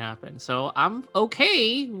gonna happen. So I'm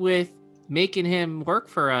okay with making him work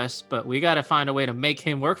for us, but we gotta find a way to make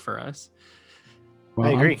him work for us. Well,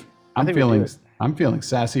 I agree. I I'm think we do feeling it. I'm feeling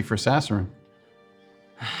sassy for Sassarin.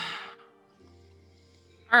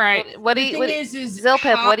 All right. What do The you, thing what, is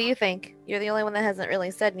Zilpip, how- what do you think? You're the only one that hasn't really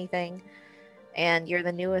said anything, and you're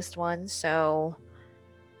the newest one. So,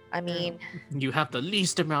 I mean, You have the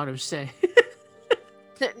least amount of say.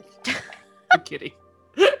 I'm kidding.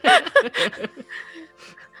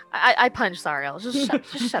 I punched Sariel.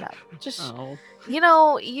 Just shut up. Just Oh. you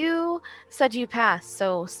know, you said you passed,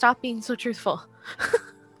 so stop being so truthful.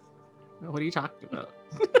 What are you talking about?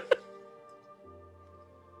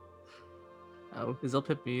 Oh, is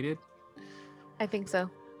Zilpip muted? I think so.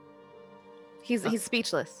 He's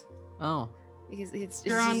speechless. Oh. He's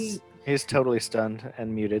You're on. He's totally stunned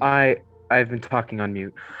and muted. I've been talking on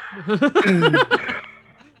mute.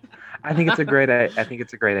 I think it's a great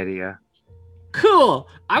idea. Cool.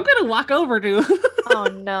 I'm gonna walk over to. Oh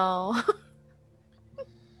no.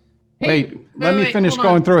 Wait, let me wait, finish hold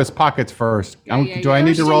on. going through his pockets first. Yeah, Do I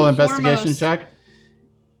need to First roll and investigation foremost- check?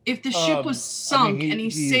 If the ship was sunk and he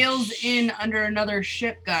he's- sails in under another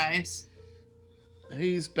ship, guys.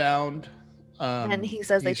 He's bound. And he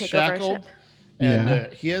says they he's take over a shackled, ship. and Yeah.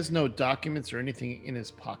 he has no documents or anything in his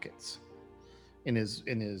pockets, on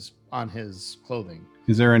his clothing.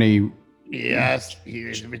 Is there any? Yes,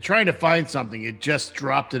 he's been trying to find something. He just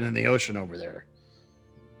dropped it in the ocean over there.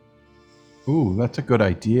 Ooh, that's a good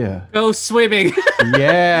idea. Go swimming.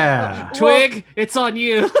 Yeah. Twig, it's on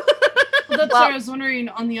you. Well, that's Well- what I was wondering.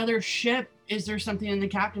 On the other ship, is there something in the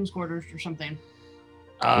captain's quarters or something?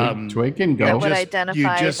 Twig can you go. Would just,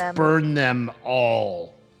 identify you just them. burn them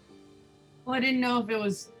all. Well, I didn't know if it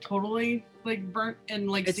was totally like burnt and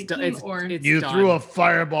like It's sinking, it's- or it's You done. threw a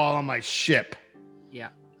fireball on my ship. Yeah.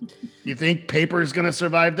 You think paper's gonna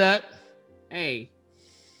survive that? Hey.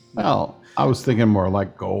 Well, I was thinking more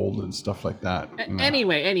like gold and stuff like that.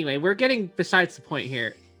 Anyway, we're getting besides the point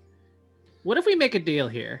here. What if we make a deal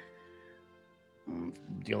here?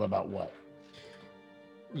 Deal about what?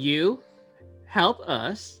 You help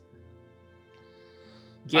us.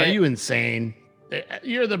 Are you insane?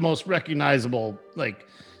 You're the most recognizable. Like,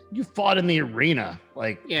 you fought in the arena.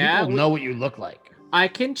 Like, Yeah, people we- know what you look like. I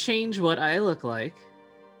can change what I look like.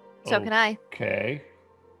 So can I. Okay.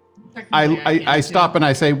 I stop and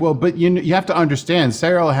I say, well, but you have to understand,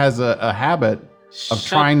 Cyril has a habit of Shut-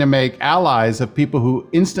 trying to make allies of people who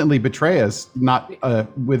instantly betray us, not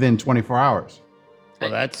within 24 hours.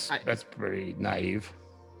 Well, I- that's pretty naive.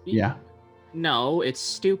 Yeah. No, it's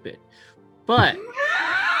stupid. But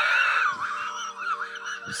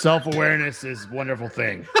Self-awareness is a wonderful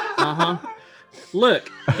thing. uh-huh. Look,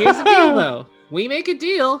 here's the deal though. We make a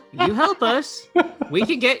deal, you help us. We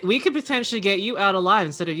could potentially get you out alive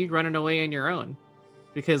instead of you running away on your own.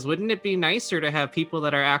 Because wouldn't it be nicer to have people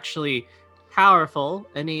that are actually powerful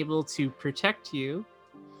and able to protect you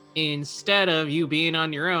instead of you being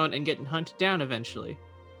on your own and getting hunted down eventually?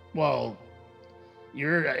 Well,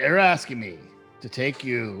 you're asking me to take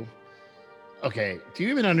you. Okay, do you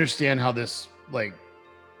even understand how this like?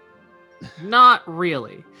 Not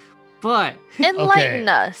really. But Enlighten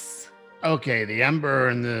us. Okay, the Ember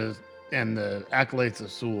and the Acolytes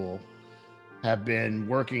of Sul have been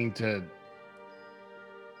working to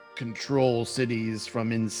control cities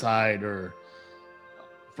from inside, or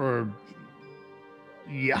for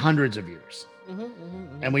hundreds of years.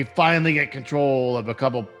 And we finally get control of a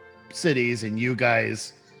couple cities, and you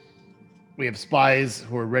guys, we have spies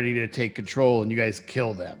who are ready to take control, and you guys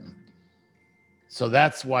kill them. So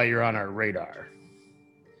that's why you're on our radar.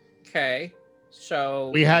 Okay.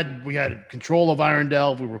 So We had control of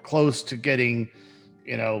Irondale. We were close to getting,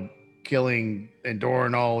 killing Endor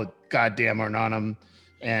and all goddamn Arnanum.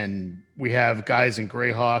 And we have guys in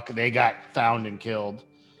Greyhawk. They got found and killed.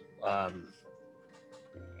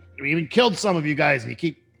 We even killed some of you guys, and you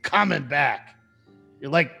keep coming back.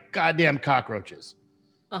 You're like goddamn cockroaches.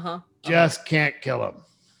 Just can't kill them.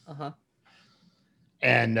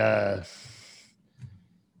 And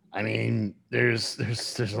I mean, there's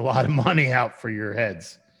a lot of money out for your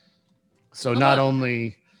heads. So not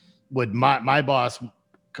only would my boss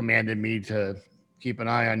commanded me to keep an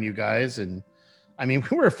eye on you guys, and I mean,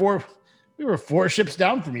 we were four ships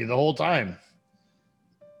down from you the whole time.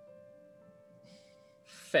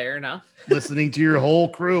 fair enough. Listening to your whole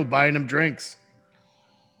crew, buying them drinks.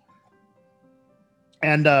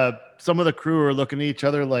 And some of the crew are looking at each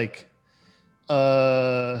other like,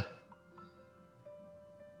 I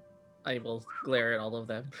will glare at all of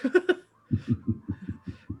them.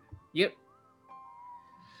 Yep.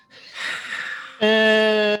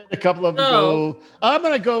 And a couple of them go, I'm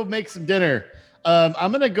going to go make some dinner.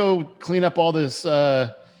 I'm going to go clean up all this.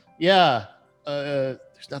 There's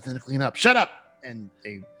nothing to clean up. Shut up. And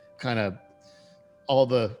they kind of, all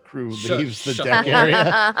the crew leaves the deck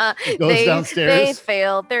area. Goes downstairs. They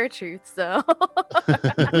failed their truths, though.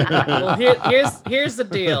 Well, here's the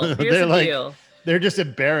deal. Deal. They're just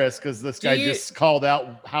embarrassed because this guy just called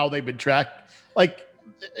out how they've been tracked. Like,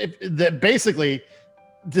 basically,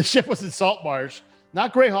 the ship was in Saltmarsh,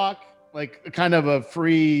 not Greyhawk, like kind of a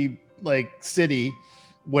free like city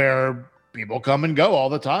where people come and go all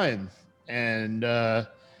the time, and their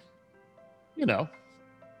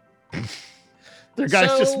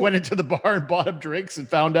guys just went into the bar and bought them drinks and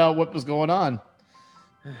found out what was going on.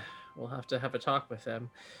 We'll have to have a talk with them.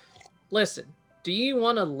 Listen, do you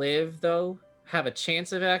want to live though? Have a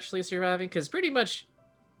chance of actually surviving? Because pretty much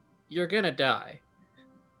you're gonna die.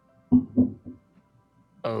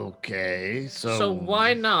 Okay, so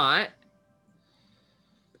why not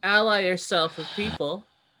ally yourself with people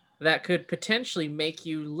that could potentially make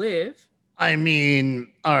you live? I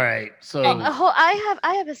mean, all right. So I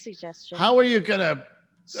have a suggestion. how are you gonna?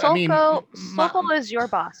 Solko is your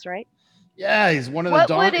boss, right? Yeah, he's one of the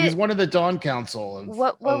Dawn. He's one of the Dawn Council.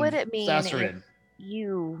 What would it mean Sassarin. if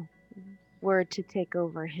you were to take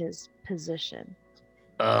over his position?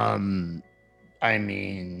 I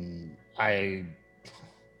mean,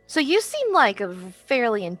 So you seem like a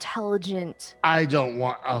fairly intelligent. I don't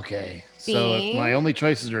want. Okay, so if my only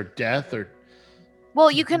choices are death or. Well,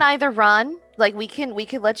 you can either run, like we could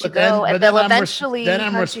let you go, and they'll eventually. Then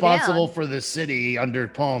I'm hunt you responsible down. for the city under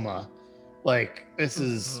Poma. Like this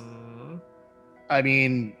is. I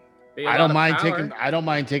mean, I don't mind taking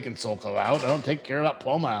Solko out. I don't take care about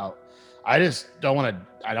Poma out. I just don't want to.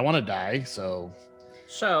 I don't want to die. So.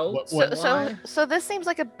 So this seems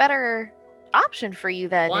like a better option for you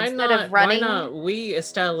then. Instead of running. Why not we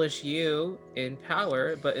establish you in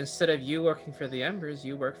power, but instead of you working for the Embers,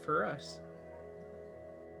 you work for us?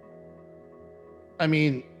 I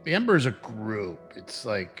mean, the Embers are a group. It's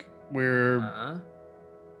like we're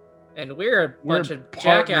and we're a bunch of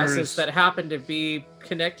jackasses that happen to be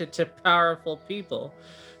connected to powerful people.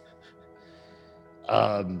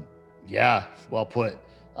 Yeah, well put.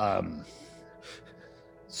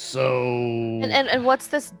 So and what's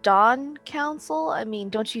this Dawn Council? I mean,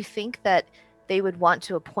 don't you think that they would want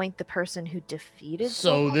to appoint the person who defeated?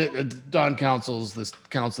 So the Dawn Council is this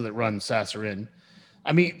council that runs Sassarin.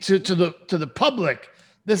 I mean, to the public,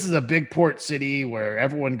 this is a big port city where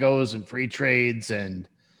everyone goes and free trades, and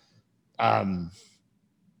to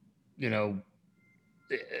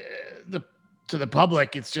the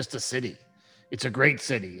public, it's just a city. It's a great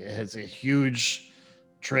city. It has a huge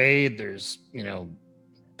trade. There's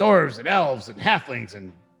dwarves and elves and halflings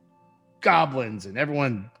and goblins and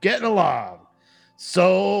everyone getting along.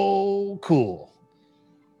 So cool.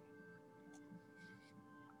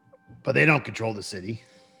 But they don't control the city.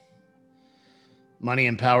 Money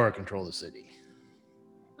and power control the city.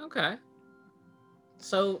 Okay.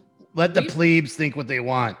 So let the plebes think what they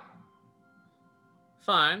want.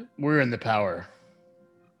 Fine. We're in the power.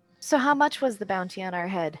 So how much was the bounty on our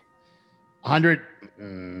head?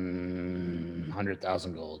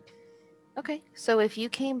 100,000 gold. Okay. So if you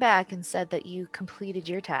came back and said that you completed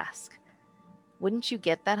your task, wouldn't you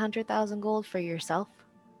get that 100,000 gold for yourself?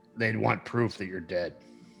 They'd want proof that you're dead.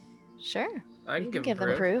 Sure. I can give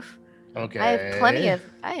them proof. Okay.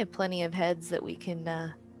 I have plenty of heads that we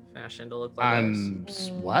can. Fashion to look like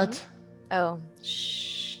ours. What? Oh,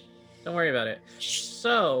 shh. Don't worry about it.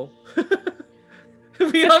 So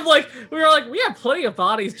we have plenty of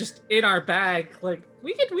bodies just in our bag. Like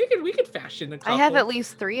we could fashion a couple. I have at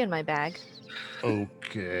least 3 in my bag.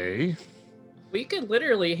 Okay. We could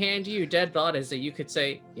literally hand you dead bodies that you could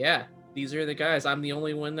say, yeah, these are the guys. I'm the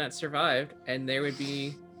only one that survived, and there would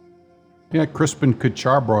be. Yeah, Crispin could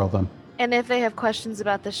charbroil them. And if they have questions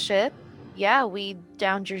about the ship, yeah, we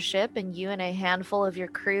downed your ship, and you and a handful of your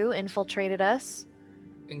crew infiltrated us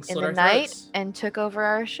in the night and took over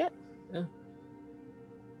our ship. Yeah.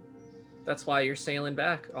 That's why you're sailing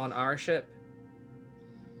back on our ship.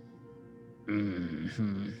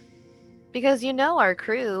 Mm-hmm. Because you know our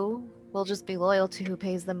crew will just be loyal to who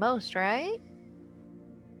pays the most, right?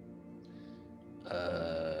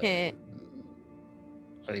 I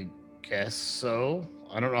guess so.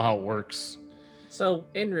 I don't know how it works. So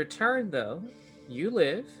in return, though, you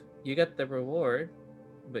live, you get the reward,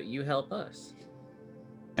 but you help us.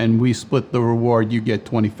 And we split the reward. You get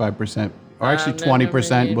 25%. Or actually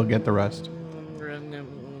 20%. We'll get the rest.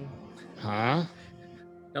 Huh?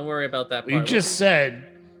 Don't worry about that part. You just said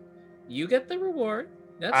you get the reward.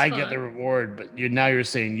 That's I fine. get the reward, but now you're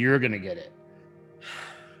saying you're gonna get it.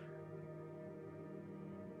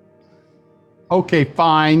 Okay,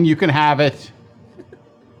 fine. You can have it.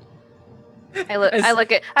 I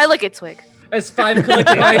look at Twig. As 5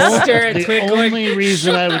 collective eyes stare at Twig. The only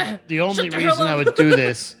reason I would do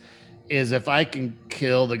this is if I can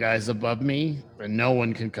kill the guys above me, and no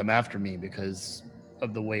one can come after me because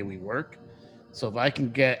of the way we work. So if I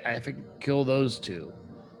can kill those 2,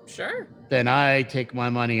 sure, then I take my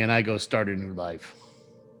money and I go start a new life.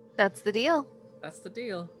 That's the deal. That's the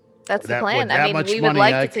deal. That's the plan. I mean, we would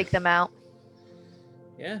like to take them out.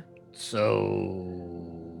 Yeah.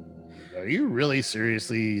 So, are you really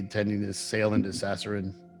seriously intending to sail into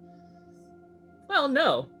Sassarin? Well,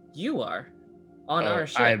 no, you are on our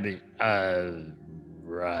ship.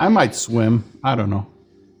 Right. I might swim. I don't know.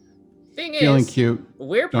 Thing Feeling is, cute.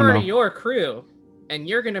 We're part of your crew, and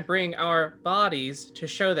you're gonna bring our bodies to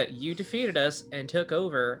show that you defeated us and took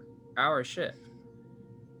over our ship.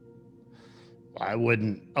 I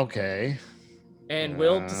wouldn't. Okay. And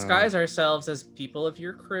we'll disguise ourselves as people of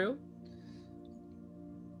your crew.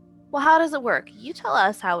 Well, how does it work? You tell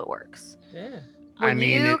us how it works. Yeah. When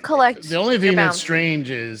you collect the only thing your that's bounty- strange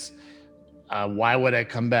is why would I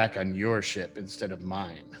come back on your ship instead of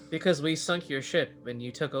mine? Because we sunk your ship when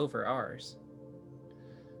you took over ours.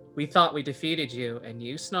 We thought we defeated you, and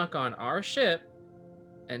you snuck on our ship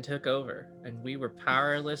and took over, and we were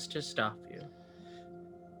powerless to stop you.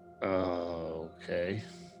 Okay.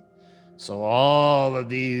 So all of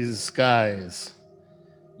these guys,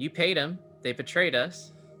 you paid them. They betrayed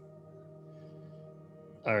us.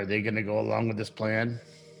 Are they going to go along with this plan?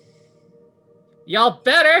 Y'all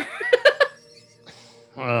better.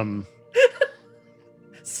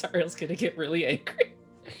 Sariel's gonna get really angry.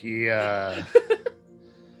 Yeah.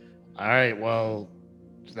 All right. Well,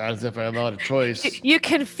 it's not as if I had a lot of choice. You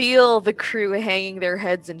can feel the crew hanging their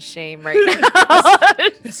heads in shame right now.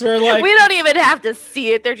 So we're like, we don't even have to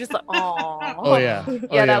see it. They're just like, oh. Oh yeah.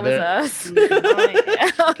 Yeah, that was us.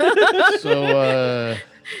 So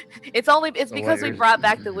it's because we brought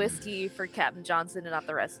back the whiskey for Captain Johnson and not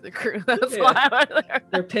the rest of the crew. That's why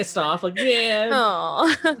they're pissed off. Like, yeah.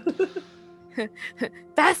 Oh.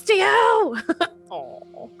 Bastio.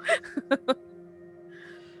 Oh.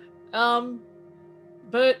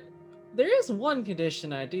 But there is one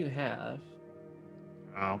condition I do have.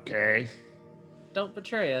 Okay. Don't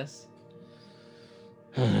betray us.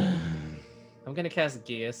 I'm gonna cast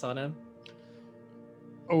Geas on him.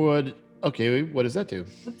 Okay, what does that do?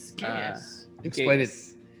 What's Geas? Explain it.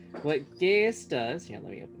 What Geas does, here,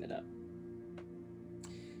 let me open it up.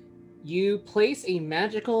 You place a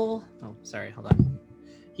magical... Oh, sorry, hold on.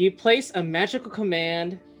 You place a magical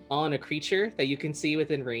command on a creature that you can see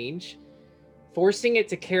within range, forcing it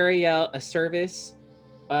to carry out a service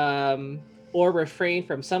or refrain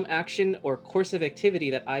from some action or course of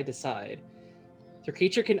activity that I decide. The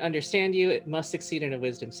creature can understand you. It must succeed in a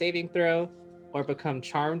wisdom saving throw or become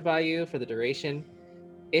charmed by you for the duration.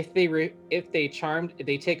 If they charmed,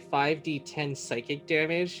 they take 5d10 psychic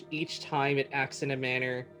damage each time it acts in a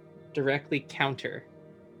manner directly counter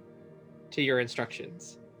to your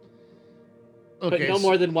instructions. Okay, but no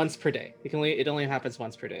more than once per day. It only happens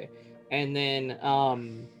once per day. And then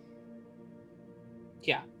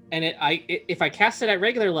yeah. And if I cast it at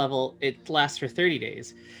regular level, it lasts for 30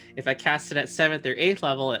 days. If I cast it at 7th or 8th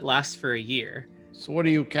level, it lasts for a year. So what are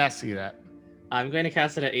you casting it at? I'm going to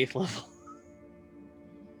cast it at 8th level.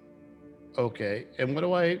 Okay. And what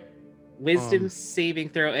do I? Wisdom Um, saving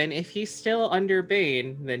throw, and if he's still under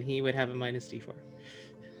Bane, then he would have a minus D4.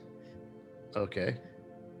 Okay.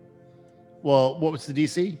 Well, what was the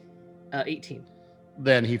DC? 18.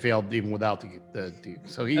 Then he failed even without the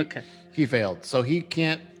so Okay. he failed. So he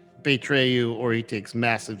can't betray you, or he takes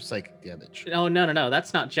massive psychic damage. Oh, no.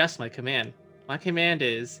 That's not just my command. My command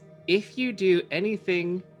is if you do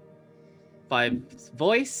anything by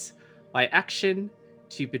voice, by action,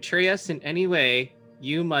 to betray us in any way,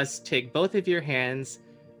 you must take both of your hands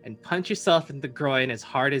and punch yourself in the groin as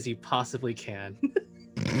hard as you possibly can.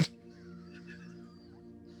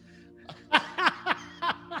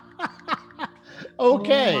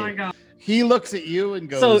 Okay. Oh my god. He looks at you and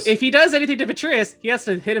goes. So if he does anything to betray us, he has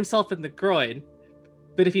to hit himself in the groin.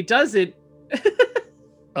 But if he doesn't,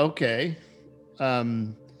 okay.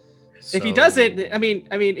 if he doesn't, I mean,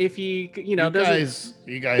 if he, doesn't.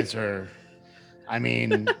 You guys are. I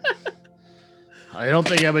mean, I don't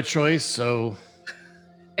think I have a choice. So.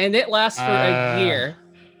 And it lasts for a year.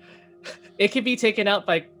 It can be taken out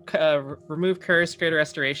by remove curse, greater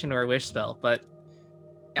restoration, or a wish spell. But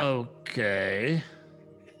okay.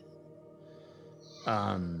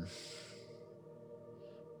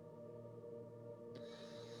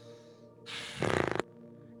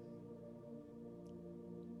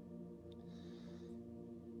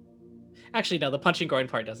 Actually, no, the punching groin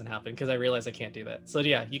part doesn't happen because I realize I can't do that. So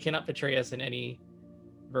yeah, you cannot betray us in any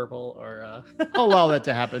verbal or. I'll allow that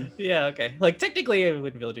to happen. Yeah, okay. Like technically, I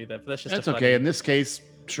wouldn't be able to do that, but that's just. That's okay. In this case,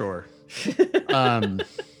 sure.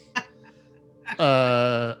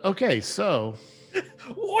 Okay, so.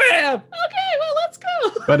 Wham! Okay, well, let's go.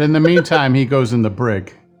 But in the meantime, he goes in the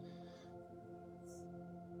brig.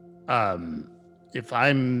 If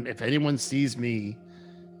anyone sees me,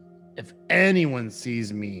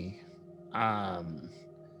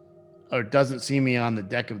 or doesn't see me on the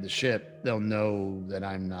deck of the ship, they'll know that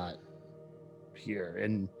I'm not here.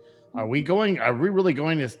 And are we really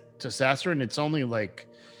going to Sassurin? It's only like.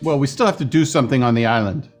 Well, we still have to do something on the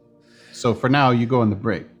island. So for now, you go in the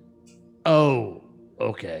brig. Oh,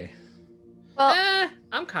 okay. Well,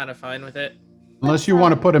 I'm kind of fine with it. Unless you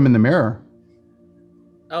want to put him in the mirror.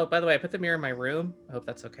 Oh, by the way, I put the mirror in my room. I hope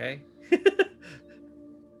that's okay.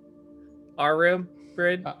 Our room,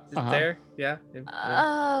 Brid, is it there? Yeah.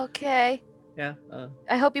 okay. Yeah.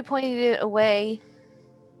 I hope you pointed it away.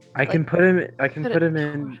 I can put him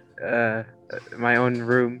in my own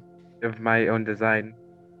room of my own design,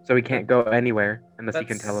 so he can't go anywhere unless he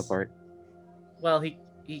can teleport. Well, he.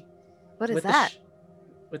 What is with that?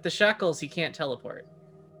 With the shackles, he can't teleport.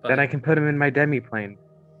 But... Then I can put him in my demi-plane.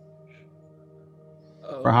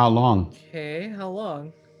 For how long? Okay, how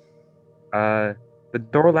long? The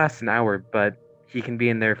door lasts an hour, but he can be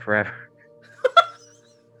in there forever.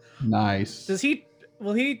 Nice.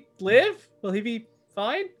 Will he live? Will he be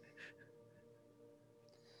fine?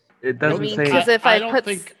 It doesn't say. Because if I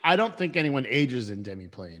don't think anyone ages in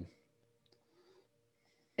demiplane.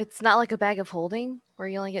 It's not like a bag of holding where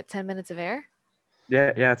you only get 10 minutes of air.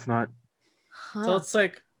 Yeah, it's not. Huh. So it's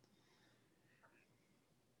like,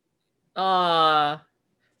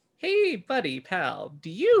 hey, buddy, pal, do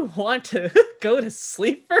you want to go to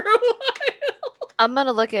sleep for a while? I'm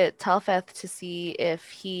gonna look at Telfeth to see if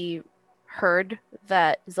he heard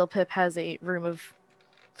that Zilpip has a room of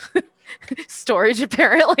storage,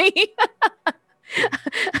 apparently.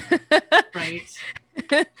 Right.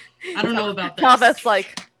 I don't know about this. Telfeth's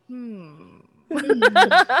like,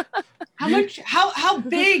 How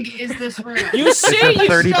big is this room? You say It's a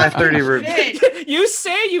 30 by 30 room. You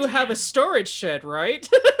say you have a storage shed, right?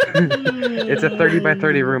 It's a 30 by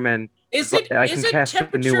 30 room, and I can cast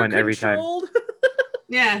a new one every time.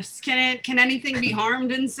 Yes. Can anything be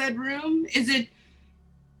harmed in said room? Is it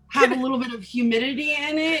have a little bit of humidity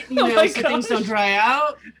in it? You know, so things don't dry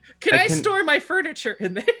out. Can I store my furniture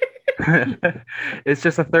in there? It's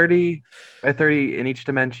just a 30 by 30 in each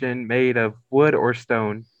dimension, made of wood or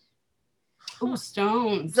stone. Oh,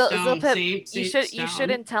 stone. Zilpip, you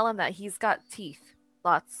shouldn't tell him that he's got teeth.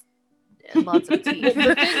 Lots and lots of teeth.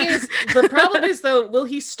 The thing is, the problem is though, will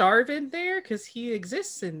he starve in there? Because he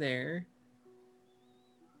exists in there.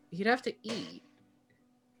 He'd have to eat.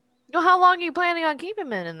 How long are you planning on keeping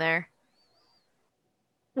him in there?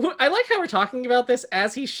 I like how we're talking about this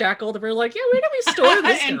as he's shackled, and we're like, yeah, where do we store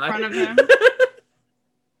this in guy? front of him.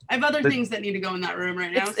 I have other things that need to go in that room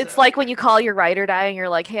right now. It's like when you call your ride or die and you're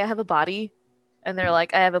like, hey, I have a body. And they're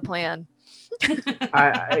like, I have a plan.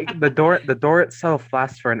 The door itself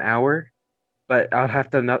lasts for an hour, but I have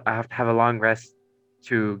to have a long rest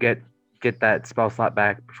to get that spell slot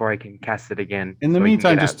back before I can cast it again. In the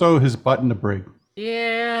meantime, just throw his butt in the brig.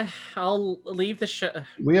 Yeah, I'll leave the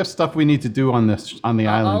We have stuff we need to do on the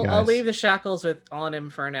island, guys. I'll leave the shackles on him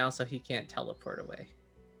for now, so he can't teleport away.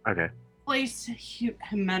 Okay. Place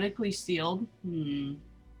hermetically sealed.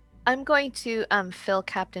 I'm going to fill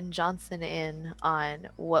Captain Johnson in on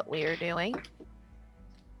what we are doing.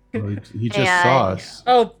 Well, he just saw us.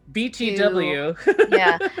 Oh, BTW.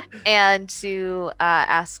 Yeah, and to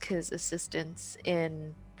ask his assistance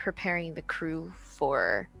in preparing the crew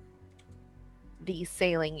for the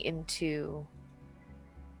sailing into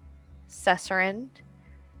Cesarind,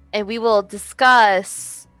 and we will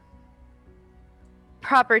discuss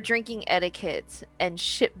proper drinking etiquette and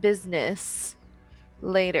ship business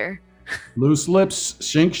later. Loose lips,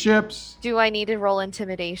 sink ships. Do I need to roll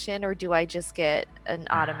intimidation, or do I just get an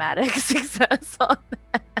automatic success on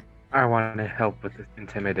that? I want to help with this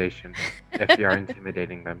intimidation if you are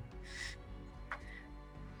intimidating them.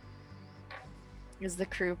 Is the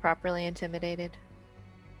crew properly intimidated?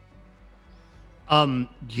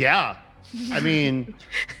 Yeah. I mean,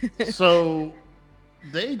 so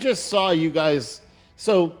they just saw you guys.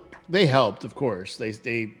 So they helped, of course. They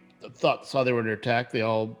saw they were under attack. They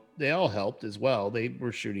all helped as well. They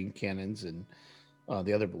were shooting cannons and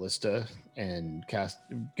the other ballista and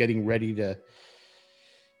getting ready to.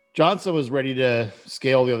 Johnson was ready to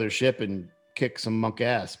scale the other ship and kick some monk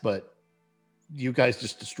ass, but you guys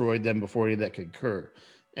just destroyed them before any of that could occur.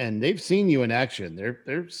 And they've seen you in action.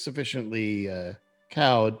 They're sufficiently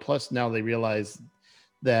cowed. Plus, now they realize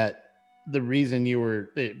that the reason you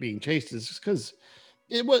were being chased is just because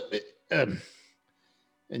it was.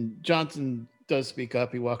 And Johnson does speak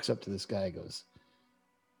up. He walks up to this guy and goes,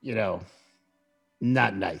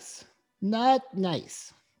 not nice. Not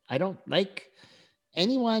nice. I don't like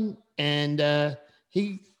anyone. And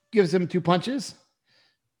he gives him 2 punches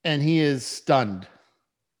and he is stunned.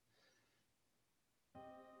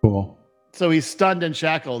 Cool. So he's stunned and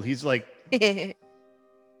shackled. He's like, I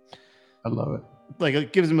love it. Like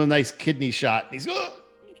it gives him a nice kidney shot. And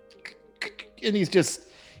he's just,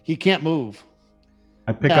 he can't move.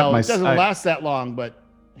 I pick up my. It doesn't last that long, but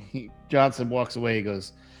Johnson walks away. He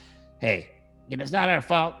goes, "Hey, it's not our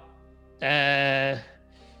fault.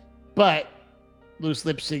 But loose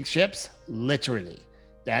lips sink ships, literally.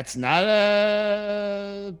 That's not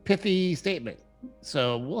a pithy statement.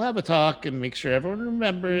 So we'll have a talk and make sure everyone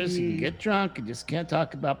remembers. You can get drunk and just can't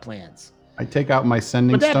talk about plans." I take out my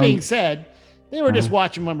sending But that stone. being said, they were just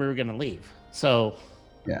watching when we were going to leave. So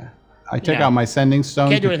yeah, I take out my sending stone.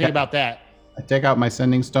 Can't do anything about that. I take out my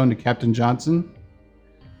sending stone to Captain Johnson,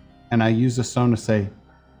 and I use the stone to say,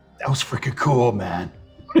 "That was freaking cool, man."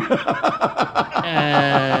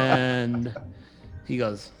 And he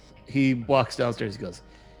walks downstairs. He goes,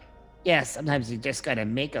 "Yeah, sometimes you just got to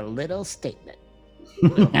make a little statement.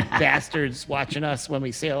 Little bastards watching us when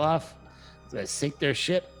we sail off. They sink their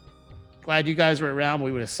ship. Glad you guys were around.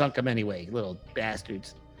 We would have sunk them anyway, little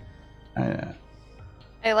bastards."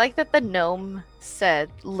 I like that the gnome said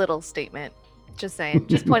little statement. Just saying.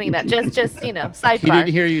 Just pointing that. Just sidebar. He didn't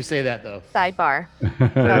hear you say that though. Sidebar.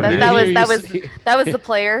 No, that was the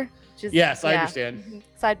player. Yes, I understand.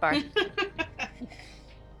 Sidebar.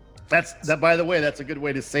 That. By the way, that's a good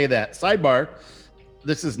way to say that. Sidebar.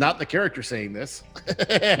 This is not the character saying this.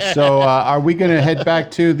 So, are we going to head back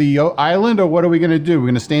to the island, or what are we going to do? We're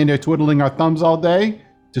going to stand there twiddling our thumbs all day,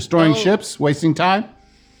 destroying ships, wasting time?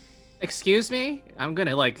 Excuse me? I'm going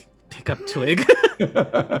to pick up Twig.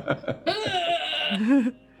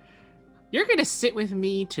 You're going to sit with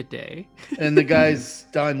me today. And the guy's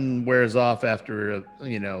stun wears off after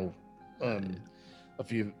a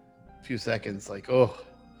few seconds. Like, oh,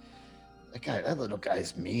 that little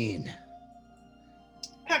guy's mean.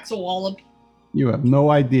 Packs a wallop. You have no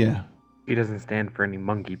idea. He doesn't stand for any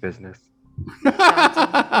monkey business.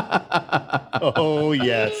 Oh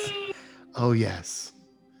yes. Oh yes.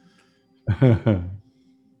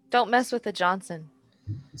 Don't mess with the Johnson.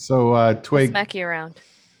 So Twig Smack you around.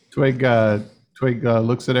 Twig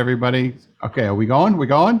looks at everybody. Okay, are we going? We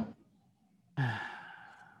going?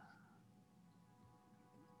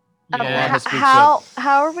 How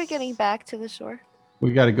are we getting back to the shore?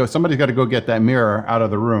 We got to go. Somebody's got to go get that mirror out of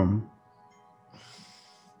the room.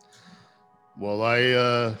 Well,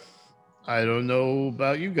 I don't know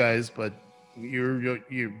about you guys, but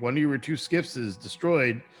one of your 2 skiffs is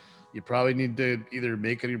destroyed. You probably need to either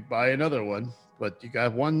make it or buy another one. But you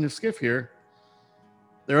got one skiff here.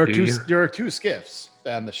 There are two skiffs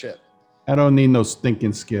on the ship. I don't need no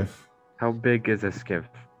stinking skiff. How big is a skiff?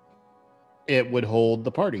 It would hold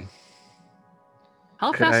the party.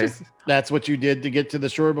 How fast is... That's what you did to get to the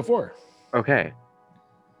shore before. Okay.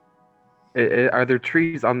 Are there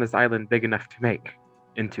trees on this island big enough to make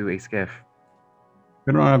into a skiff?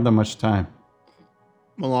 We don't have that much time.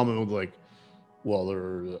 Malama was like, well,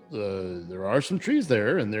 there are some trees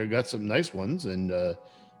there, and they got some nice ones, and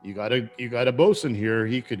you got a bosun here.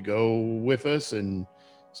 He could go with us and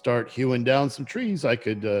start hewing down some trees. I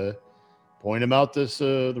could point him out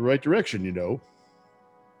the right direction. You know.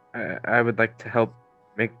 I would like to help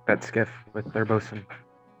make that skiff with their bosun.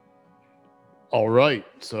 All right,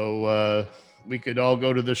 so we could all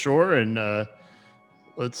go to the shore and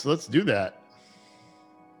let's do that.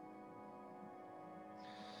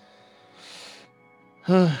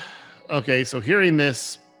 Okay, so hearing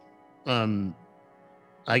this,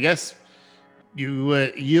 I guess you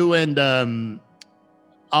and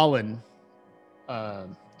Allen,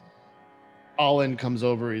 Allen comes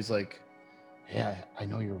over. He's like, "Yeah, I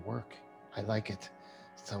know your work. I like it.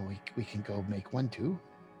 So we can go make one too."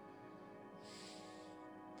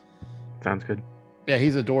 Sounds good. Yeah,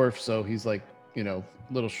 he's a dwarf, so he's like,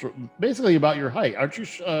 little short, basically about your height. Aren't you?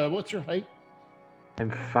 What's your height?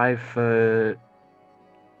 I'm 5 foot.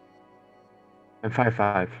 I'm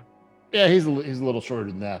 5'5". Yeah, he's a little shorter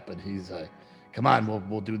than that, but he's like, come on,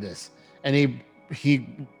 we'll do this. And he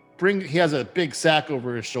has a big sack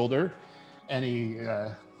over his shoulder, and you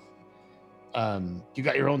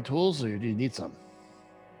got your own tools, or do you need some?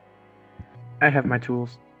 I have my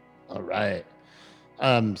tools. All right.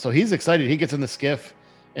 So he's excited. He gets in the skiff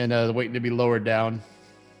and waiting to be lowered down.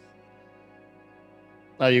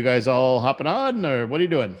 Are you guys all hopping on, or what are you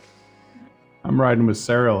doing? I'm riding with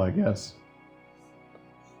Cyril, I guess.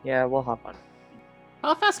 Yeah, we'll hop on.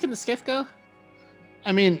 How fast can the skiff go?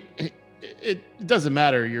 I mean, it doesn't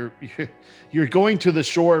matter. You're going to the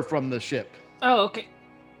shore from the ship. Oh, okay.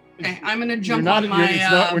 Okay, I'm gonna jump on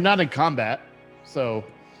my. We're not in combat, so.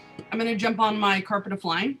 I'm gonna jump on my carpet of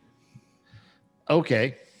flying.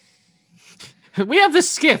 Okay. We have the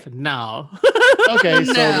skiff now. Okay,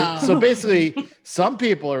 No. so basically, some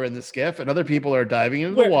people are in the skiff, and other people are diving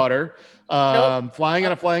into the water, flying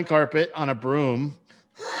on a flying carpet on a broom.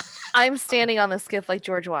 I'm standing on the skiff like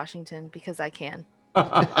George Washington because I can.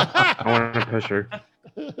 I want to push her.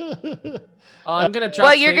 I'm gonna drop.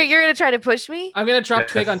 Well, you're gonna try to push me? I'm gonna drop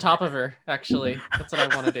Yes. Twig on top of her. Actually, that's what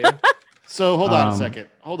I want to do. So hold on a second.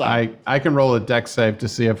 Hold on. I can roll a deck save to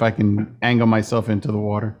see if I can angle myself into the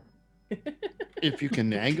water. If you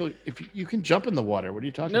can if you can jump in the water, what are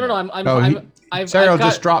you talking No, about? Cyril I've got,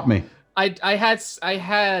 just dropped me. I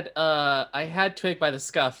had Twig by the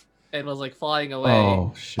scuff and was like flying away.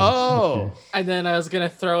 Oh shit. Oh. Okay. And then I was gonna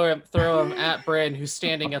throw him at Bryn, who's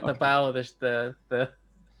standing at the bow of the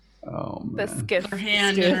Oh The man. skiff. Her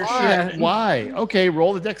hand in her Why? shirt. Why? Okay,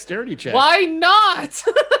 roll the dexterity check. Why not?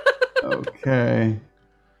 Okay.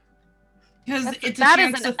 Because it's a That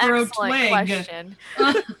chance is to an throw excellent Twig. question.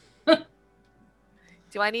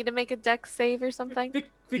 Do I need to make a deck save or something?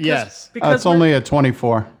 Yes. Because It's only a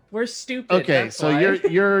 24. we're stupid. Okay, that's so why.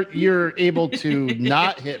 you're able to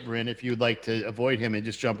not hit Bryn if you'd like to avoid him and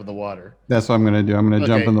just jump in the water. That's what I'm gonna do. I'm gonna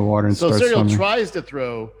jump Okay, in the water and So start Cyril swimming. tries to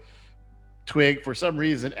throw Twig for some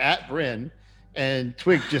reason at Bryn, and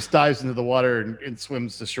Twig just dives into the water and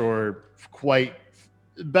swims to shore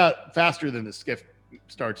about faster than the skiff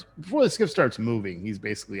starts. Before the skiff starts moving, he's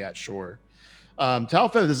basically at shore.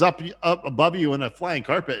 Talfeth is up above you in a flying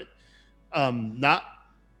carpet, not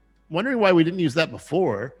wondering why we didn't use that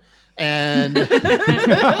before. And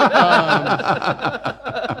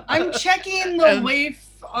I'm checking the waif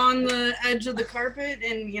on the edge of the carpet,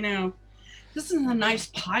 and this is a nice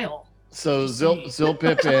pile. so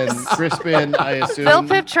Zilpip and Crispin, I assume.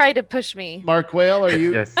 Philpip tried to push me. Mark Quayle, are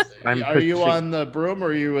you? Yes, I'm Are you pushing. on the broom or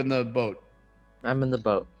are you in the boat? I'm in the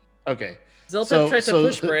boat. Okay. Zilpip tried to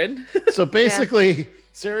push Bryn. So basically,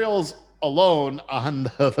 Cereal's alone on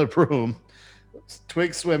the broom.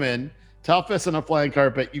 Twig swimming. Talfest on a flying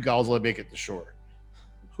carpet. You guys will make it to shore.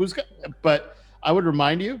 But I would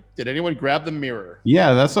remind you, did anyone grab the mirror?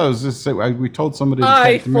 Yeah, that's what I was just saying. We told somebody to I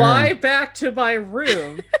take the mirror. fly back to my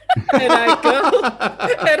room and I go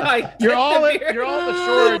and I get You're all the mirror. you're all at the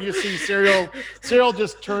shore and you see Cereal. Cereal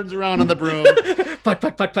just turns around on the broom Put.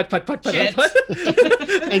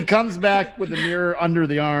 Shit. and comes back with the mirror under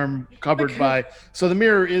the arm, covered by. So the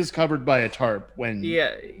mirror is covered by a tarp when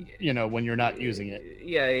Yeah, when you're not using it.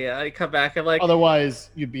 yeah. I come back. I'm like, Otherwise,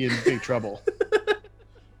 you'd be in big trouble.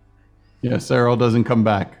 Yeah, Cyril doesn't come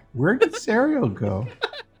back. Where did Cyril go?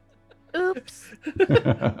 Oops. Oh,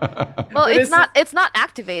 Well, But it's not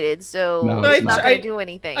activated, so No, it's it's not not. gonna do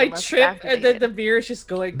anything. I unless it's trip and then activated. the mirror is just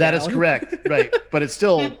going That down. is correct, right? But it's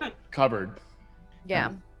still covered.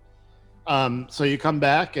 Yeah. So you come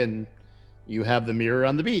back and you have the mirror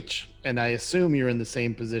on the beach, and I assume you're in the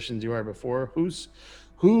same positions you are before.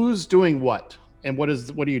 Who's doing what, and what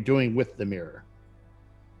are you doing with the mirror?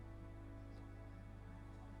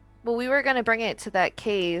 Well, we were gonna bring it to that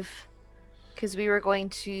cave because we were going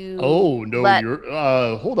to. Oh no, let-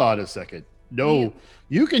 you're hold on a second. No, You-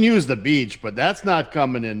 you can use the beach, but that's not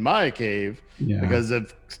coming in my cave Yeah. because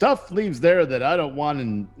if stuff leaves there that I don't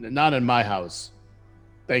want not in my house.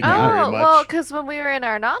 Thank you Oh, very much. well, because when we were in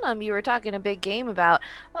Arnanum, you were talking a big game about,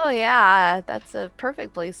 oh yeah, that's a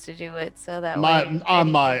perfect place to do it, so that way on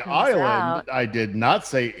anything my comes island, out. I did not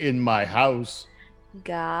say in my house.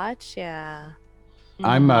 Gotcha.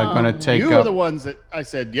 I'm going to take You are up. the ones that I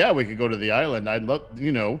said, yeah, we could go to the island. I'd love, I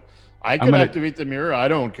I'm could gonna- activate the mirror. I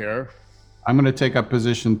don't care. I'm going to take up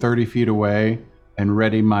position 30 feet away and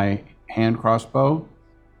ready my hand crossbow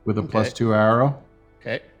with a Okay. +2 arrow.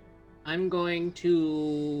 Okay. I'm going to.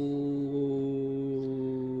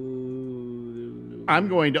 I'm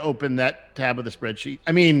going to open that tab of the spreadsheet.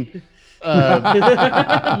 I mean, That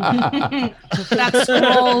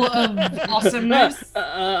scroll of awesomeness.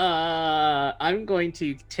 I'm going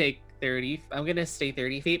to take 30. I'm going to stay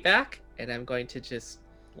 30 feet back, and I'm going to just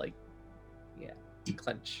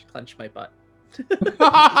clench my butt.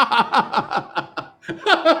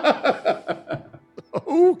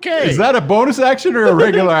 okay. Is that a bonus action or a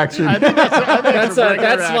regular action? I think that's a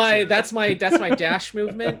regular action. That's my dash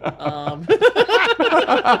movement. Because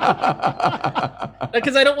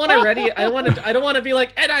I don't want to ready. I don't want to be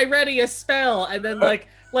like, and I ready a spell, and then like,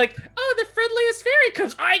 oh, the friendliest fairy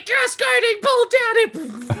comes. I cast guiding bolt at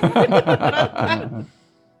it.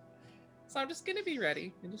 So I'm just gonna be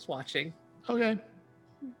ready and just watching. Okay.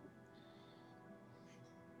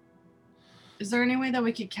 Is there any way that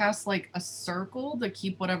we could cast like a circle to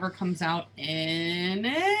keep whatever comes out in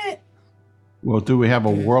it? Well, do we have a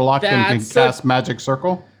warlock that can That's cast magic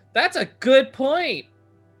circle? That's a good point.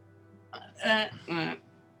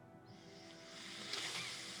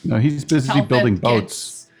 No, he's busy Talbot building gets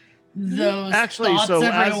boats. Those Actually, thoughts so as you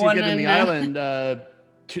everyone get in the in- island,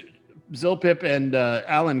 Zilpip and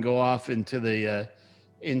Alan go off into the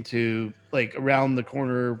into like around the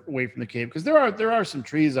corner away from the cave because there are some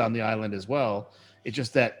trees on the island as well. It's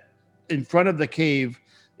just that in front of the cave,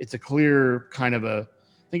 it's a clear kind of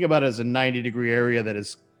think about it as a 90-degree area that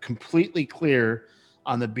is completely clear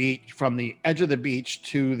on the beach from the edge of the beach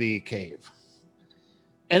to the cave.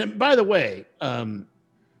 And by the way,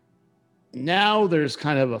 now there's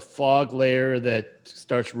kind of a fog layer that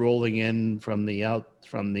starts rolling in from the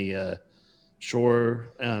shore.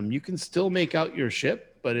 You can still make out your ship,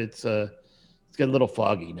 but it's got a little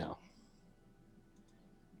foggy now.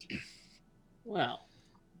 Well,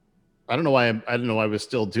 I don't know why I was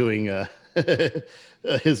still doing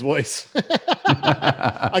his voice.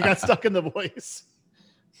 I got stuck in the voice.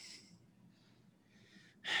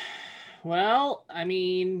 well, I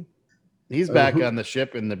mean, He's back on the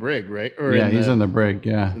ship in the brig, right? Or Yeah, he's in the brig.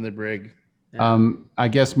 Yeah. in the brig. I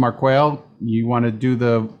guess Marquale, you want to do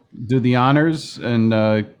the honors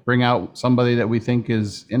and bring out somebody that we think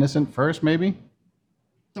is innocent first, maybe?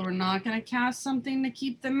 So we're not gonna cast something to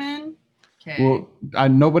keep them in. Okay. Well,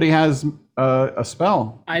 nobody has a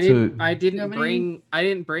spell. I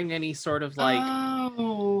didn't bring any sort of like.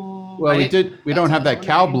 Oh. Well, we don't have that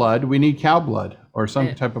cow annoying. blood. We need cow blood or some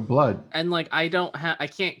Yeah. type of blood. And like I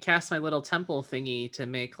can't cast my little temple thingy to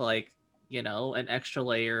make like an extra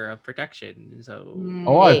layer of protection. So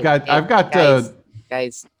Oh, I've got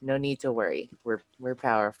guys, no need to worry. We're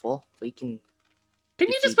powerful. We can. can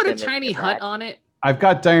you just defeat put a them if tiny they're hut bad. on it? I've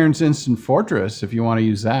got Diron's Instant Fortress if you want to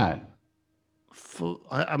use that.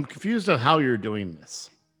 I'm confused on how you're doing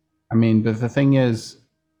this. I mean, but the thing is,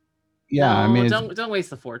 yeah, I No, mean, it's- don't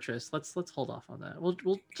waste the fortress. Let's hold off on that. We'll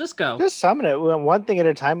just go. Just summon it one thing at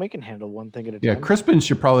a time. We can handle one thing at a yeah, time. Crispin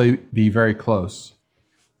should probably be very close.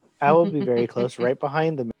 I will be very close, right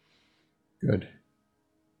behind them. Good.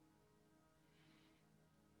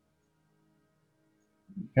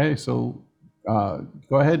 Okay, so go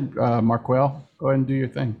ahead, Marquale. Go ahead and do your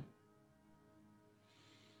thing.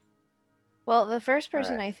 Well, the first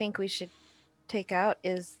person Alright. I think we should take out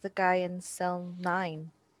is the guy in cell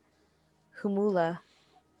 9, Humula.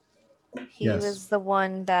 He Yes. was the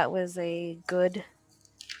one that was a good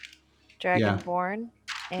dragonborn,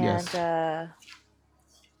 and Yes.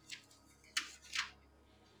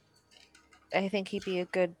 I think he'd be a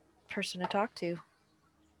good person to talk to.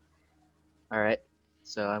 All right.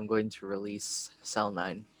 So I'm going to release Cell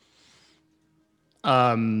 9.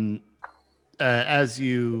 As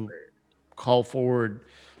you call forward,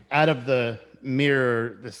 out of the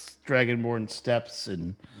mirror, this dragonborn steps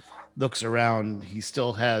and looks around. He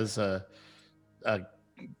still has a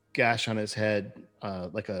gash on his head,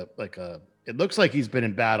 like a. It looks like he's been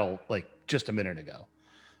in battle like just a minute ago.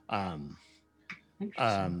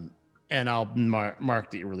 Interesting. And I'll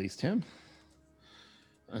mark that you released him.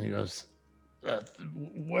 And he goes,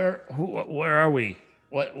 where are we?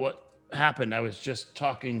 What happened? I was just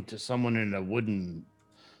talking to someone in a wooden.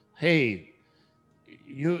 Hey,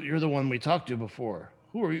 you're the one we talked to before.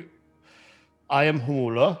 Who are you? I am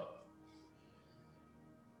Humula.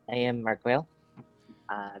 I am Markwell.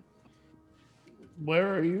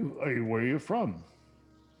 Where are you? Where are you from?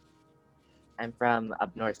 I'm from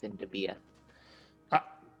up north in Debia.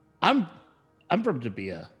 I'm from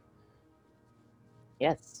Debia.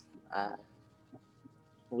 Yes.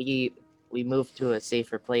 We moved to a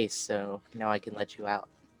safer place, so now I can let you out.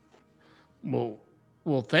 Well,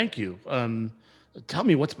 thank you. Tell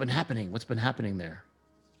me what's been happening. What's been happening there?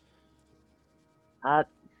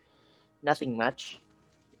 Nothing much.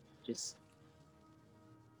 Just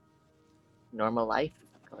normal life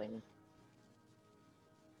going.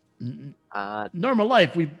 Normal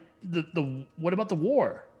life. The what about the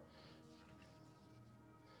war?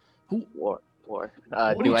 War. What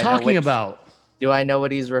are you talking about? Do I know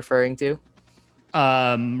what he's referring to?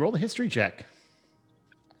 Roll a history check.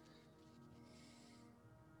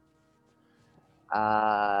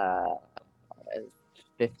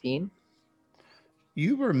 15.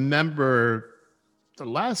 You remember the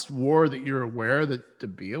last war that you're aware that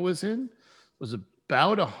Debia was in was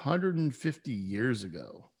about 150 years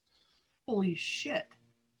ago. Holy shit.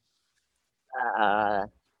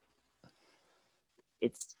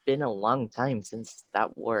 It's been a long time since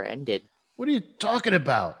that war ended. What are you talking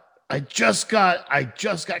about? I just got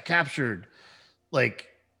captured like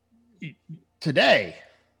today.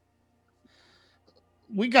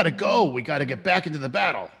 We got to go. We got to get back into the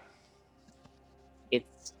battle.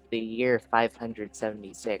 It's the year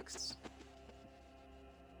 576.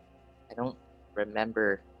 I don't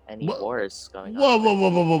remember any wars going on.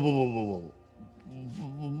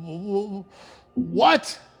 Whoa.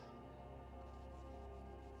 What?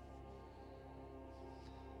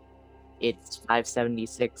 It's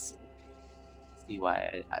 576. See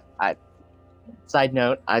why I side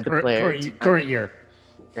note, I declare current year.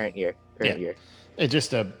 Current year. It's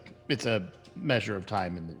just it's a measure of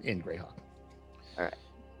time in Greyhawk. All right.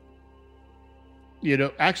 You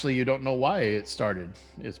don't know why it started.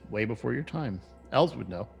 It's way before your time. Elves would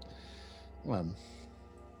know.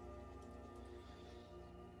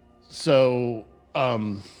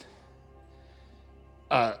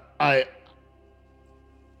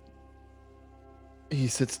 He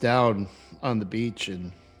sits down on the beach and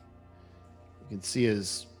you can see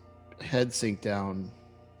his head sink down.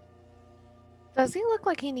 Does he look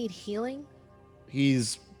like he need healing?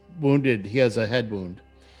 He's wounded. He has a head wound.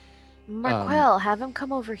 Markwell, have him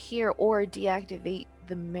come over here or deactivate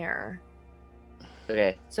the mirror.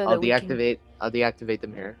 Okay. So I'll deactivate the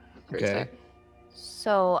mirror. Okay.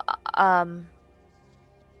 So, does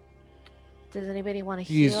anybody want to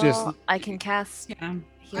heal? I can cast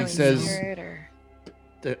healing spirit or.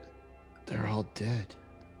 They're all dead.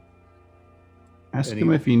 Ask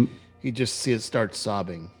him if he just starts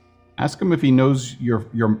sobbing. Ask him if he knows your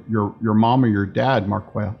mom or your dad,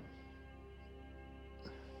 Markwell.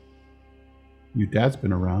 Your dad's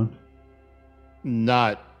been around.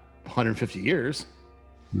 Not 150 years.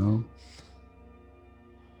 No.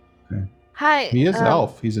 Okay. Hi. He is an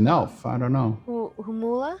elf. He's an elf. I don't know.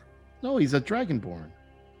 Humula? No, he's a dragonborn.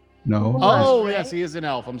 No. Oh, yes, he is an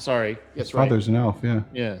elf. I'm sorry. Yes, his father's an elf, yeah.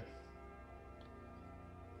 Yeah.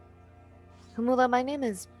 Humula, my name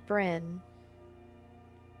is Bryn.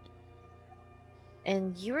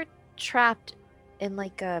 And you were trapped in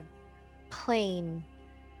like a plane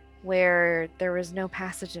where there was no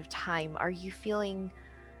passage of time. Are you feeling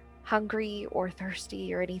hungry or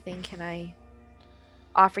thirsty or anything? Can I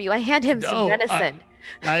offer you? I hand him some venison.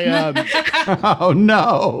 Oh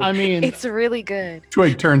no! I mean, it's really good.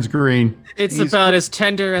 Twig turns green. He's about as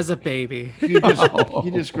tender as a baby. He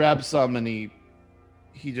just grabs some and he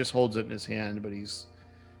just holds it in his hand, but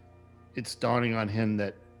it's dawning on him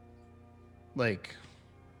that like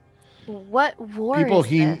what war is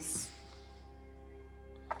this?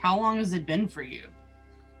 How long has it been for you?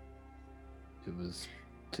 It was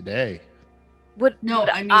today.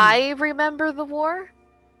 I remember the war?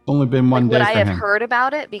 Only been one day. Would I for have him. heard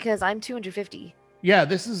about it? Because I'm 250. Yeah,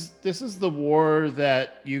 this is the war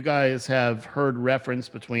that you guys have heard reference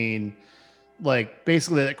between, like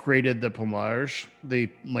basically that created the Pomage, the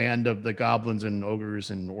land of the goblins and ogres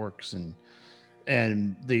and orcs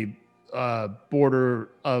and the border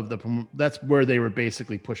of that's where they were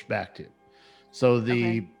basically pushed back to. So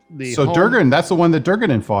Durgan, that's the one that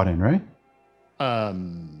Durganin fought in, right?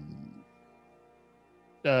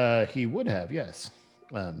 He would have, yes.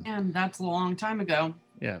 And that's a long time ago.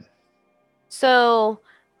 Yeah. So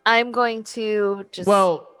I'm going to just.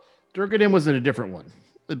 Well, Durganin was in a different one.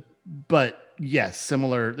 but yes,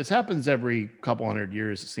 similar. This happens every couple hundred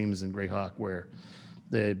years, it seems, in Greyhawk, where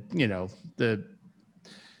the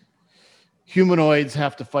humanoids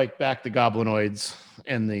have to fight back the goblinoids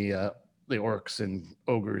and the orcs and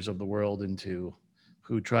ogres of the world into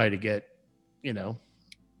who try to get,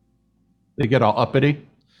 They get all uppity.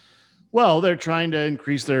 well, they're trying to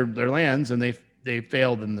increase their lands, and they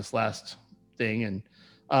failed in this last thing.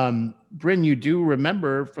 And Bryn, you do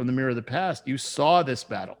remember from the Mirror of the Past, you saw this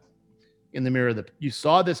battle in the Mirror of you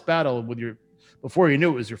saw this battle with before you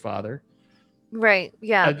knew it was your father. Right.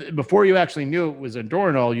 Yeah. Before you actually knew it was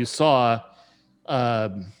Endornal, you saw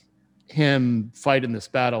him fight in this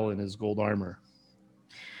battle in his gold armor.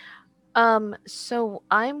 So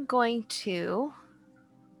I'm going to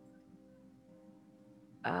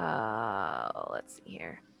let's see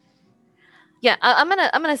here. Yeah, I'm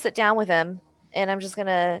gonna sit down with him, and I'm just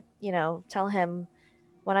gonna, tell him,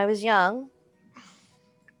 when I was young,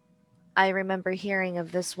 I remember hearing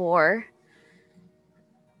of this war.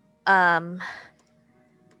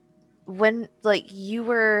 When, like,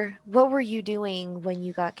 what were you doing when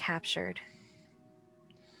you got captured?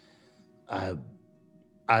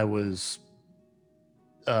 I was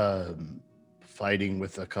fighting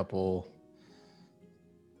with a couple.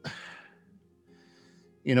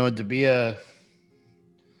 Debia,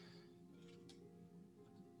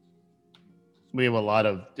 we have a lot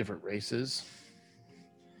of different races,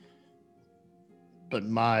 but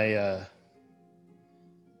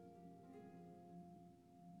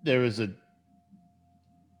there was a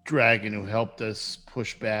dragon who helped us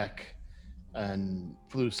push back and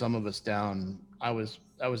flew some of us down. I'm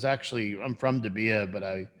from Debia, but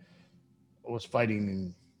I was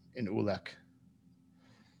fighting in Ulek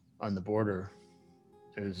on the border.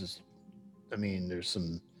 There's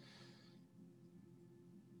some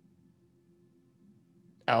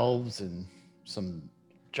elves and some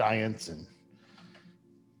giants, and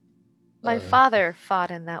My father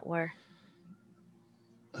fought in that war.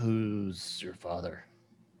 Who's your father?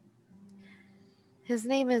 His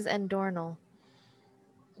name is Endornal.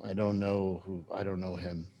 I don't know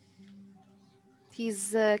him.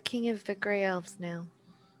 He's king of the Grey Elves now.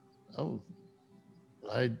 Oh,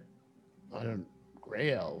 I don't.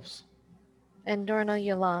 Grey Elves. Endornal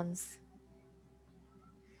Yolans.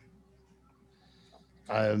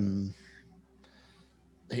 I don't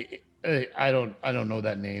know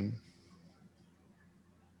that name.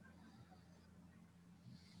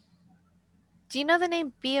 Do you know the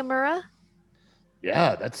name Biamura?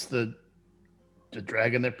 Yeah, that's the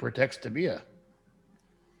dragon that protects Debia.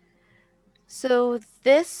 So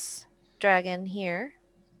this dragon here,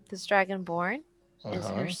 this dragonborn, is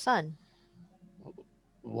her son.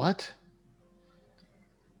 What?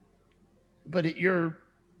 But you're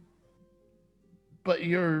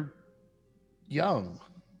young.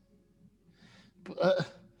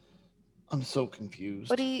 I'm so confused.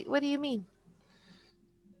 What do you mean?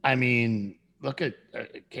 I mean, look at.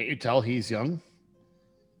 Can't you tell he's young?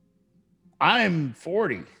 I'm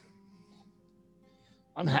 40.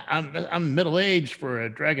 I'm middle aged for a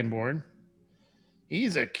dragonborn.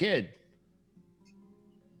 He's a kid.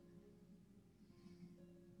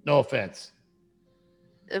 No offense.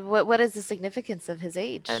 What is the significance of his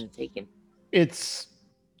age? I'm taken. It's.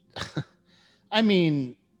 I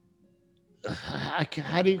mean,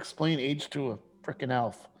 how do you explain age to a freaking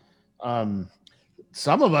elf?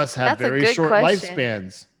 Some of us have very short question.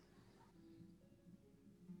 lifespans.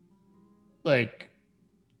 Like,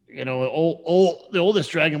 the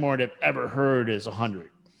oldest dragonborn I've ever heard is 100.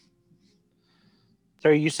 So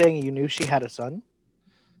are you saying you knew she had a son?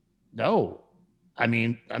 No, I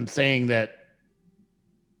mean, I'm saying that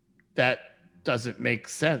doesn't make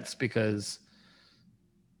sense, because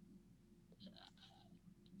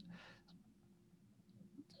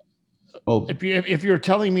if you're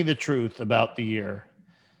telling me the truth about the year,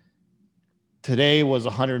 today was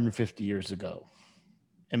 150 years ago,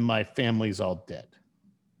 and my family's all dead.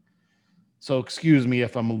 So excuse me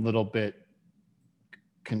if I'm a little bit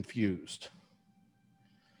confused.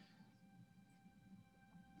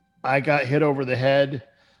 I got hit over the head.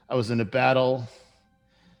 I was in a battle,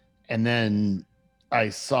 and then I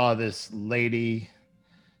saw this lady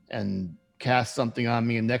and cast something on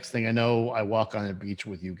me, and next thing I know, I walk on a beach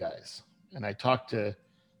with you guys. And I talked to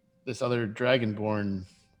this other dragonborn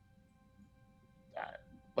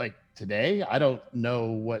like today. I don't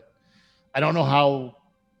know how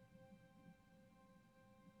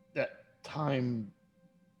that time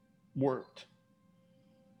worked.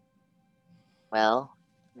 Well,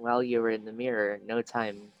 while you were in the mirror, no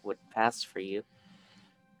time would pass for you.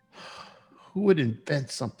 Who would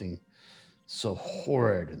invent something so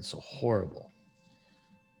horrid and so horrible?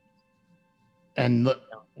 And look,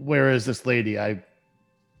 where is this lady?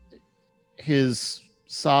 His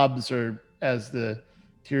sobs are, as the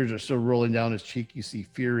tears are still rolling down his cheek, you see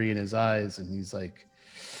fury in his eyes, and he's like,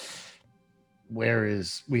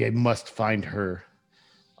 we must find her.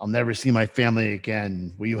 I'll never see my family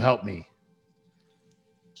again. Will you help me?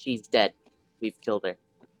 She's dead. We've killed her.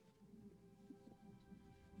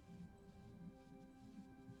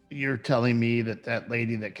 You're telling me that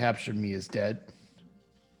lady that captured me is dead?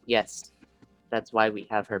 Yes. That's why we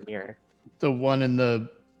have her mirror. The one in the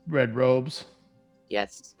red robes?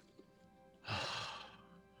 Yes.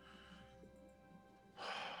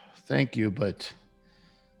 Thank you, but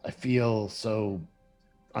I feel so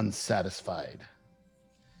unsatisfied.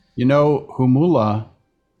 You know, Humula,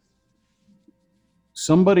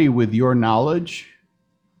 somebody with your knowledge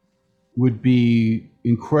would be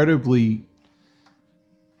incredibly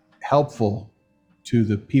helpful to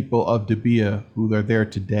the people of Debia who are there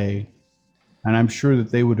today. And I'm sure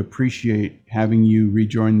that they would appreciate having you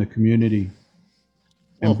rejoin the community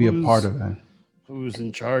and be a part of that. Who's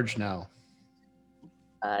in charge now?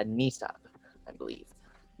 Nisab, I believe.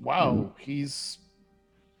 Wow, he's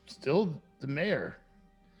still the mayor.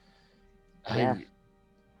 Yeah.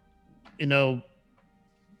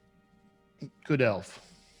 Good elf.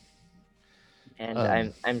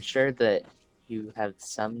 And I'm sure that you have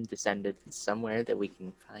some descendants somewhere that we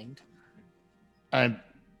can find. I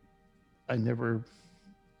never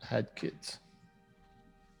had kids.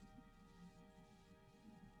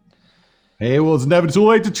 Hey, well, it's never too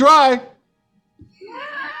late to try.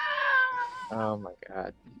 Oh my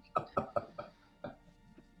god.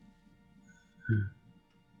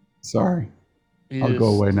 Sorry. I'll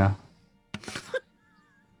go away now.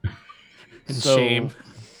 Shame.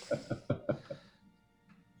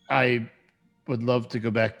 I would love to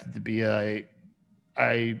go back to Debia.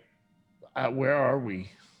 Where are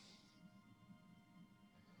we?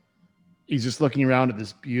 He's just looking around at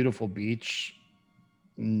this beautiful beach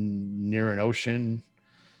near an ocean.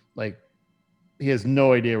 Like, he has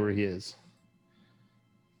no idea where he is.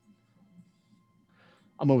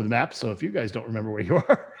 I'm over the map, so if you guys don't remember where you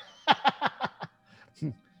are,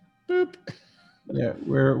 boop. Yeah,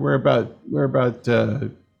 we're about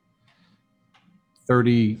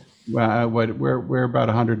 30. We're about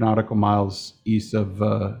 100 nautical miles east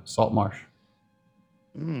of Salt Marsh.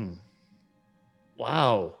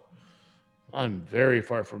 Wow, I'm very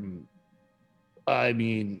far from. I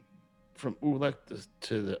mean, from Ulek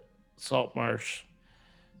to the Salt Marsh.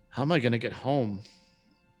 How am I going to get home?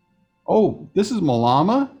 Oh, this is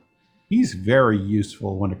Malama. He's very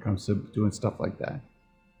useful when it comes to doing stuff like that.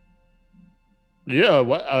 Yeah,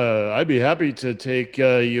 I'd be happy to take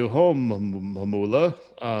you home, Hamula,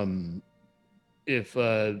 if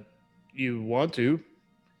you want to.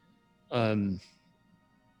 And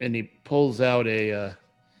he pulls out a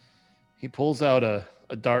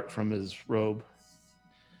dart from his robe.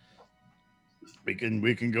 We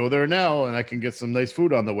can go there now, and I can get some nice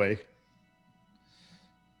food on the way.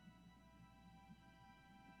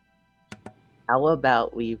 How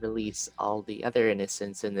about we release all the other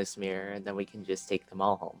innocents in this mirror, and then we can just take them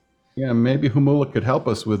all home? Yeah, maybe Humula could help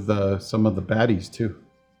us with some of the baddies too.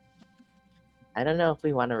 I don't know if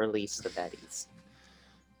we want to release the baddies.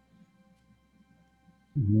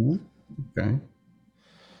 Mm-hmm. Okay.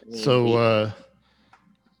 So,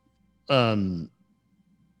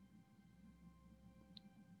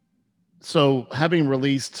 so having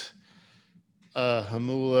released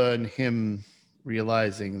Hamula and him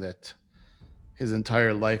realizing that his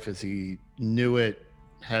entire life as he knew it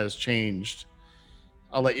has changed,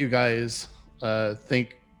 I'll let you guys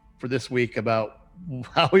think for this week about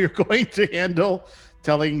how you're going to handle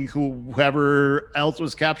telling whoever else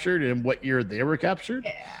was captured and what year they were captured.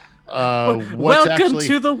 Welcome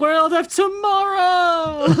to the world of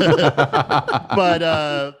tomorrow.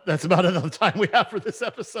 But that's about enough time we have for this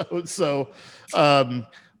episode. So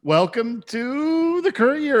welcome to the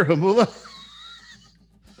current year, Hamula.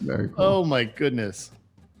 Very cool. Oh my goodness.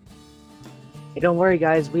 Hey, don't worry,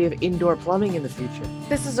 guys. We have indoor plumbing in the future.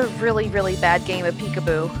 This is a really, really bad game of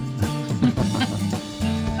peekaboo.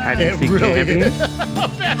 It really is.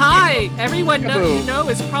 Hi, everyone you know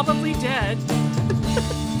is probably dead.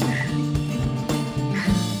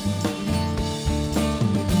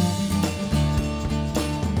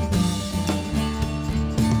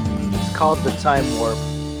 It's called the Time Warp.